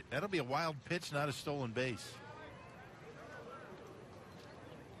beat it. That'll be a wild pitch, not a stolen base.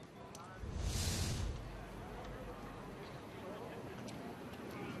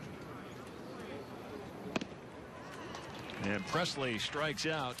 And Presley strikes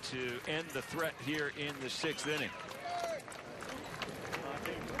out to end the threat here in the 6th inning.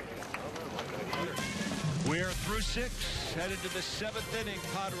 We're through 6, headed to the 7th inning.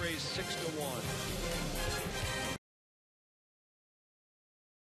 Padres 6-1.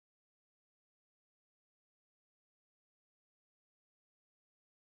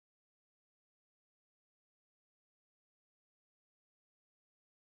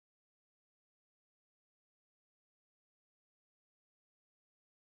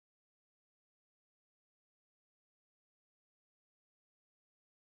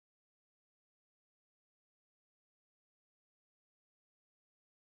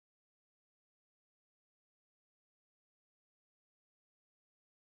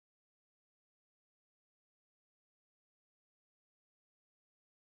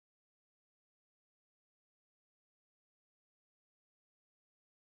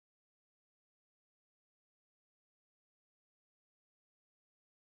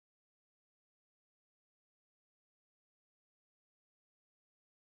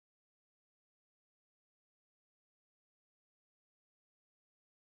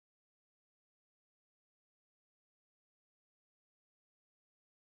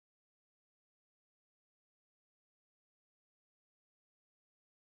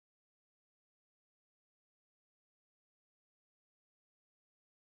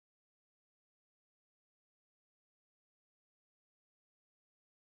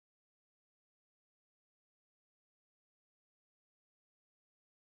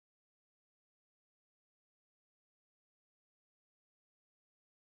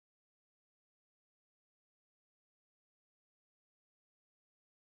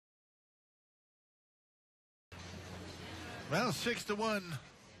 Well, 6-1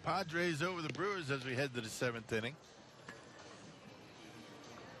 Padres over the Brewers as we head to the 7th inning.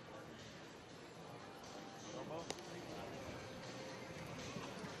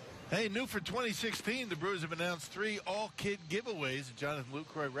 Hey, new for 2016, the Brewers have announced 3 all-kid giveaways. A Jonathan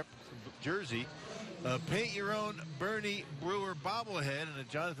Lucroy jersey, a paint-your-own Bernie Brewer bobblehead, and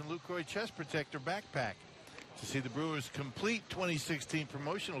a Jonathan Lucroy chest protector backpack. To see the Brewers' complete 2016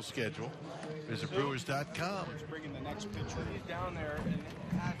 promotional schedule, visit Brewers.com. Bringing the next pitcher. He's down there, and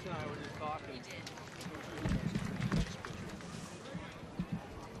Patch and I were just talking.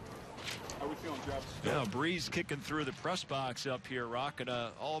 How are we feeling, Jeff? Now, breeze kicking through the press box up here, Rock, and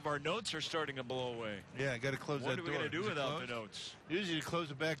all of our notes are starting to blow away. Yeah, I got to close that door. What are we going to do without the notes? Usually you close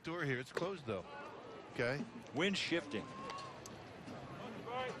the back door here. It's closed, though. Okay. Wind shifting.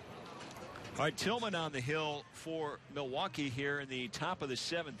 All right, Tillman on the hill for Milwaukee here in the top of the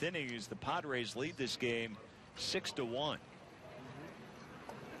 7th inning as the Padres lead this game 6-1.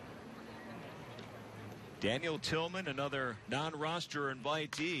 Daniel Tillman, another non-roster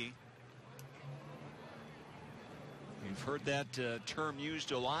invitee. We've heard that term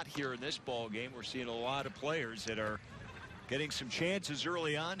used a lot here in this ball game. We're seeing a lot of players that are getting some chances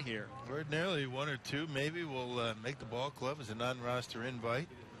early on here. Ordinarily, 1 or 2 maybe will make the ball club as a non-roster invite.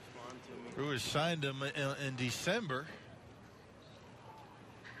 Brewers signed him in December.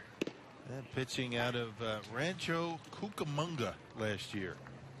 And pitching out of Rancho Cucamonga last year.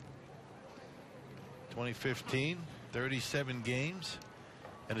 2015, 37 games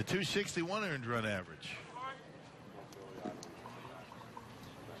and a .261 earned run average.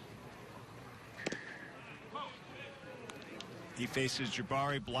 He faces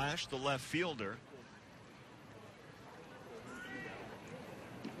Jabari Blash, the left fielder.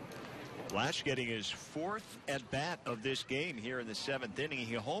 Lash getting his 4th at bat of this game here in the 7th inning.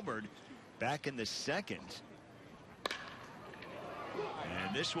 He homered back in the 2nd.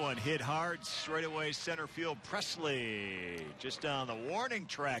 And this one hit hard straight away center field. Presley just on the warning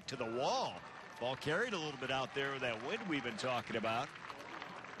track to the wall. Ball carried a little bit out there with that wind we've been talking about.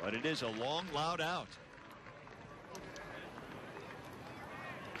 But it is a long, loud out.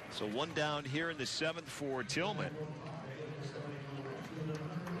 So 1 down here in the 7th for Tillman.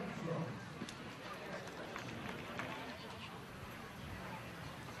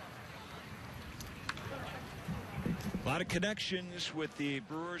 A lot of connections with the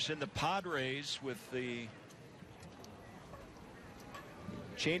Brewers and the Padres with the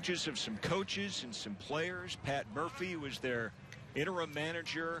changes of some coaches and some players. Pat Murphy was their interim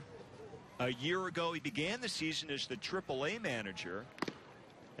manager a year ago. He began the season as the AAA manager.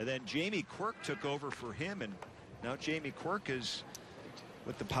 And then Jamie Quirk took over for him. And now Jamie Quirk is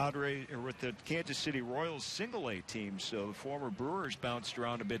with the Padres, or with the Kansas City Royals single-A team. So the former Brewers bounced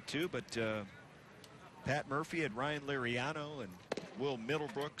around a bit too. But Pat Murphy and Ryan Liriano and Will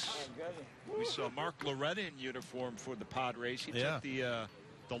Middlebrooks. We saw Mark Loretta in uniform for the Padres. He took the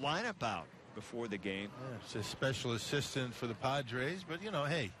lineup out before the game. Yeah, it's a special assistant for the Padres, but you know,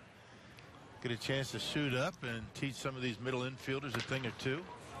 hey, get a chance to suit up and teach some of these middle infielders a thing or two.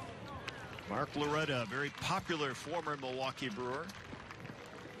 Mark Loretta, very popular former Milwaukee Brewer.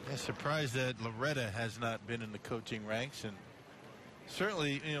 Yeah, surprised that Loretta has not been in the coaching ranks, and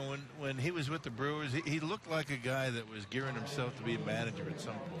certainly, you know, when he was with the Brewers, he looked like a guy that was gearing himself to be a manager at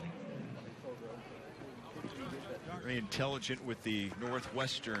some point. Very intelligent with the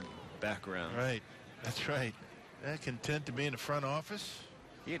Northwestern background. Right. That's right. Content to be in the front office.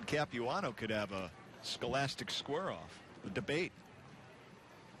 He and Capuano could have a scholastic square-off, a debate.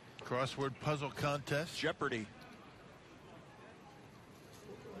 Crossword puzzle contest. Jeopardy.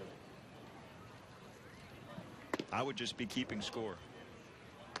 I would just be keeping score.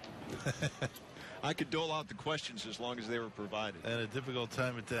 I could dole out the questions as long as they were provided. And a difficult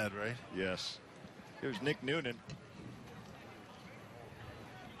time at that, right? Yes. Here's Nick Noonan.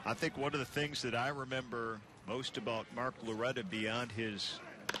 I think one of the things that I remember most about Mark Loretta beyond his...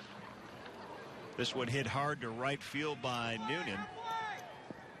 This one hit hard to right field by Noonan.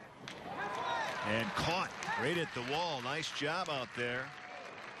 And caught right at the wall. Nice job out there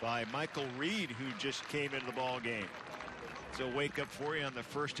by Michael Reed, who just came into the ball game. So wake up for you on the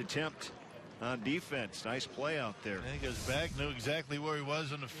first attempt on defense. Nice play out there. And he goes back, knew exactly where he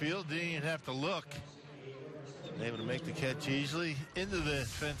was on the field. Didn't even have to look. Able to make the catch easily into the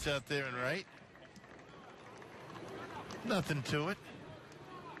fence out there and right. Nothing to it.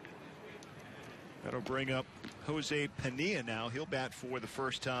 That'll bring up Jose Pena now. He'll bat for the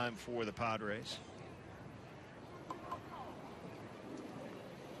first time for the Padres.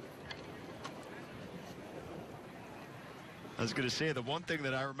 I was going to say the one thing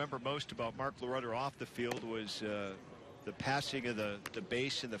that I remember most about Mark Loretta off the field was the passing of the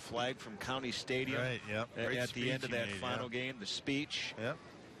base and the flag from County Stadium. Right, yep. At the end of that final game, the speech. Yep.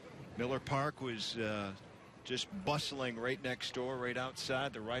 Miller Park was just bustling right next door, right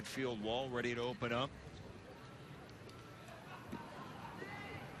outside the right field wall, ready to open up.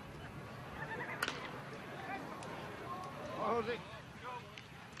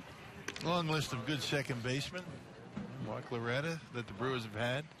 Long list of good second basemen. Mark Loretta that the Brewers have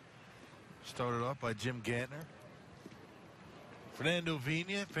had. Started off by Jim Gantner. Fernando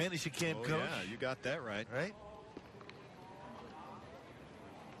Vina, fantasy camp coach. Yeah, you got that right. Right?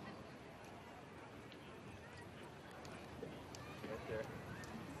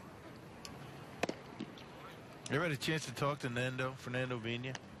 You ever had a chance to talk to Fernando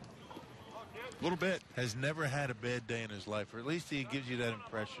Vina? A little bit. Has never had a bad day in his life, or at least he gives you that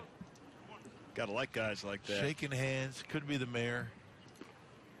impression. Gotta like guys like that. Shaking hands, could be the mayor.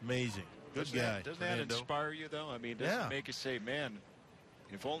 Amazing. Good guy. Doesn't that inspire you, though? I mean, doesn't it make you say, man,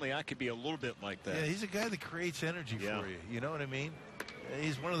 if only I could be a little bit like that. Yeah, he's a guy that creates energy for you. You know what I mean?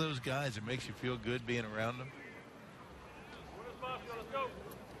 He's one of those guys that makes you feel good being around him.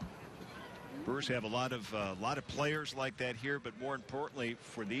 Brewers have a lot of players like that here, but more importantly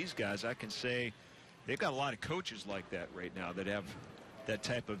for these guys, I can say they've got a lot of coaches like that right now that have that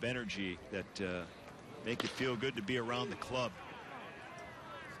type of energy that make you feel good to be around the club.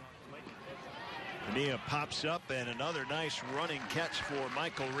 Pena pops up, and another nice running catch for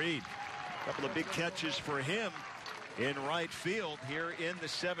Michael Reed. A couple of big catches for him in right field here in the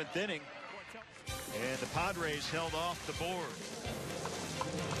 7th inning. And the Padres held off the board.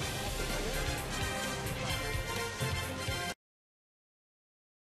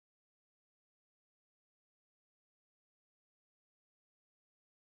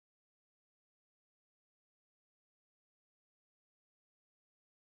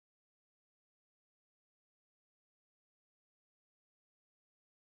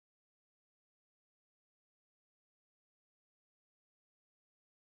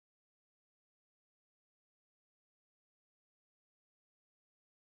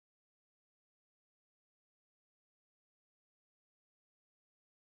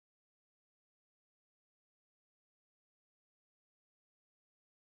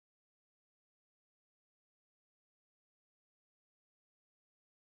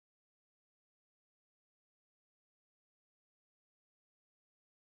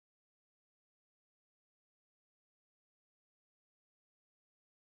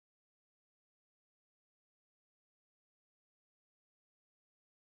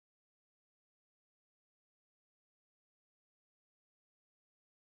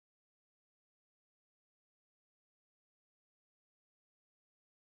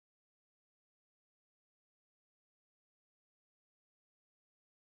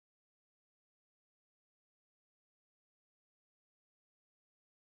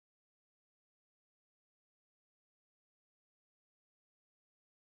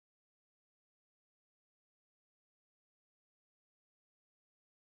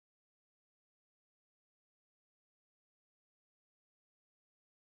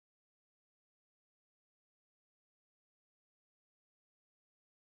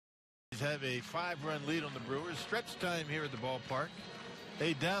 have a 5-run lead on the Brewers. Stretch time here at the ballpark.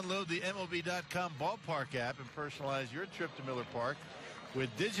 Hey, download the MLB.com ballpark app and personalize your trip to Miller Park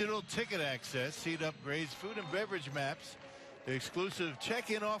with digital ticket access, seat upgrades, food and beverage maps, exclusive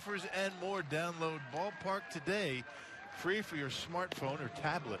check-in offers, and more. Download Ballpark today, free for your smartphone or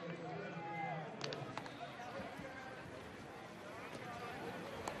tablet.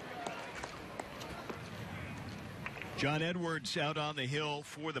 John Edwards out on the hill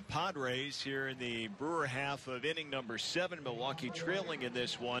for the Padres here in the Brewer half of inning number 7. Milwaukee trailing in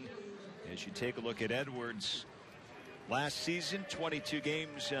this one. As you take a look at Edwards, last season 22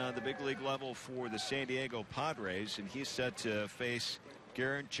 games on the big league level for the San Diego Padres, and he's set to face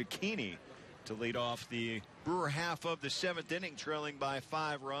Garrett Cicchini to lead off the Brewer half of the 7th inning, trailing by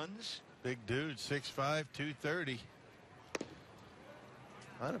 5 runs. Big dude, 6'5", 230.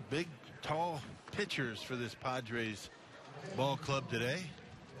 A lot of big, tall pitchers for this Padres ball club today.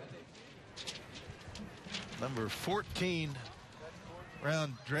 Number 14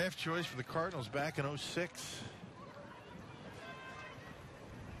 round draft choice for the Cardinals back in 06.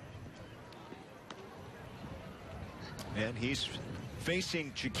 And he's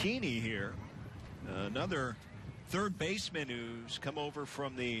facing Cicchini here, another third baseman who's come over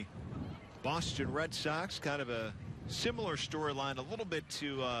from the Boston Red Sox. Kind of a similar storyline a little bit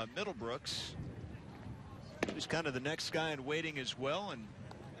to Middlebrooks. He was kind of the next guy in waiting as well, and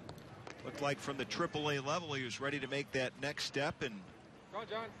looked like from the AAA level he was ready to make that next step, and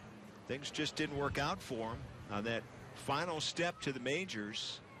things just didn't work out for him on that final step to the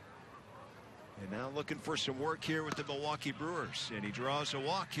majors. And now looking for some work here with the Milwaukee Brewers, and he draws a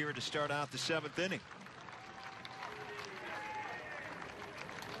walk here to start out the 7th inning.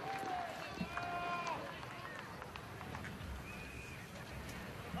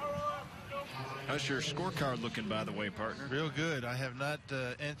 How's your scorecard looking, by the way, partner? Real good. I have not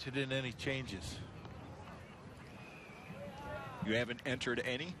entered in any changes. You haven't entered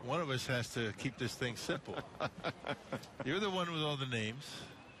any? One of us has to keep this thing simple. You're the one with all the names.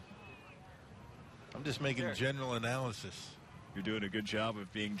 I'm just making general analysis. You're doing a good job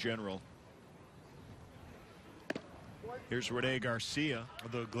of being general. Here's Rene Garcia.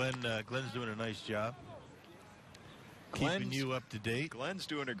 Although Glenn's doing a nice job. Keeping you up to date. Glenn's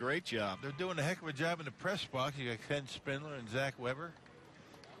doing a great job. They're doing a heck of a job in the press box. You got Ken Spindler and Zach Weber.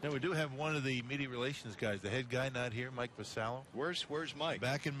 Now we do have one of the media relations guys, the head guy, not here, Mike Vasallo. Where's Mike?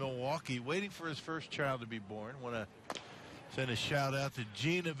 Back in Milwaukee, waiting for his first child to be born. Want to send a shout out to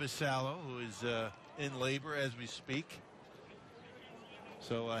Gina Vasallo, who is in labor as we speak.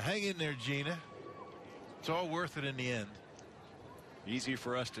 So hang in there, Gina. It's all worth it in the end. Easy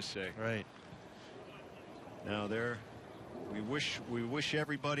for us to say. Right. Now we wish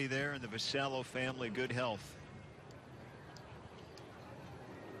everybody there in the Vasallo family good health.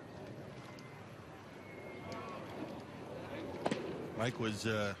 Mike was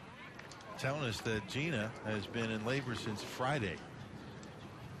telling us that Gina has been in labor since Friday.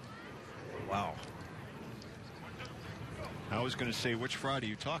 Wow. I was going to say which Friday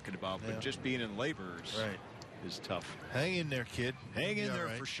you're talking about, but just being in labor is tough. Hang in there, kid. Hang in there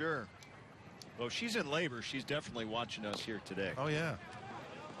for sure. Well, she's in labor. She's definitely watching us here today. Oh, yeah.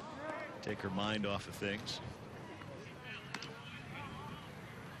 Take her mind off of things.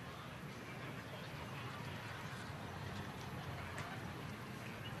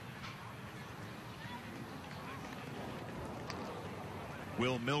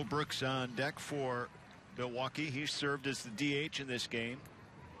 Will Millbrooks on deck for Milwaukee. He served as the DH in this game,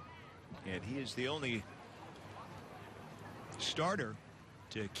 and he is the only starter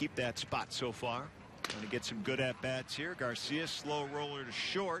to keep that spot so far. Going to get some good at-bats here. Garcia, slow roller to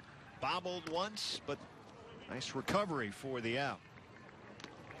short. Bobbled once, but nice recovery for the out.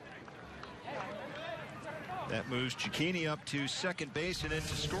 That moves Cicchini up to second base and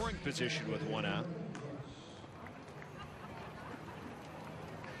into scoring position with 1 out.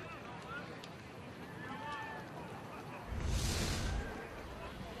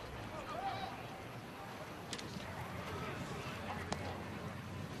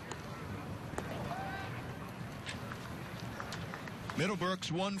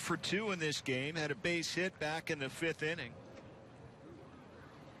 Middlebrooks 1 for 2 in this game. Had a base hit back in the 5th inning.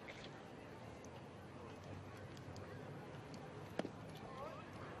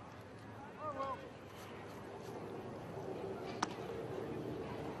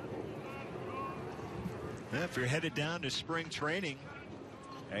 If you're headed down to spring training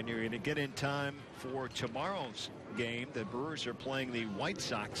and you're going to get in time for tomorrow's game, the Brewers are playing the White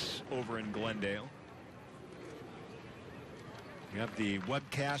Sox over in Glendale. You have the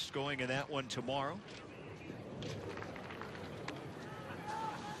webcast going in that one tomorrow.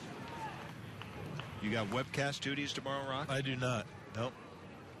 You got webcast duties tomorrow, Rock? I do not. Nope.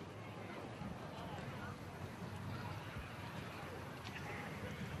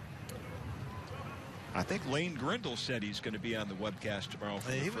 I think Lane Grindle said he's going to be on the webcast tomorrow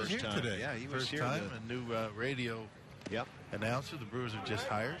for the first time. Today. Yeah, he was first here. Time, a new radio announcer. The Brewers have just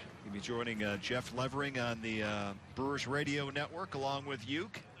hired. He'll be joining Jeff Levering on the Brewers Radio Network along with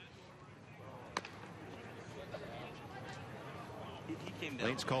Uke.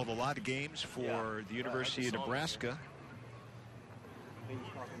 Lane's called a lot of games for the University of Nebraska.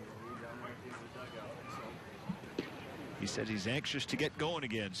 He said he's anxious to get going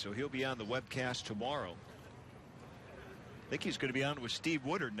again, so he'll be on the webcast tomorrow. I think he's going to be on with Steve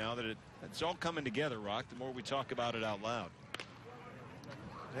Woodard now that it's all coming together, Rock, the more we talk about it out loud.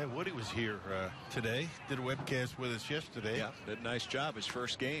 Yeah, Woody was here today. Did a webcast with us yesterday. Yeah, did a nice job his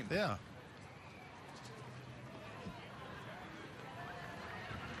first game. Yeah.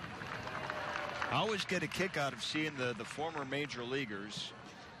 I always get a kick out of seeing the former major leaguers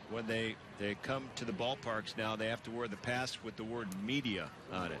when they come to the ballparks now. They have to wear the pass with the word media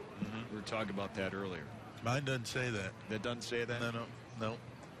on it. We were talking about that earlier. Mine doesn't say that. That doesn't say that? No.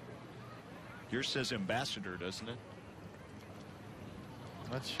 Yours says ambassador, doesn't it?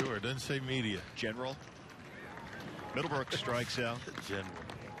 Not sure. It doesn't say media. General. Middlebrook strikes out. General.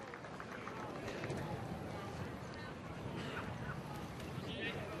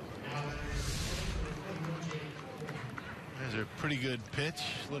 There's a pretty good pitch.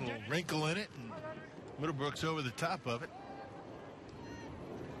 Little wrinkle in it, and Middlebrook's over the top of it.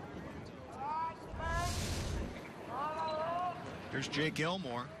 Here's Jake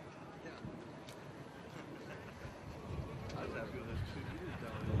Elmore.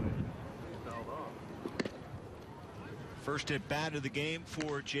 First at bat of the game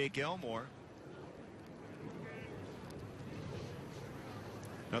for Jake Elmore.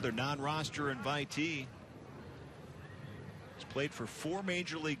 Another non-roster invitee. He's played for 4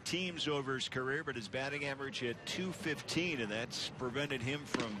 major league teams over his career, but his batting average at .215, and that's prevented him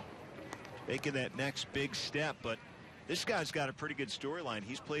from making that next big step. But this guy's got a pretty good storyline.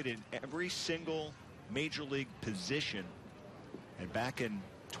 He's played in every single major league position, and back in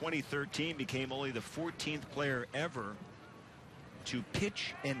 2013 became only the 14th player ever to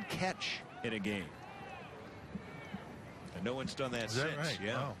pitch and catch in a game. And no one's done that Is since. that right?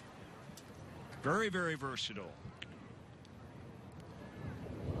 Yeah. Wow. Very, very versatile.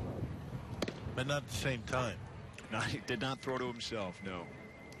 But not at the same time. No, he did not throw to himself, no.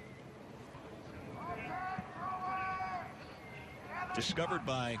 Discovered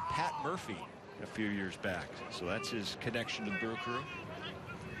by Pat Murphy a few years back. So that's his connection to the Brew Crew.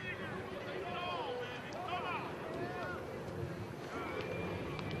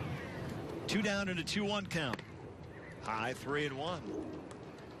 Two down and a 2-1 count. High 3-1.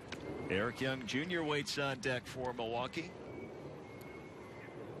 Eric Young Jr. waits on deck for Milwaukee.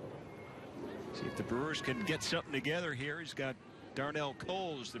 See if the Brewers can get something together here. He's got Darnell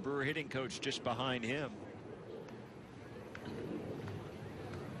Coles, the Brewer hitting coach, just behind him.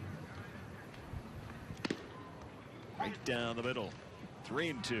 Right down the middle.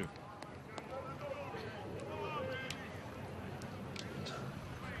 3-2.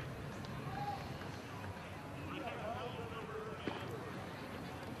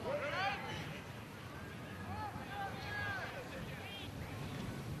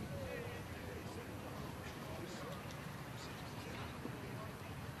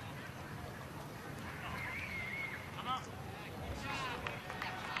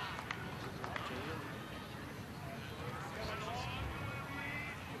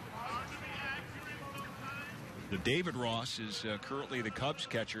 David Ross is currently the Cubs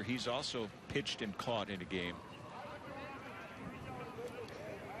catcher. He's also pitched and caught in a game.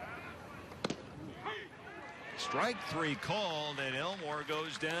 Strike 3 called, and Elmore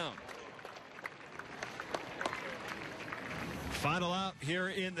goes down. Final out here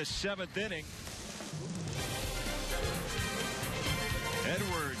in the 7th inning.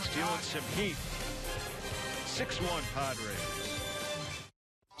 Edwards dealing some heat. 6-1 Padres.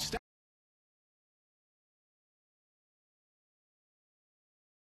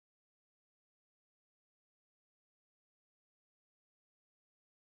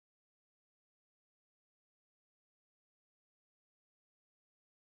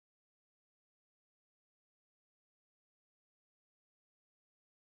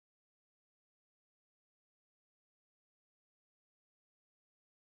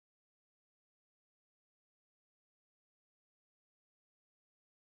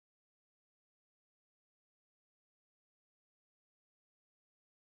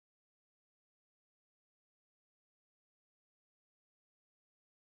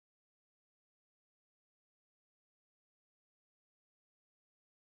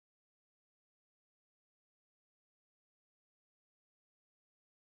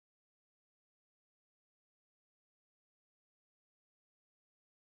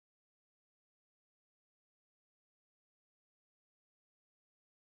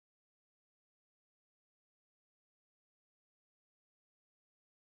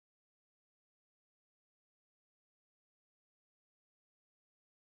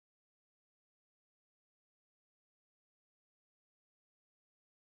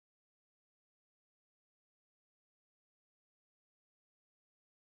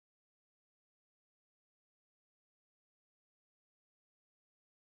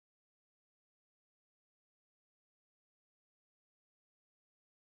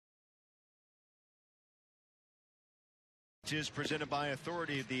 segment is presented by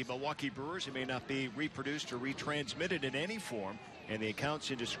authority of the Milwaukee Brewers. It may not be reproduced or retransmitted in any form, and the accounts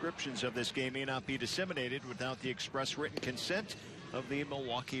and descriptions of this game may not be disseminated without the express written consent of the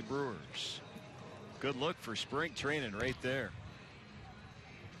Milwaukee Brewers. Good look for spring training right there.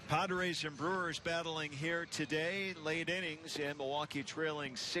 Padres and Brewers battling here today. Late innings, and Milwaukee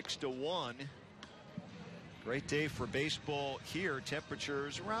trailing 6-1. Great day for baseball here.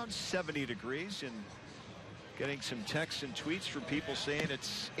 Temperatures around 70 degrees, and getting some texts and tweets from people saying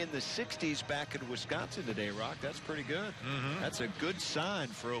it's in the 60s back in Wisconsin today, Rock. That's pretty good. That's a good sign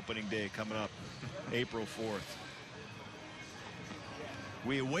for opening day coming up April 4th.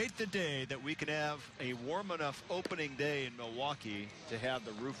 We await the day that we can have a warm enough opening day in Milwaukee to have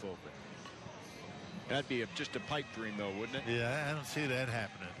the roof open. That'd be just a pipe dream, though, wouldn't it? Yeah, I don't see that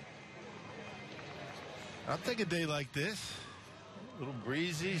happening. I'll take a day like this. A little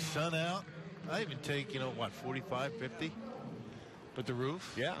breezy, sun out. I even take, 45, 50? Put the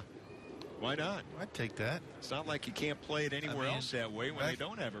roof? Yeah. Why not? I'd take that. It's not like you can't play it anywhere else that way when they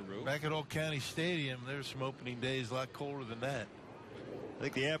don't have a roof. Back at Old County Stadium, there's some opening days a lot colder than that. I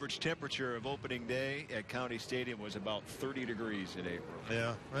think the average temperature of opening day at County Stadium was about 30 degrees in April.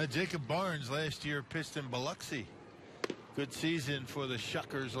 Yeah. Well, Jacob Barnes last year pitched in Biloxi. Good season for the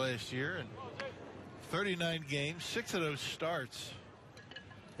Shuckers last year. And 39 games, 6 of those starts,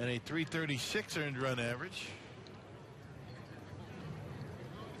 and a .336 earned run average.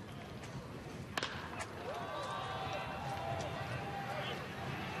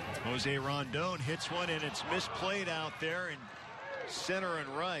 Jose Rondon hits one, and it's misplayed out there in center and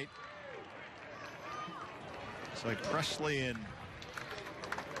right. It's like Presley and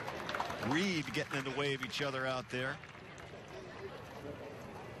Reed getting in the way of each other out there.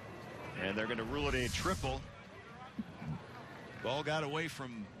 And they're going to rule it a triple. Ball got away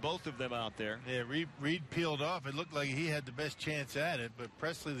from both of them out there. Yeah, Reed peeled off. It looked like he had the best chance at it, but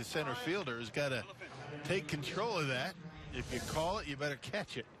Presley, the center fielder, has got to take control of that. If you call it, you better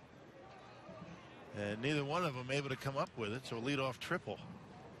catch it. And neither one of them able to come up with it, so lead off triple.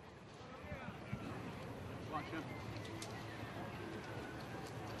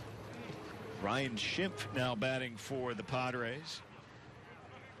 Ryan Schimpf now batting for the Padres.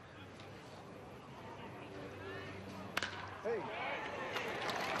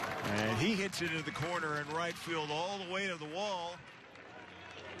 And he hits it into the corner in right field all the way to the wall.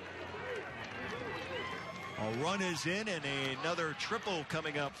 A run is in, and another triple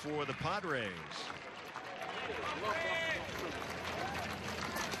coming up for the Padres.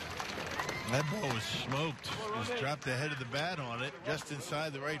 That ball was smoked. Just dropped the head of the bat on it, just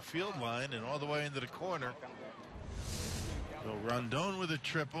inside the right field line and all the way into the corner. So Rondon with a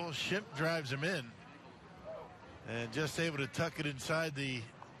triple. Schimpf drives him in. And just able to tuck it inside the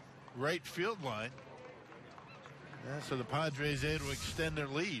right field line. Yeah, so the Padres able to extend their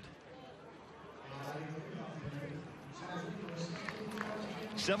lead.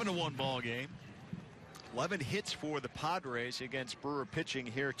 7-1 ball game. 11 hits for the Padres against Brewer pitching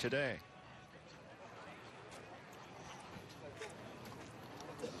here today.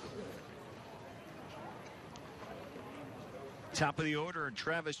 Top of the order, and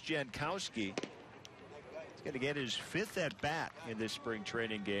Travis Jankowski is going to get his 5th at bat in this spring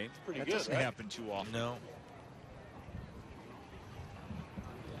training game. That doesn't happen too often. No.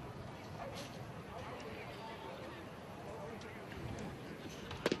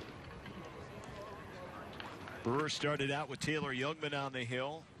 Brewers started out with Taylor Youngman on the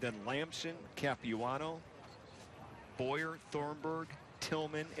hill, then Lamson, Capuano, Boyer, Thornburg,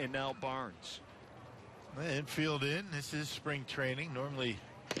 Tillman, and now Barnes. Infield in. This is spring training. Normally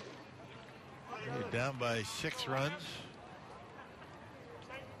you're down by 6 runs.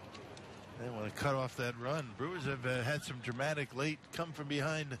 They want to cut off that run. Brewers have had some dramatic late come from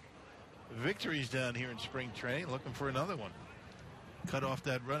behind victories down here in spring training, looking for another one. Cut off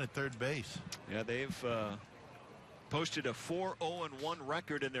that run at third base. Yeah, they've posted a 4-0-1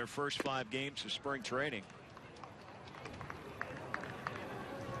 record in their first 5 games of spring training.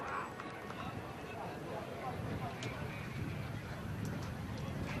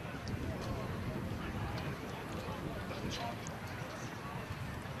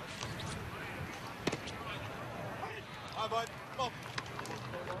 Hi, bud. Come on.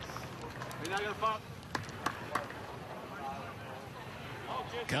 You're not gonna pop.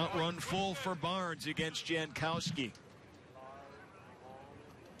 Count run full for Barnes against Jankowski.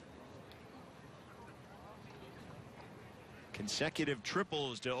 Consecutive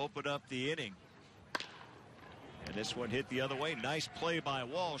triples to open up the inning. And this one hit the other way. Nice play by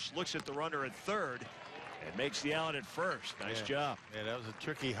Walsh. Looks at the runner at third. And makes the out at first. Nice job. Yeah, that was a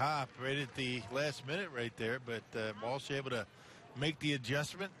tricky hop right at the last minute right there, but Walsh able to make the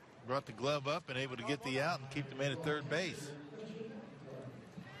adjustment, brought the glove up and able to get the out and keep the man at third base.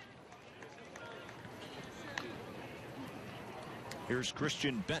 Here's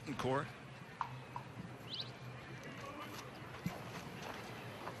Christian Betancourt.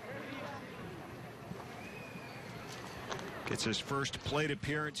 Gets his first plate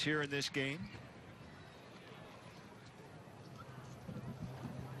appearance here in this game.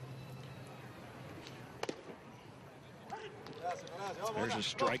 There's a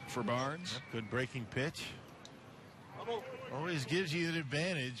strike for Barnes. Good breaking pitch. Always gives you an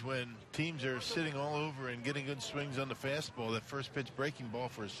advantage when teams are sitting all over and getting good swings on the fastball. That first pitch breaking ball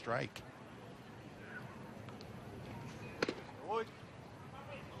for a strike.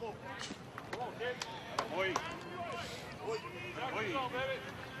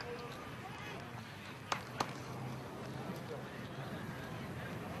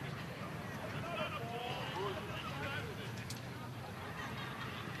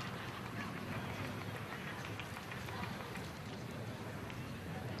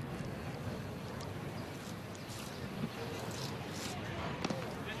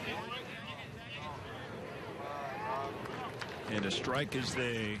 And a strike as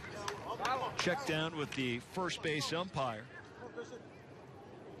they check down with the first base umpire.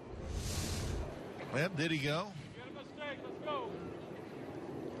 Well, did he go?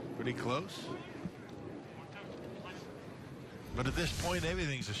 Pretty close. But at this point,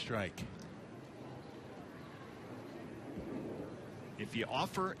 everything's a strike. If you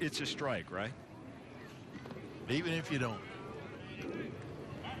offer, it's a strike, right? Even if you don't.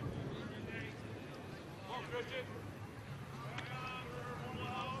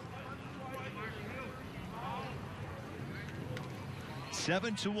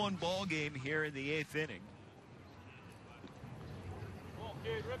 Seven to 1 ball game here in the 8th inning.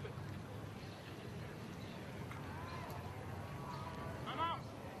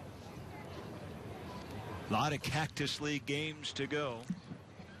 A lot of Cactus League games to go.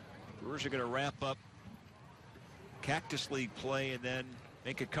 Brewers are going to wrap up Cactus League play and then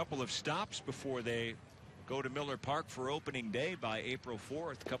make a couple of stops before they go to Miller Park for opening day by April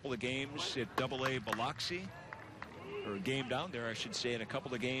 4th. A couple of games at AA Biloxi. Or a game down there, I should say, and a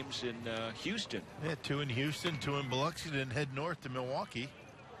couple of games in Houston. Yeah, 2 in Houston, 2 in Biloxi, then head north to Milwaukee.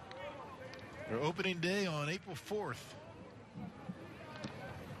 Their opening day on April 4th.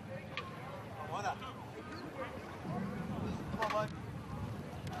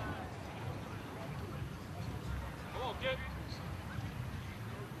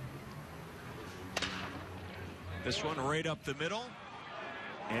 This one right up the middle.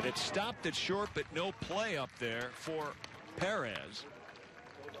 And it stopped at short, but no play up there for Perez.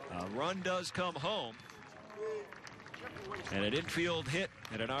 A run does come home. And an infield hit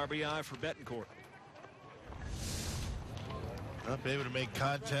and an RBI for Betancourt. Not able to make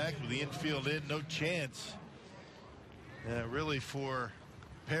contact with the infield in. No chance really for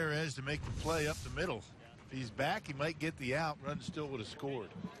Perez to make the play up the middle. If he's back, he might get the out. Run still would have scored.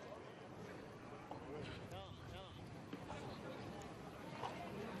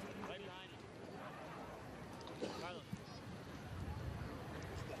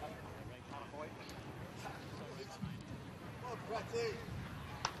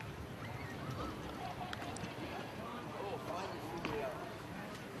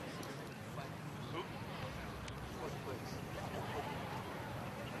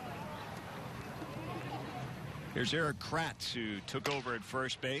 Here's Eric Kratz, who took over at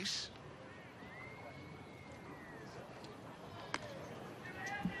first base.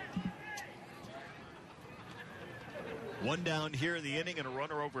 One down here in the inning and a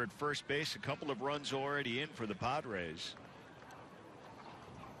runner over at first base. A couple of runs already in for the Padres.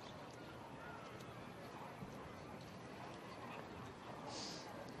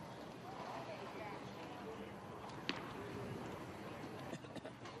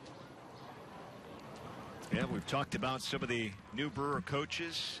 Yeah, we've talked about some of the new Brewer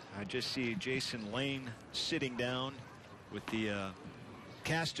coaches. I just see Jason Lane sitting down with the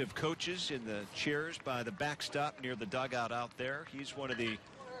cast of coaches in the chairs by the backstop near the dugout out there. He's one of the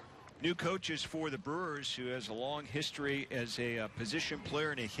new coaches for the Brewers who has a long history as a position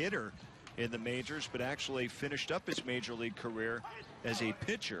player and a hitter in the majors, but actually finished up his major league career as a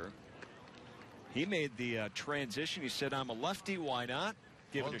pitcher. He made the transition. He said, I'm a lefty, why not?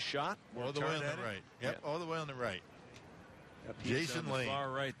 Give it a shot. All the way on the right. Yep, all the way on the right. Yep, Jason Lane. Far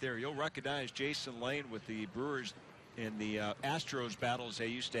right there. You'll recognize Jason Lane with the Brewers in the Astros battles they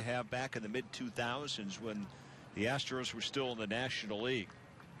used to have back in the mid-2000s when the Astros were still in the National League.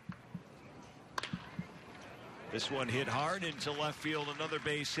 This one hit hard into left field, another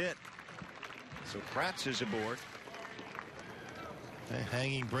base hit. So Kratz is aboard. A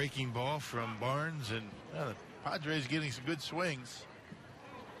hanging breaking ball from Barnes, and the Padres getting some good swings.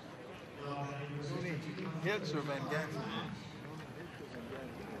 Hits or Van Gansel?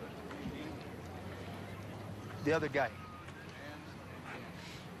 The other guy.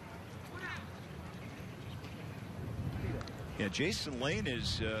 Yeah, Jason Lane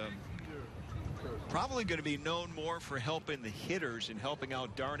is probably going to be known more for helping the hitters and helping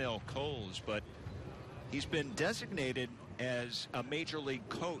out Darnell Coles, but he's been designated as a major league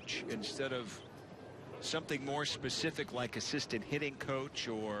coach instead of something more specific like assistant hitting coach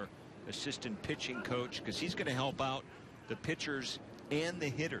or assistant pitching coach, because he's going to help out the pitchers and the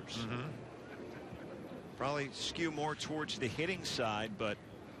hitters. Probably skew more towards the hitting side, but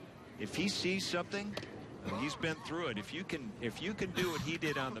if he sees something, he's been through it. If you can do what he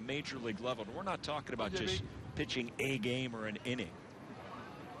did on the major league level, we're not talking about just pitching a game or an inning.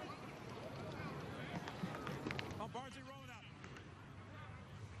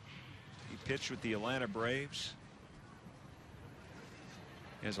 He pitched with the Atlanta Braves.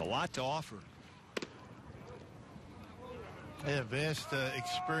 He has a lot to offer. Yeah, vast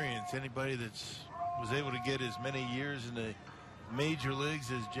experience. Anybody that's was able to get as many years in the major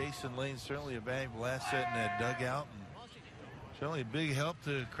leagues as Jason Lane, certainly a valuable asset in that dugout, and certainly a big help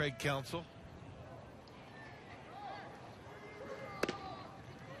to Craig Counsell.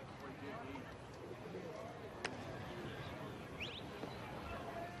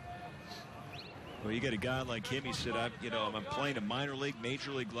 Well, you got a guy like him. He said, I'm playing a minor league,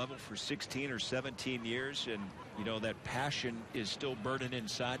 major league level for 16 or 17 years, and that passion is still burning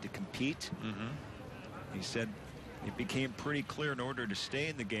inside to compete. He said it became pretty clear in order to stay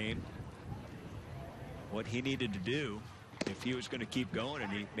in the game what he needed to do if he was going to keep going,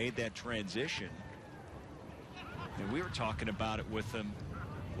 and he made that transition. And we were talking about it with him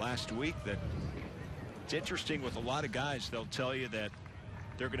last week, that it's interesting with a lot of guys. They'll tell you that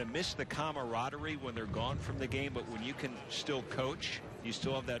they're going to miss the camaraderie when they're gone from the game, but when you can still coach, you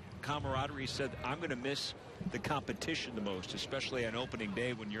still have that camaraderie. He said, I'm going to miss the competition the most, especially on opening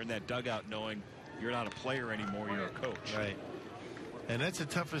day when you're in that dugout knowing you're not a player anymore, you're a coach. Right. And that's the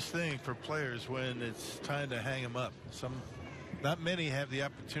toughest thing for players when it's time to hang them up. Not many have the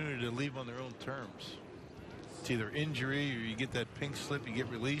opportunity to leave on their own terms. It's either injury or you get that pink slip, you get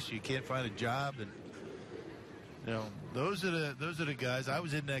released, you can't find a job, and those are the guys. I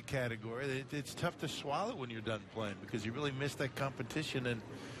was in that category. It's tough to swallow when you're done playing because you really miss that competition and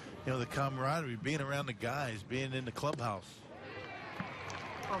the camaraderie, being around the guys, being in the clubhouse.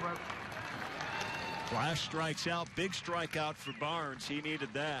 Flash strikes out. Big strikeout for Barnes. He needed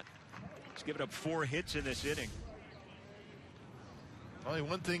that. He's given up 4 hits in this inning. Only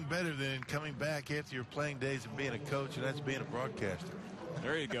one thing better than coming back after your playing days and being a coach, and that's being a broadcaster.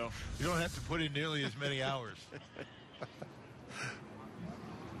 There you go. You don't have to put in nearly as many hours.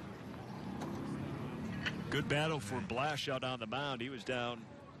 Good battle for Blash out on the mound. He was down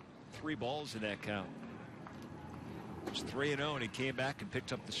 3 balls in that count. It was 3-0, and he came back and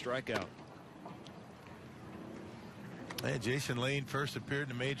picked up the strikeout. Hey, Jason Lane first appeared in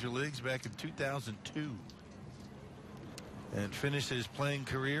the major leagues back in 2002 and finished his playing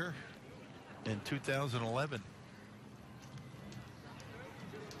career in 2011.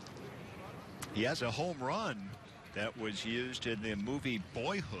 He has a home run that was used in the movie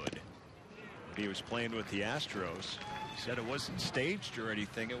Boyhood. He was playing with the Astros. He said it wasn't staged or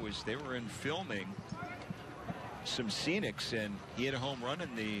anything. They were in filming some scenics, and he had a home run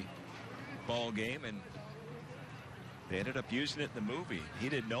in the ball game, and they ended up using it in the movie. He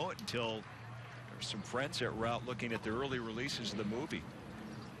didn't know it until there were some friends that were out looking at the early releases of the movie.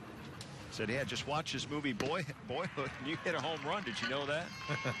 Said, yeah, just watch this movie Boyhood, and you hit a home run. Did you know that?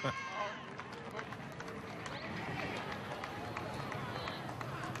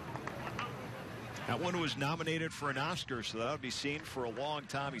 That one was nominated for an Oscar, so that would be seen for a long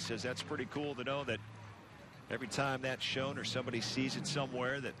time. He says that's pretty cool to know that every time that's shown or somebody sees it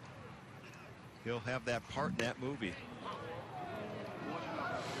somewhere, that he'll have that part in that movie.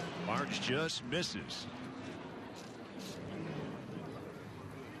 Barnes just misses.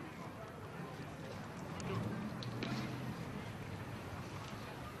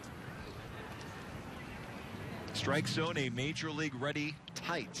 Strike zone, a major league ready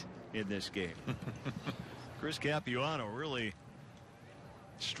tight in this game. Chris Capuano really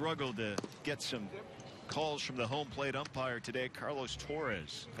struggled to get some calls from the home plate umpire today, Carlos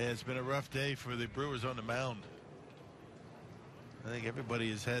Torres. Yeah, it's been a rough day for the Brewers on the mound. I think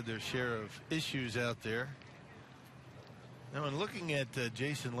everybody has had their share of issues out there. Now, in looking at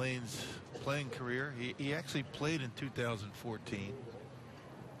Jason Lane's playing career, he actually played in 2014.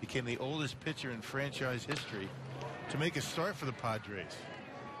 Became the oldest pitcher in franchise history to make a start for the Padres.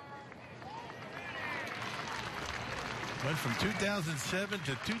 Went from 2007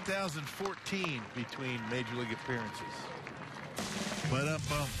 to 2014 between major league appearances. But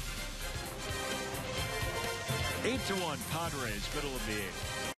 8-1 Padres, middle of the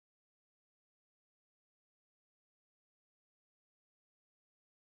 8th.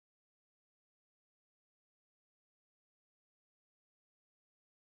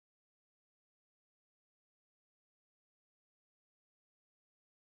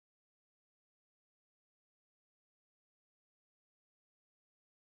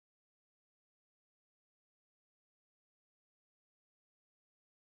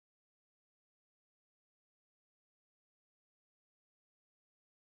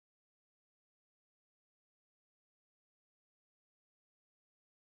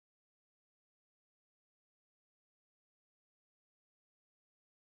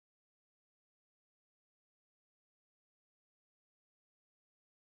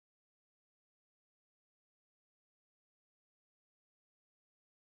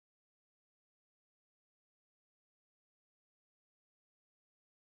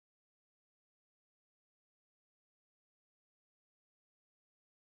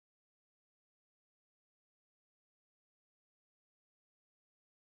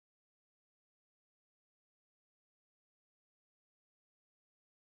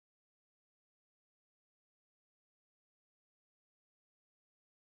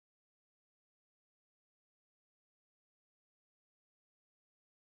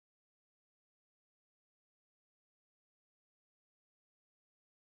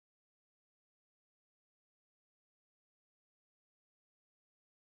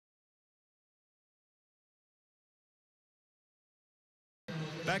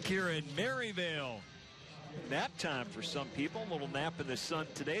 Back here in Maryvale, nap time for some people. A little nap in the sun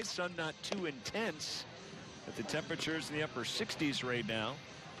today. Sun not too intense, but the temperature's in the upper 60s right now.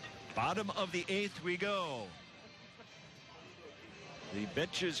 Bottom of the 8th we go. The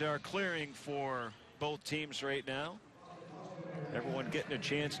benches are clearing for both teams right now. Everyone getting a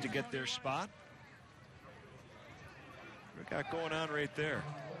chance to get their spot. What we got going on right there?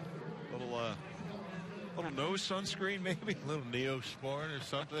 Little nose sunscreen, maybe? a little Neosporin or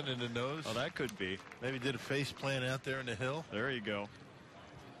something in the nose. Oh, that could be. Maybe did a face plant out there in the hill. There you go.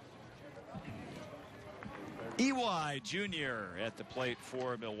 EY Jr. at the plate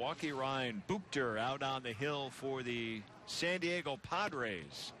for Milwaukee. Ryan Buchter out on the hill for the San Diego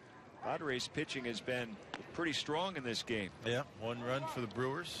Padres. Padres pitching has been pretty strong in this game. Yeah, 1 run for the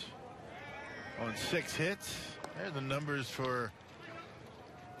Brewers on 6 hits. There's the numbers for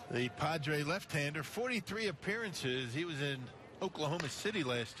the Padre left-hander. 43 appearances. He was in Oklahoma City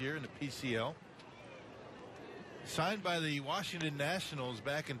last year in the PCL. Signed by the Washington Nationals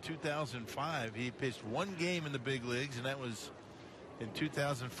back in 2005. He pitched 1 game in the big leagues, and that was in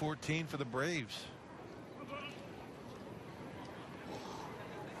 2014 for the Braves.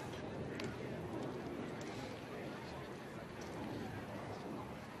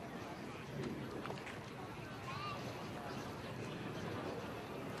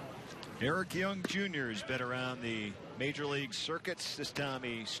 Eric Young Jr. has been around the major league circuits. This time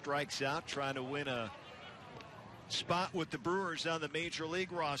he strikes out, trying to win a spot with the Brewers on the major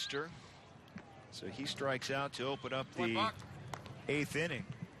league roster. So he strikes out to open up the 8th inning.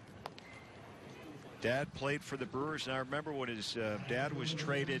 Dad played for the Brewers, and I remember when his dad was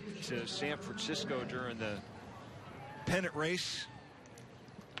traded to San Francisco during the pennant race.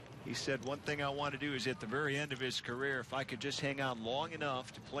 He said, one thing I want to do is at the very end of his career, if I could just hang on long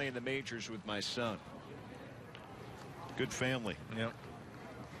enough to play in the majors with my son. Good family. Yep.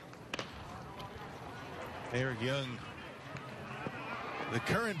 Eric Young, the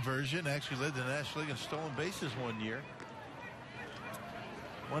current version, actually led the National League in stolen bases 1 year.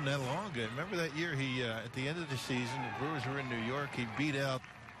 Wasn't that long ago. Remember that year he, at the end of the season, the Brewers were in New York. He beat out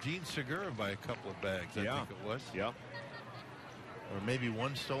Gene Segura by a couple of bags, I think it was. Yeah. Or maybe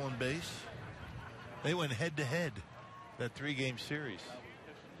 1 stolen base. They went head-to-head, that 3-game series.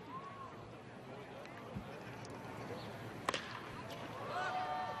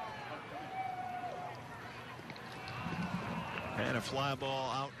 And a fly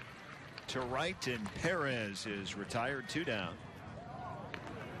ball out to right, and Perez is retired, 2 down.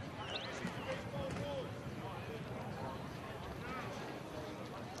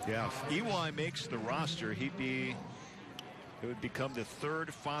 Yeah, if EY makes the roster, it would become the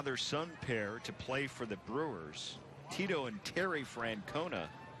 3rd father-son pair to play for the Brewers. Tito and Terry Francona.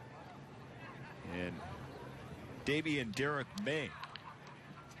 And Davian Derek May.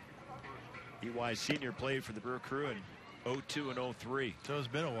 EY senior played for the Brewer Crew in 02 and 03. So it's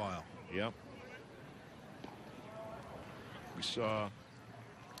been a while. Yep. We saw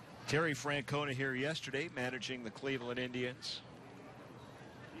Terry Francona here yesterday managing the Cleveland Indians.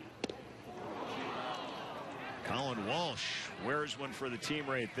 Colin Walsh wears one for the team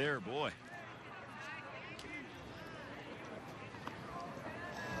right there, boy.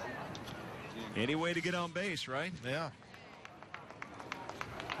 Any way to get on base, right? Yeah.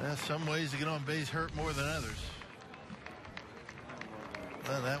 Some ways to get on base hurt more than others.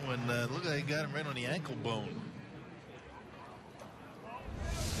 Well, that one looked like he got him right on the ankle bone.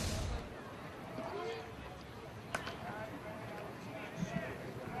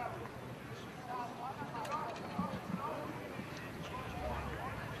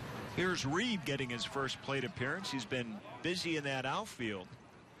 Here's Reed getting his first plate appearance. He's been busy in that outfield.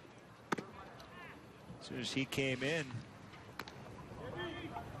 As soon as he came in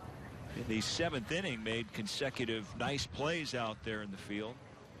the 7th inning, made consecutive nice plays out there in the field.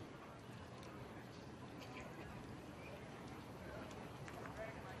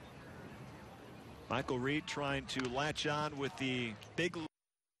 Michael Reed trying to latch on with the big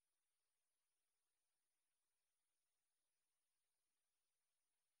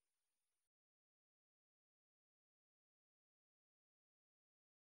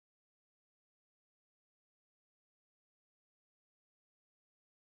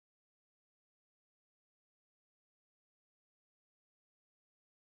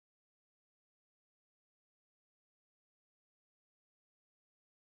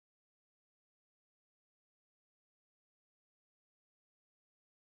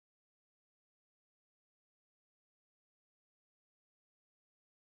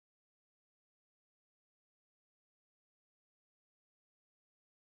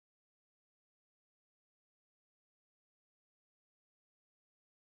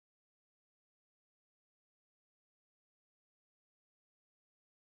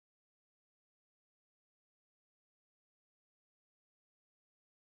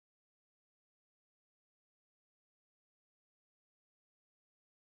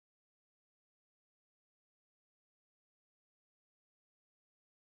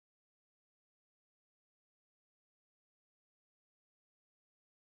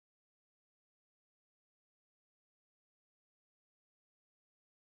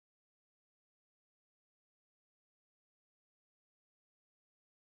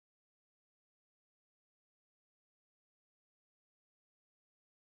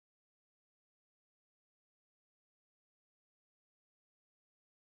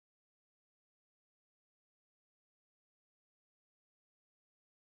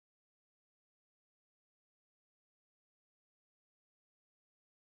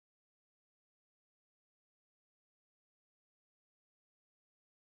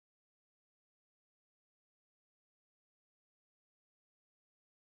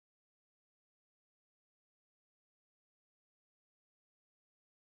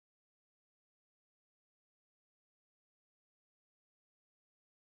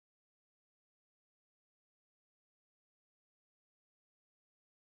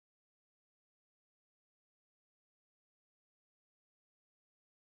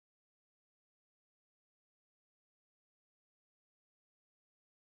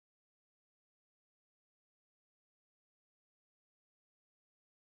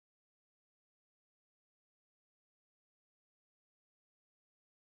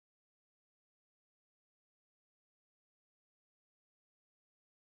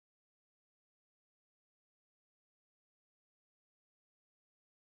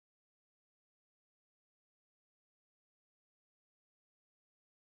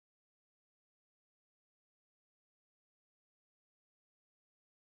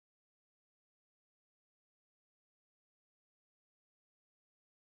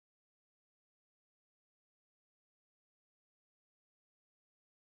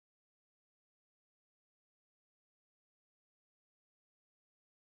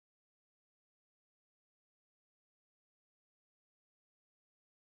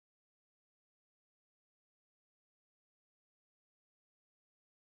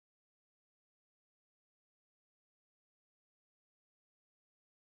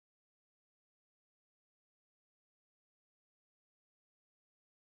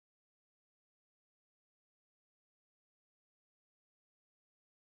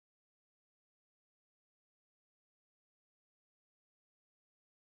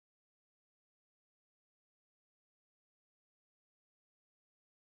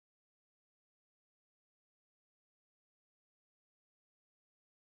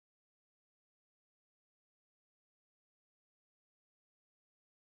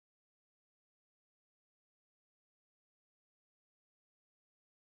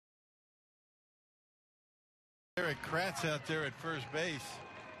Eric Kratz out there at first base.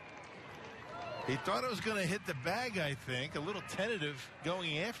 He thought it was going to hit the bag, I think. A little tentative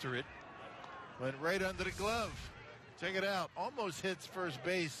going after it. Went right under the glove. Check it out. Almost hits first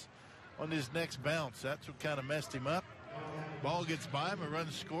base on his next bounce. That's what kind of messed him up. Ball gets by him, a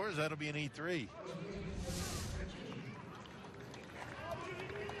run scores. That'll be an E3.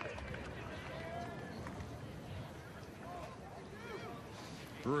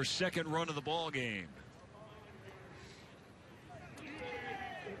 Brewers' second run of the ball game.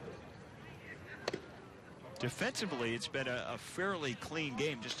 Defensively, it's been a fairly clean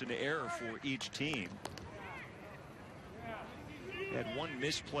game, just an error for each team. Had one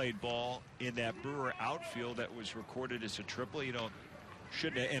misplayed ball in that Brewer outfield that was recorded as a triple.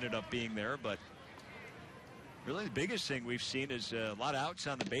 Shouldn't have ended up being there, but really the biggest thing we've seen is a lot of outs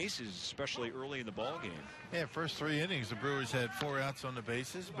on the bases, especially early in the ball game. Yeah, first 3 innings, the Brewers had 4 outs on the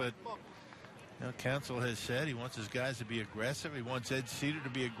bases, but Counsell has said he wants his guys to be aggressive. He wants Ed Cedar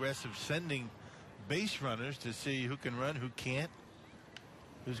to be aggressive, sending base runners to see who can run, who can't,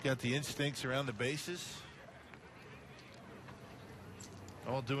 who's got the instincts around the bases.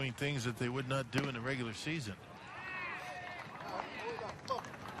 All doing things that they would not do in the regular season.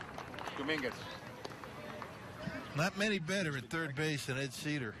 Dominguez. Not many better at third base than Ed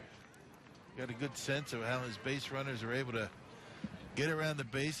Cedar. Got a good sense of how his base runners are able to get around the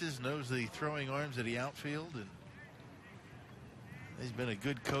bases, knows the throwing arms of the outfield, and he's been a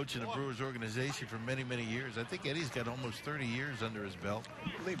good coach in the Brewers organization for many, many years. I think Eddie's got almost 30 years under his belt.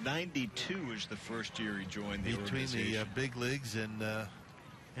 I believe 92 is the first year he joined the organization. Between the big leagues and the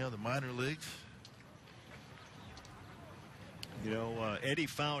minor leagues. Eddie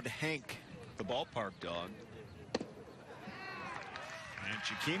found Hank, the ballpark dog. And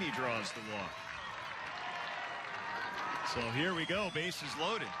Cicchini draws the walk. So here we go, bases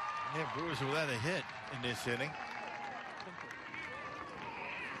loaded. Yeah, Brewers without a hit in this inning.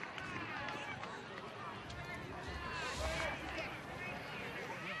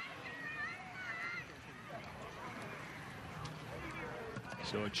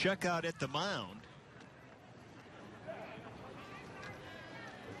 So a check out at the mound.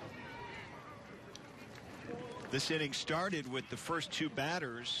 This inning started with the first 2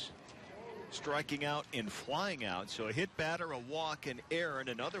 batters striking out and flying out. So a hit batter, a walk, an error, and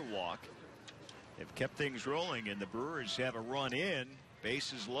another walk. They've kept things rolling, and the Brewers have a run in,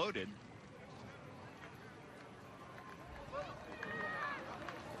 bases loaded.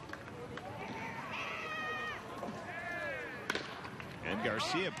 And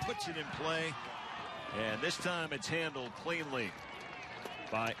Garcia puts it in play, and this time it's handled cleanly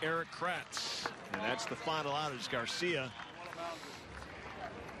by Eric Kratz. And that's the final out as Garcia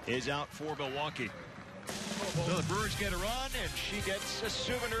is out for Milwaukee. So the Brewers get a run, and she gets a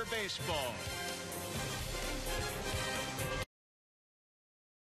souvenir baseball.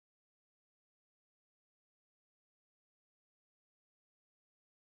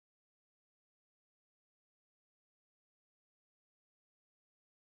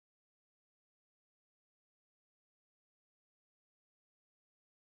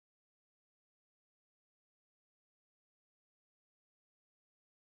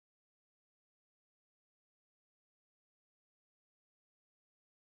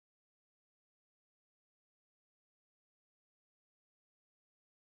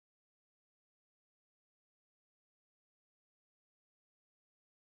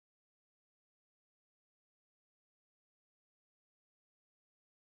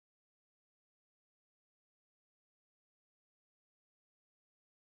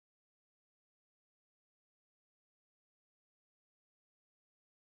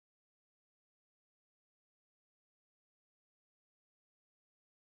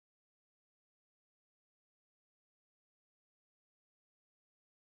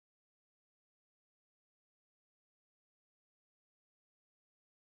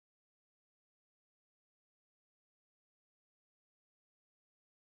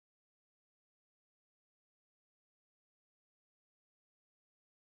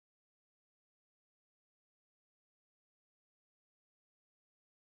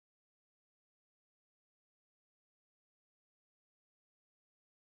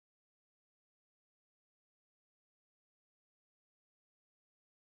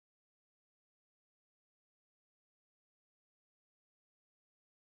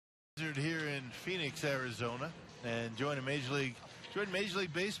 Here in Phoenix, Arizona, and joining Major League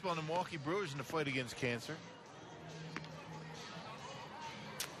Baseball and the Milwaukee Brewers in the fight against cancer.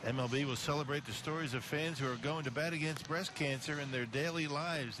 MLB will celebrate the stories of fans who are going to bat against breast cancer in their daily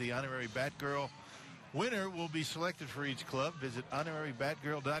lives. The honorary Batgirl Winner will be selected for each club. Visit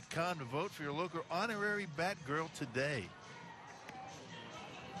honorarybatgirl.com to vote for your local honorary Batgirl today.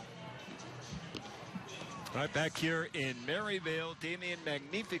 Right back here in Maryvale, Damian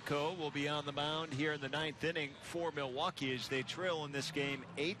Magnifico will be on the mound here in the 9th inning for Milwaukee as they trail in this game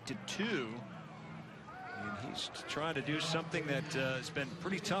 8-2. And he's trying to do something that has been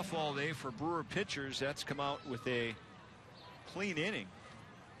pretty tough all day for Brewer pitchers. That's come out with a clean inning.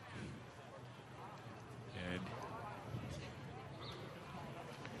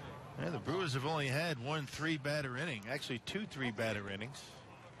 And the Brewers have only had one 3-batter inning, actually 2 3-batter innings,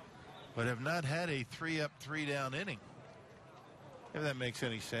 but have not had a 3-up, 3-down inning, if that makes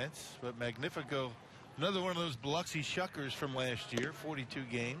any sense. But Magnifico, another one of those Biloxi Shuckers from last year, 42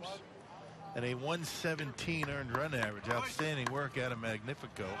 games, and a 117 earned run average. Outstanding work out of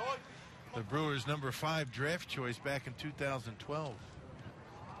Magnifico. The Brewers' number 5 draft choice back in 2012.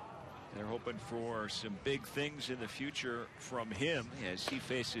 They're hoping for some big things in the future from him as he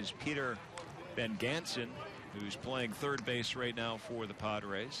faces Peter Ben-Ganson, who's playing third base right now for the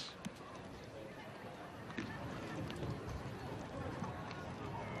Padres.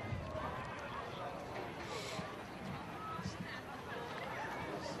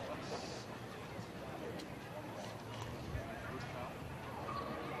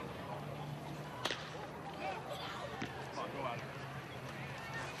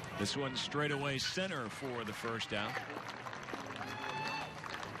 This one straightaway center for the first out.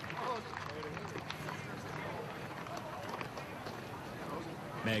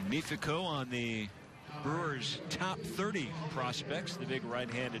 Magnifico on the Brewers' top 30 prospects, the big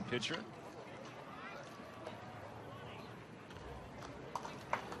right-handed pitcher.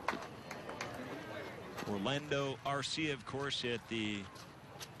 Orlando Arcia, of course, at the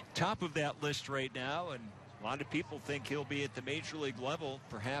top of that list right now, and a lot of people think he'll be at the major league level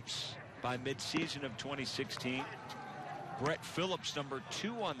perhaps by midseason of 2016. Brett Phillips, number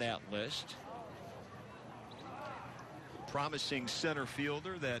 2 on that list. Promising center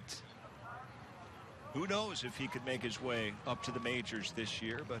fielder that who knows if he could make his way up to the majors this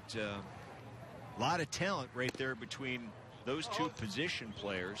year, but a lot of talent right there between those 2 position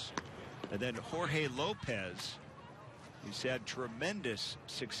players. And then Jorge Lopez, who's had tremendous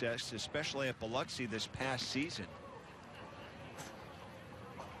success, especially at Biloxi this past season,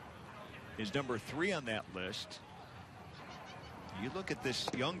 is number 3 on that list. You look at this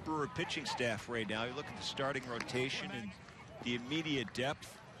young Brewer pitching staff right now, you look at the starting rotation and the immediate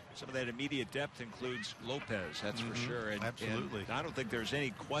depth. Some of that immediate depth includes Lopez, that's for sure. And, absolutely. And I don't think there's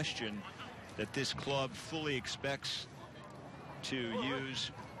any question that this club fully expects to use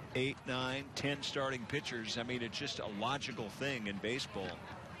 8, 9, 10 starting pitchers. I mean, it's just a logical thing in baseball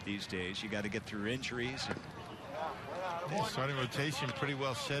these days. You got to get through injuries. Yeah, starting rotation pretty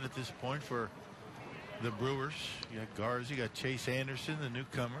well set at this point for the Brewers. You got Garza, you got Chase Anderson, the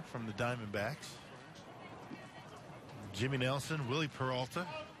newcomer from the Diamondbacks, Jimmy Nelson, Willie Peralta,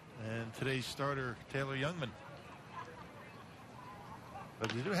 and today's starter Taylor Youngman. But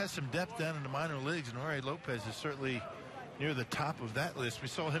they do have some depth down in the minor leagues, and Jorge Lopez is certainly near the top of that list. We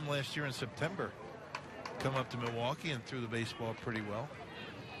saw him last year in September come up to Milwaukee and threw the baseball pretty well.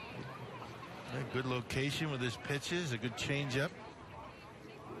 A good location with his pitches, a good changeup.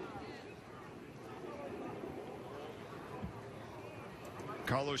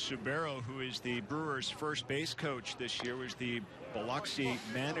 Carlos Subero, who is the Brewers' first base coach this year, was the Biloxi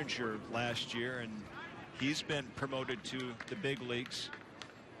manager last year, and he's been promoted to the big leagues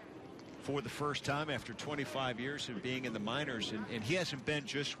for the first time after 25 years of being in the minors. And he hasn't been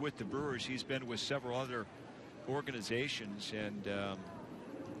just with the Brewers, he's been with several other organizations. And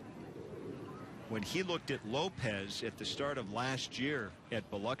when he looked at Lopez at the start of last year at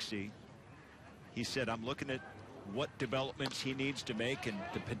Biloxi, he said, I'm looking at what developments he needs to make and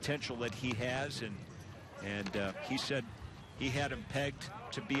the potential that he has, and he said he had him pegged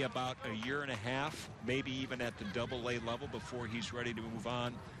to be about a year and a half, maybe even at the Double-A level, before he's ready to move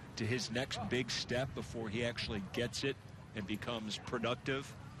on to his next big step, before he actually gets it and becomes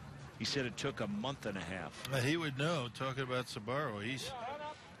productive. He said it took a month and a half. Now, he would know, talking about Sabaro. He's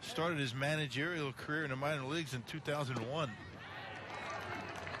started his managerial career in the minor leagues in 2001.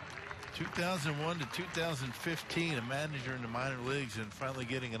 2001 to 2015, a manager in the minor leagues, and finally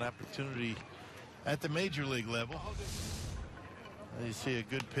getting an opportunity at the major league level. You see a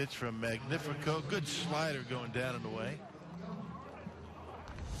good pitch from Magnifico, good slider going down and away.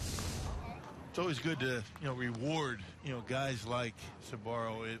 It's always good to, reward, guys like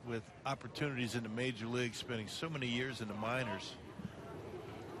Sabaro with opportunities in the major leagues, spending so many years in the minors.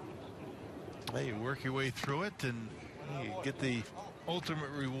 Hey, you work your way through it and you get the ultimate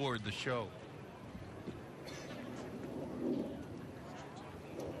reward, the show.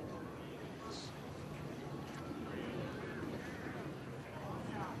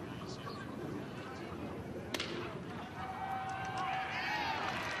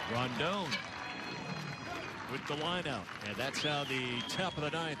 Rondon with the lineup, and that's how the top of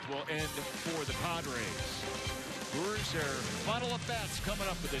the ninth will end for the Padres. Brewers, their final at bats coming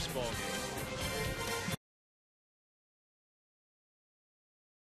up with this ball game.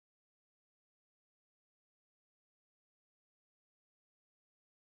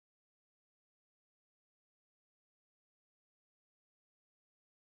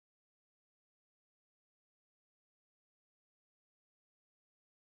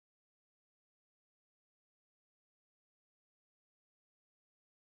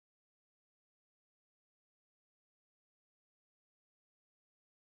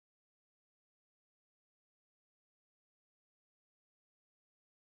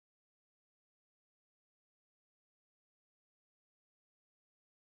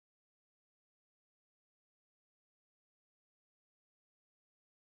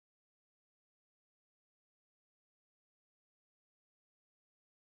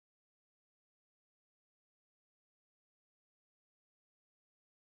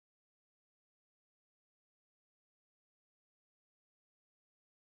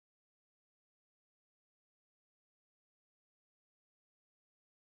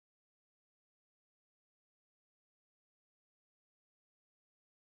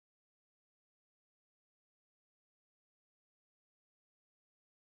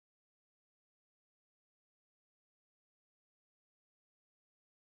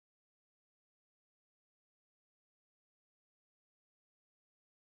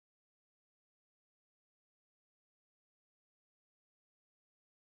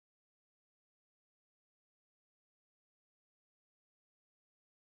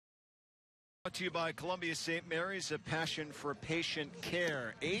 Brought to you by Columbia St. Mary's, a passion for patient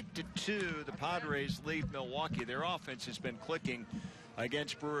care. 8-2, the Padres lead Milwaukee. Their offense has been clicking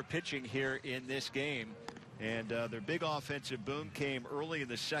against Brewer pitching here in this game. And their big offensive boom came early in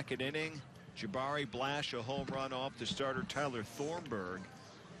the second inning. Jabari Blash, a home run off the starter Tyler Thornburg.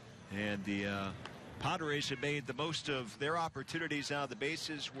 And the Padres have made the most of their opportunities out of the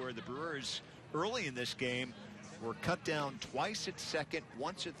bases, where the Brewers early in this game were cut down twice at second,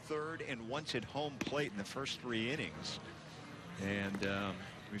 once at third, and once at home plate in the first 3 innings. And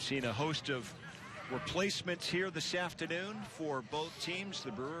we've seen a host of replacements here this afternoon for both teams. The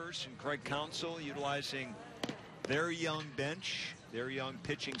Brewers and Craig Counsell utilizing their young bench, their young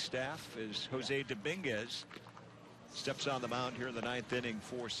pitching staff, as Jose Dominguez steps on the mound here in the 9th inning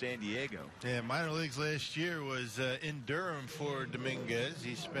for San Diego. Yeah, minor leagues last year was in Durham for Dominguez.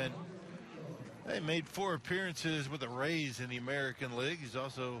 He made 4 appearances with the Rays in the American League. He's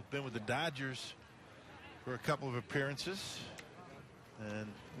also been with the Dodgers for a couple of appearances, and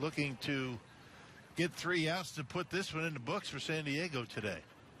looking to get 3 outs to put this one in the books for San Diego today.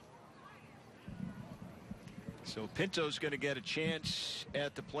 So Pinto's going to get a chance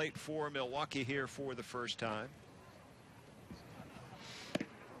at the plate for Milwaukee here for the first time.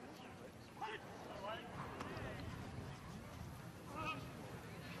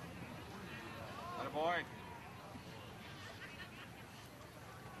 Boy.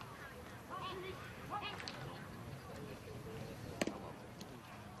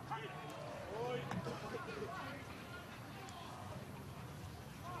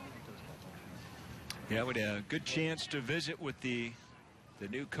 Yeah, we had a good chance to visit with the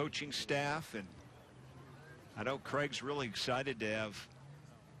new coaching staff, and I know Craig's really excited to have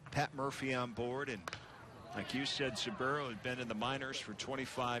Pat Murphy on board, and like you said, Saburo had been in the minors for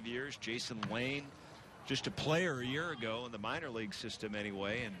 25 years. Jason Lane, just a player a year ago in the minor league system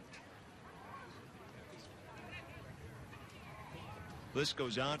anyway, and list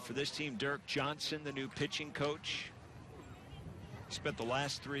goes on for this team. Derek Johnson, the new pitching coach, spent the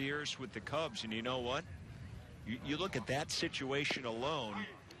last 3 years with the Cubs, and you know what? You look at that situation alone,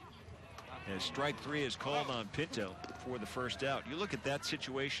 as strike 3 is called on Pinto for the first out. You look at that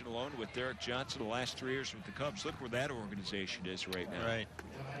situation alone with Derek Johnson the last 3 years with the Cubs. Look where that organization is right now. Right.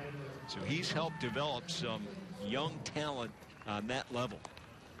 So he's helped develop some young talent on that level.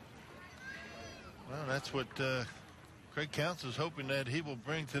 Well, that's what Craig Counsell is hoping that he will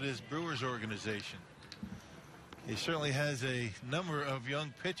bring to this Brewers organization. He certainly has a number of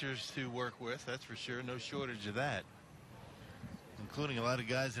young pitchers to work with, that's for sure. No shortage of that, including a lot of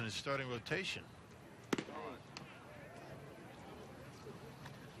guys in his starting rotation.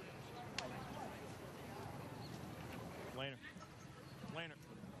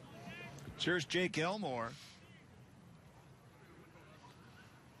 Here's Jake Elmore.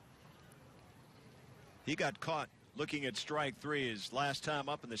 He got caught looking at strike 3 his last time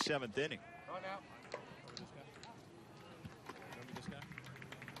up in the 7th inning.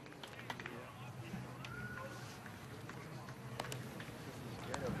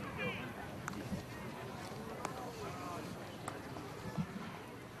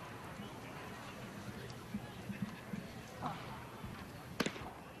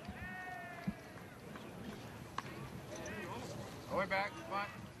 quarterback spot.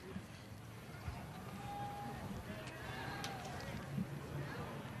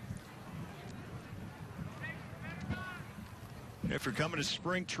 If you're coming to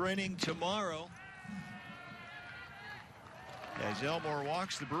spring training tomorrow, as Elmore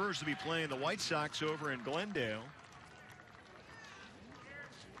walks, the Brewers will be playing the White Sox over in Glendale.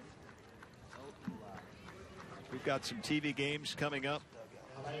 We've got some TV games coming up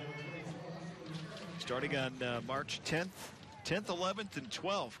starting on March 10th, 11th, and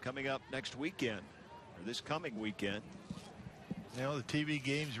 12th coming up next weekend, or this coming weekend. You know, the TV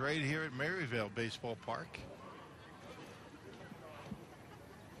games right here at Maryvale Baseball Park.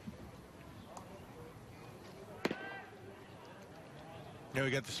 You know,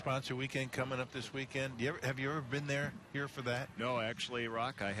 we got the sponsor weekend coming up this weekend. Have you ever been here for that? No, actually,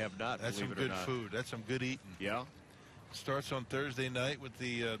 Rock, I have not. That's some good food. That's some good eating. Yeah. Starts on Thursday night with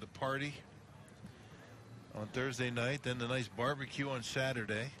the party on Thursday night, then the nice barbecue on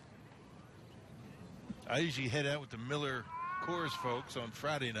Saturday. I usually head out with the Miller Coors folks on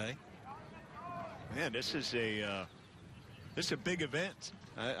Friday night. Man, this is a big event.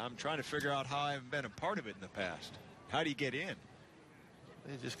 I'm trying to figure out how I haven't been a part of it in the past. How do you get in?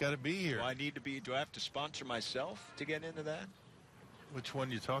 You just got to be here. Do I have to sponsor myself to get into that? Which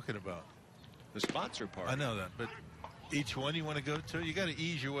one you talking about? The sponsor part. I know that, but each one you want to go to, you got to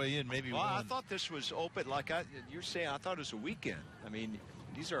ease your way in. Maybe well, one. I thought this was open. Like you're saying, I thought it was a weekend. I mean,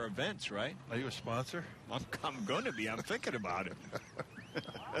 these are events, right? Are you a sponsor? I'm going to be. I'm thinking about it.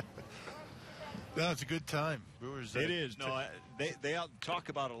 No, it's a good time. Brewers. It is. No, they talk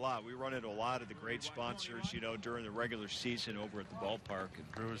about it a lot. We run into a lot of the great sponsors, you know, during the regular season over at the ballpark.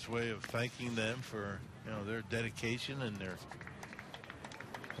 And Brewers' way of thanking them for, you know, their dedication and their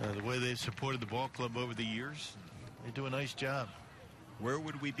the way they've supported the ball club over the years. They do a nice job. Where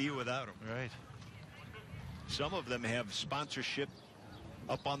would we be without them? Right. Some of them have sponsorship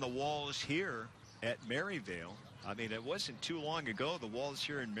up on the walls here at Maryvale. I mean, it wasn't too long ago. The walls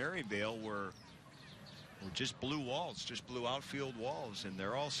here in Maryvale were just blue walls, just blue outfield walls, and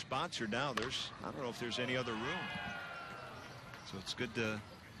they're all sponsored now. I don't know if there's any other room. So it's good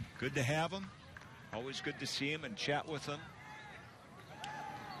to have them. Always good to see them and chat with them.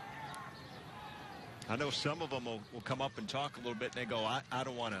 I know some of them will come up and talk a little bit, and they go, I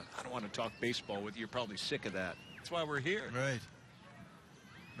don't want to talk baseball with you. You're probably sick of that. That's why we're here. Right.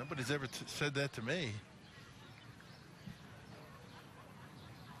 Nobody's ever said that to me.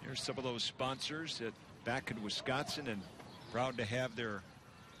 Here's some of those sponsors that back in Wisconsin, and proud to have their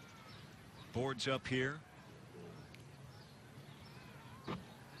boards up here.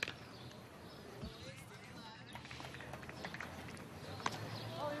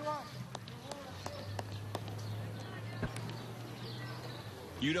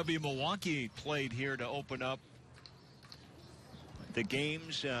 UW Milwaukee played here to open up the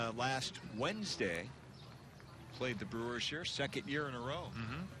games last Wednesday. Played the Brewers here, second year in a row.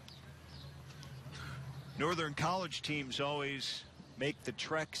 Mm-hmm. Northern college teams always make the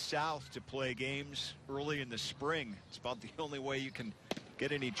trek south to play games early in the spring. It's about the only way you can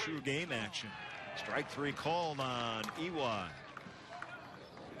get any true game action. Strike three called on EY.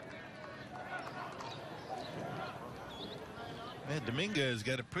 Man, Dominguez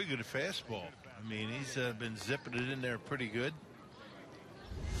got a pretty good fastball. I mean, he's been zipping it in there pretty good.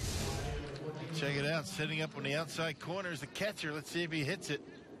 Check it out, sitting up on the outside corner is the catcher. Let's see if he hits it.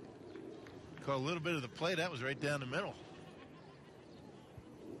 Caught a little bit of the play. That was right down the middle.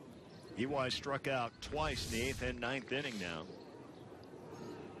 EY struck out twice in the 8th and 9th inning now.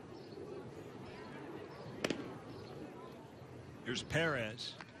 Here's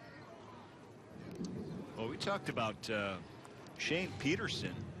Perez. Well, we talked about Shane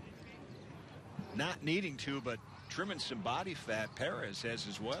Peterson not needing to, but trimming some body fat. Perez has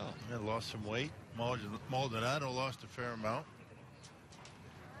as well. Yeah, lost some weight. Maldonado lost a fair amount.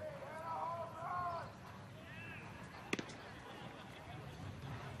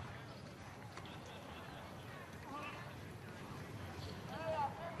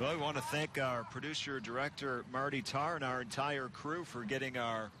 Well, we want to thank our producer, director, Marty Tarr, and our entire crew for getting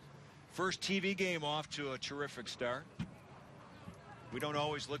our first TV game off to a terrific start. We don't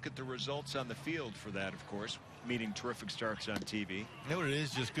always look at the results on the field for that, of course, meaning terrific starts on TV. You know what it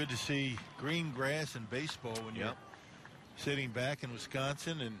is? Just good to see green grass and baseball when you're sitting back in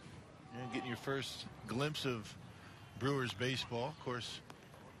Wisconsin and getting your first glimpse of Brewers baseball. Of course,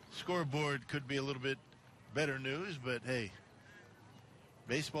 scoreboard could be a little bit better news, but hey,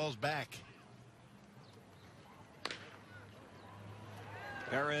 baseball's back.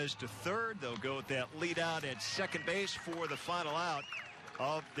 Perez to third. They'll go with that lead out at second base for the final out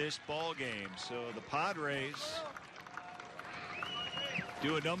of this ball game. So the Padres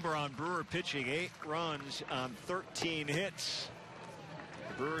do a number on Brewer pitching. 8 runs on 13 hits.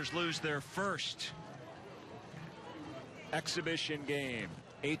 The Brewers lose their first exhibition game.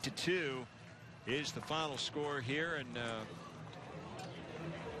 8-2 is the final score here, and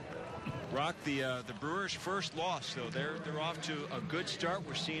Rock, the Brewers' first loss, though. They're off to a good start.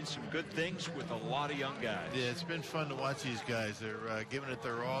 We're seeing some good things with a lot of young guys. Yeah, it's been fun to watch these guys. They're giving it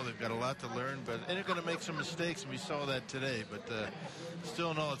their all. They've got a lot to learn, but they're going to make some mistakes, and we saw that today. But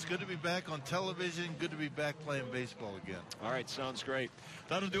still in all, it's good to be back on television. Good to be back playing baseball again. All right, sounds great.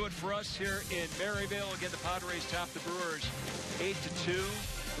 That'll do it for us here in Maryville. Again, the Padres top the Brewers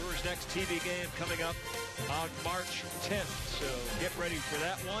 8-2. Brewers' next TV game coming up on March 10th. So get ready for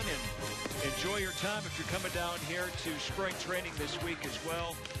that one and enjoy your time if you're coming down here to spring training this week as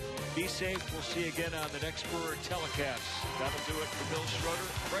well. Be safe. We'll see you again on the next Brewer telecast. That'll do it for Bill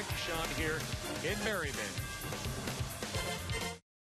Schroeder, Frank Deshawn here in Maryville.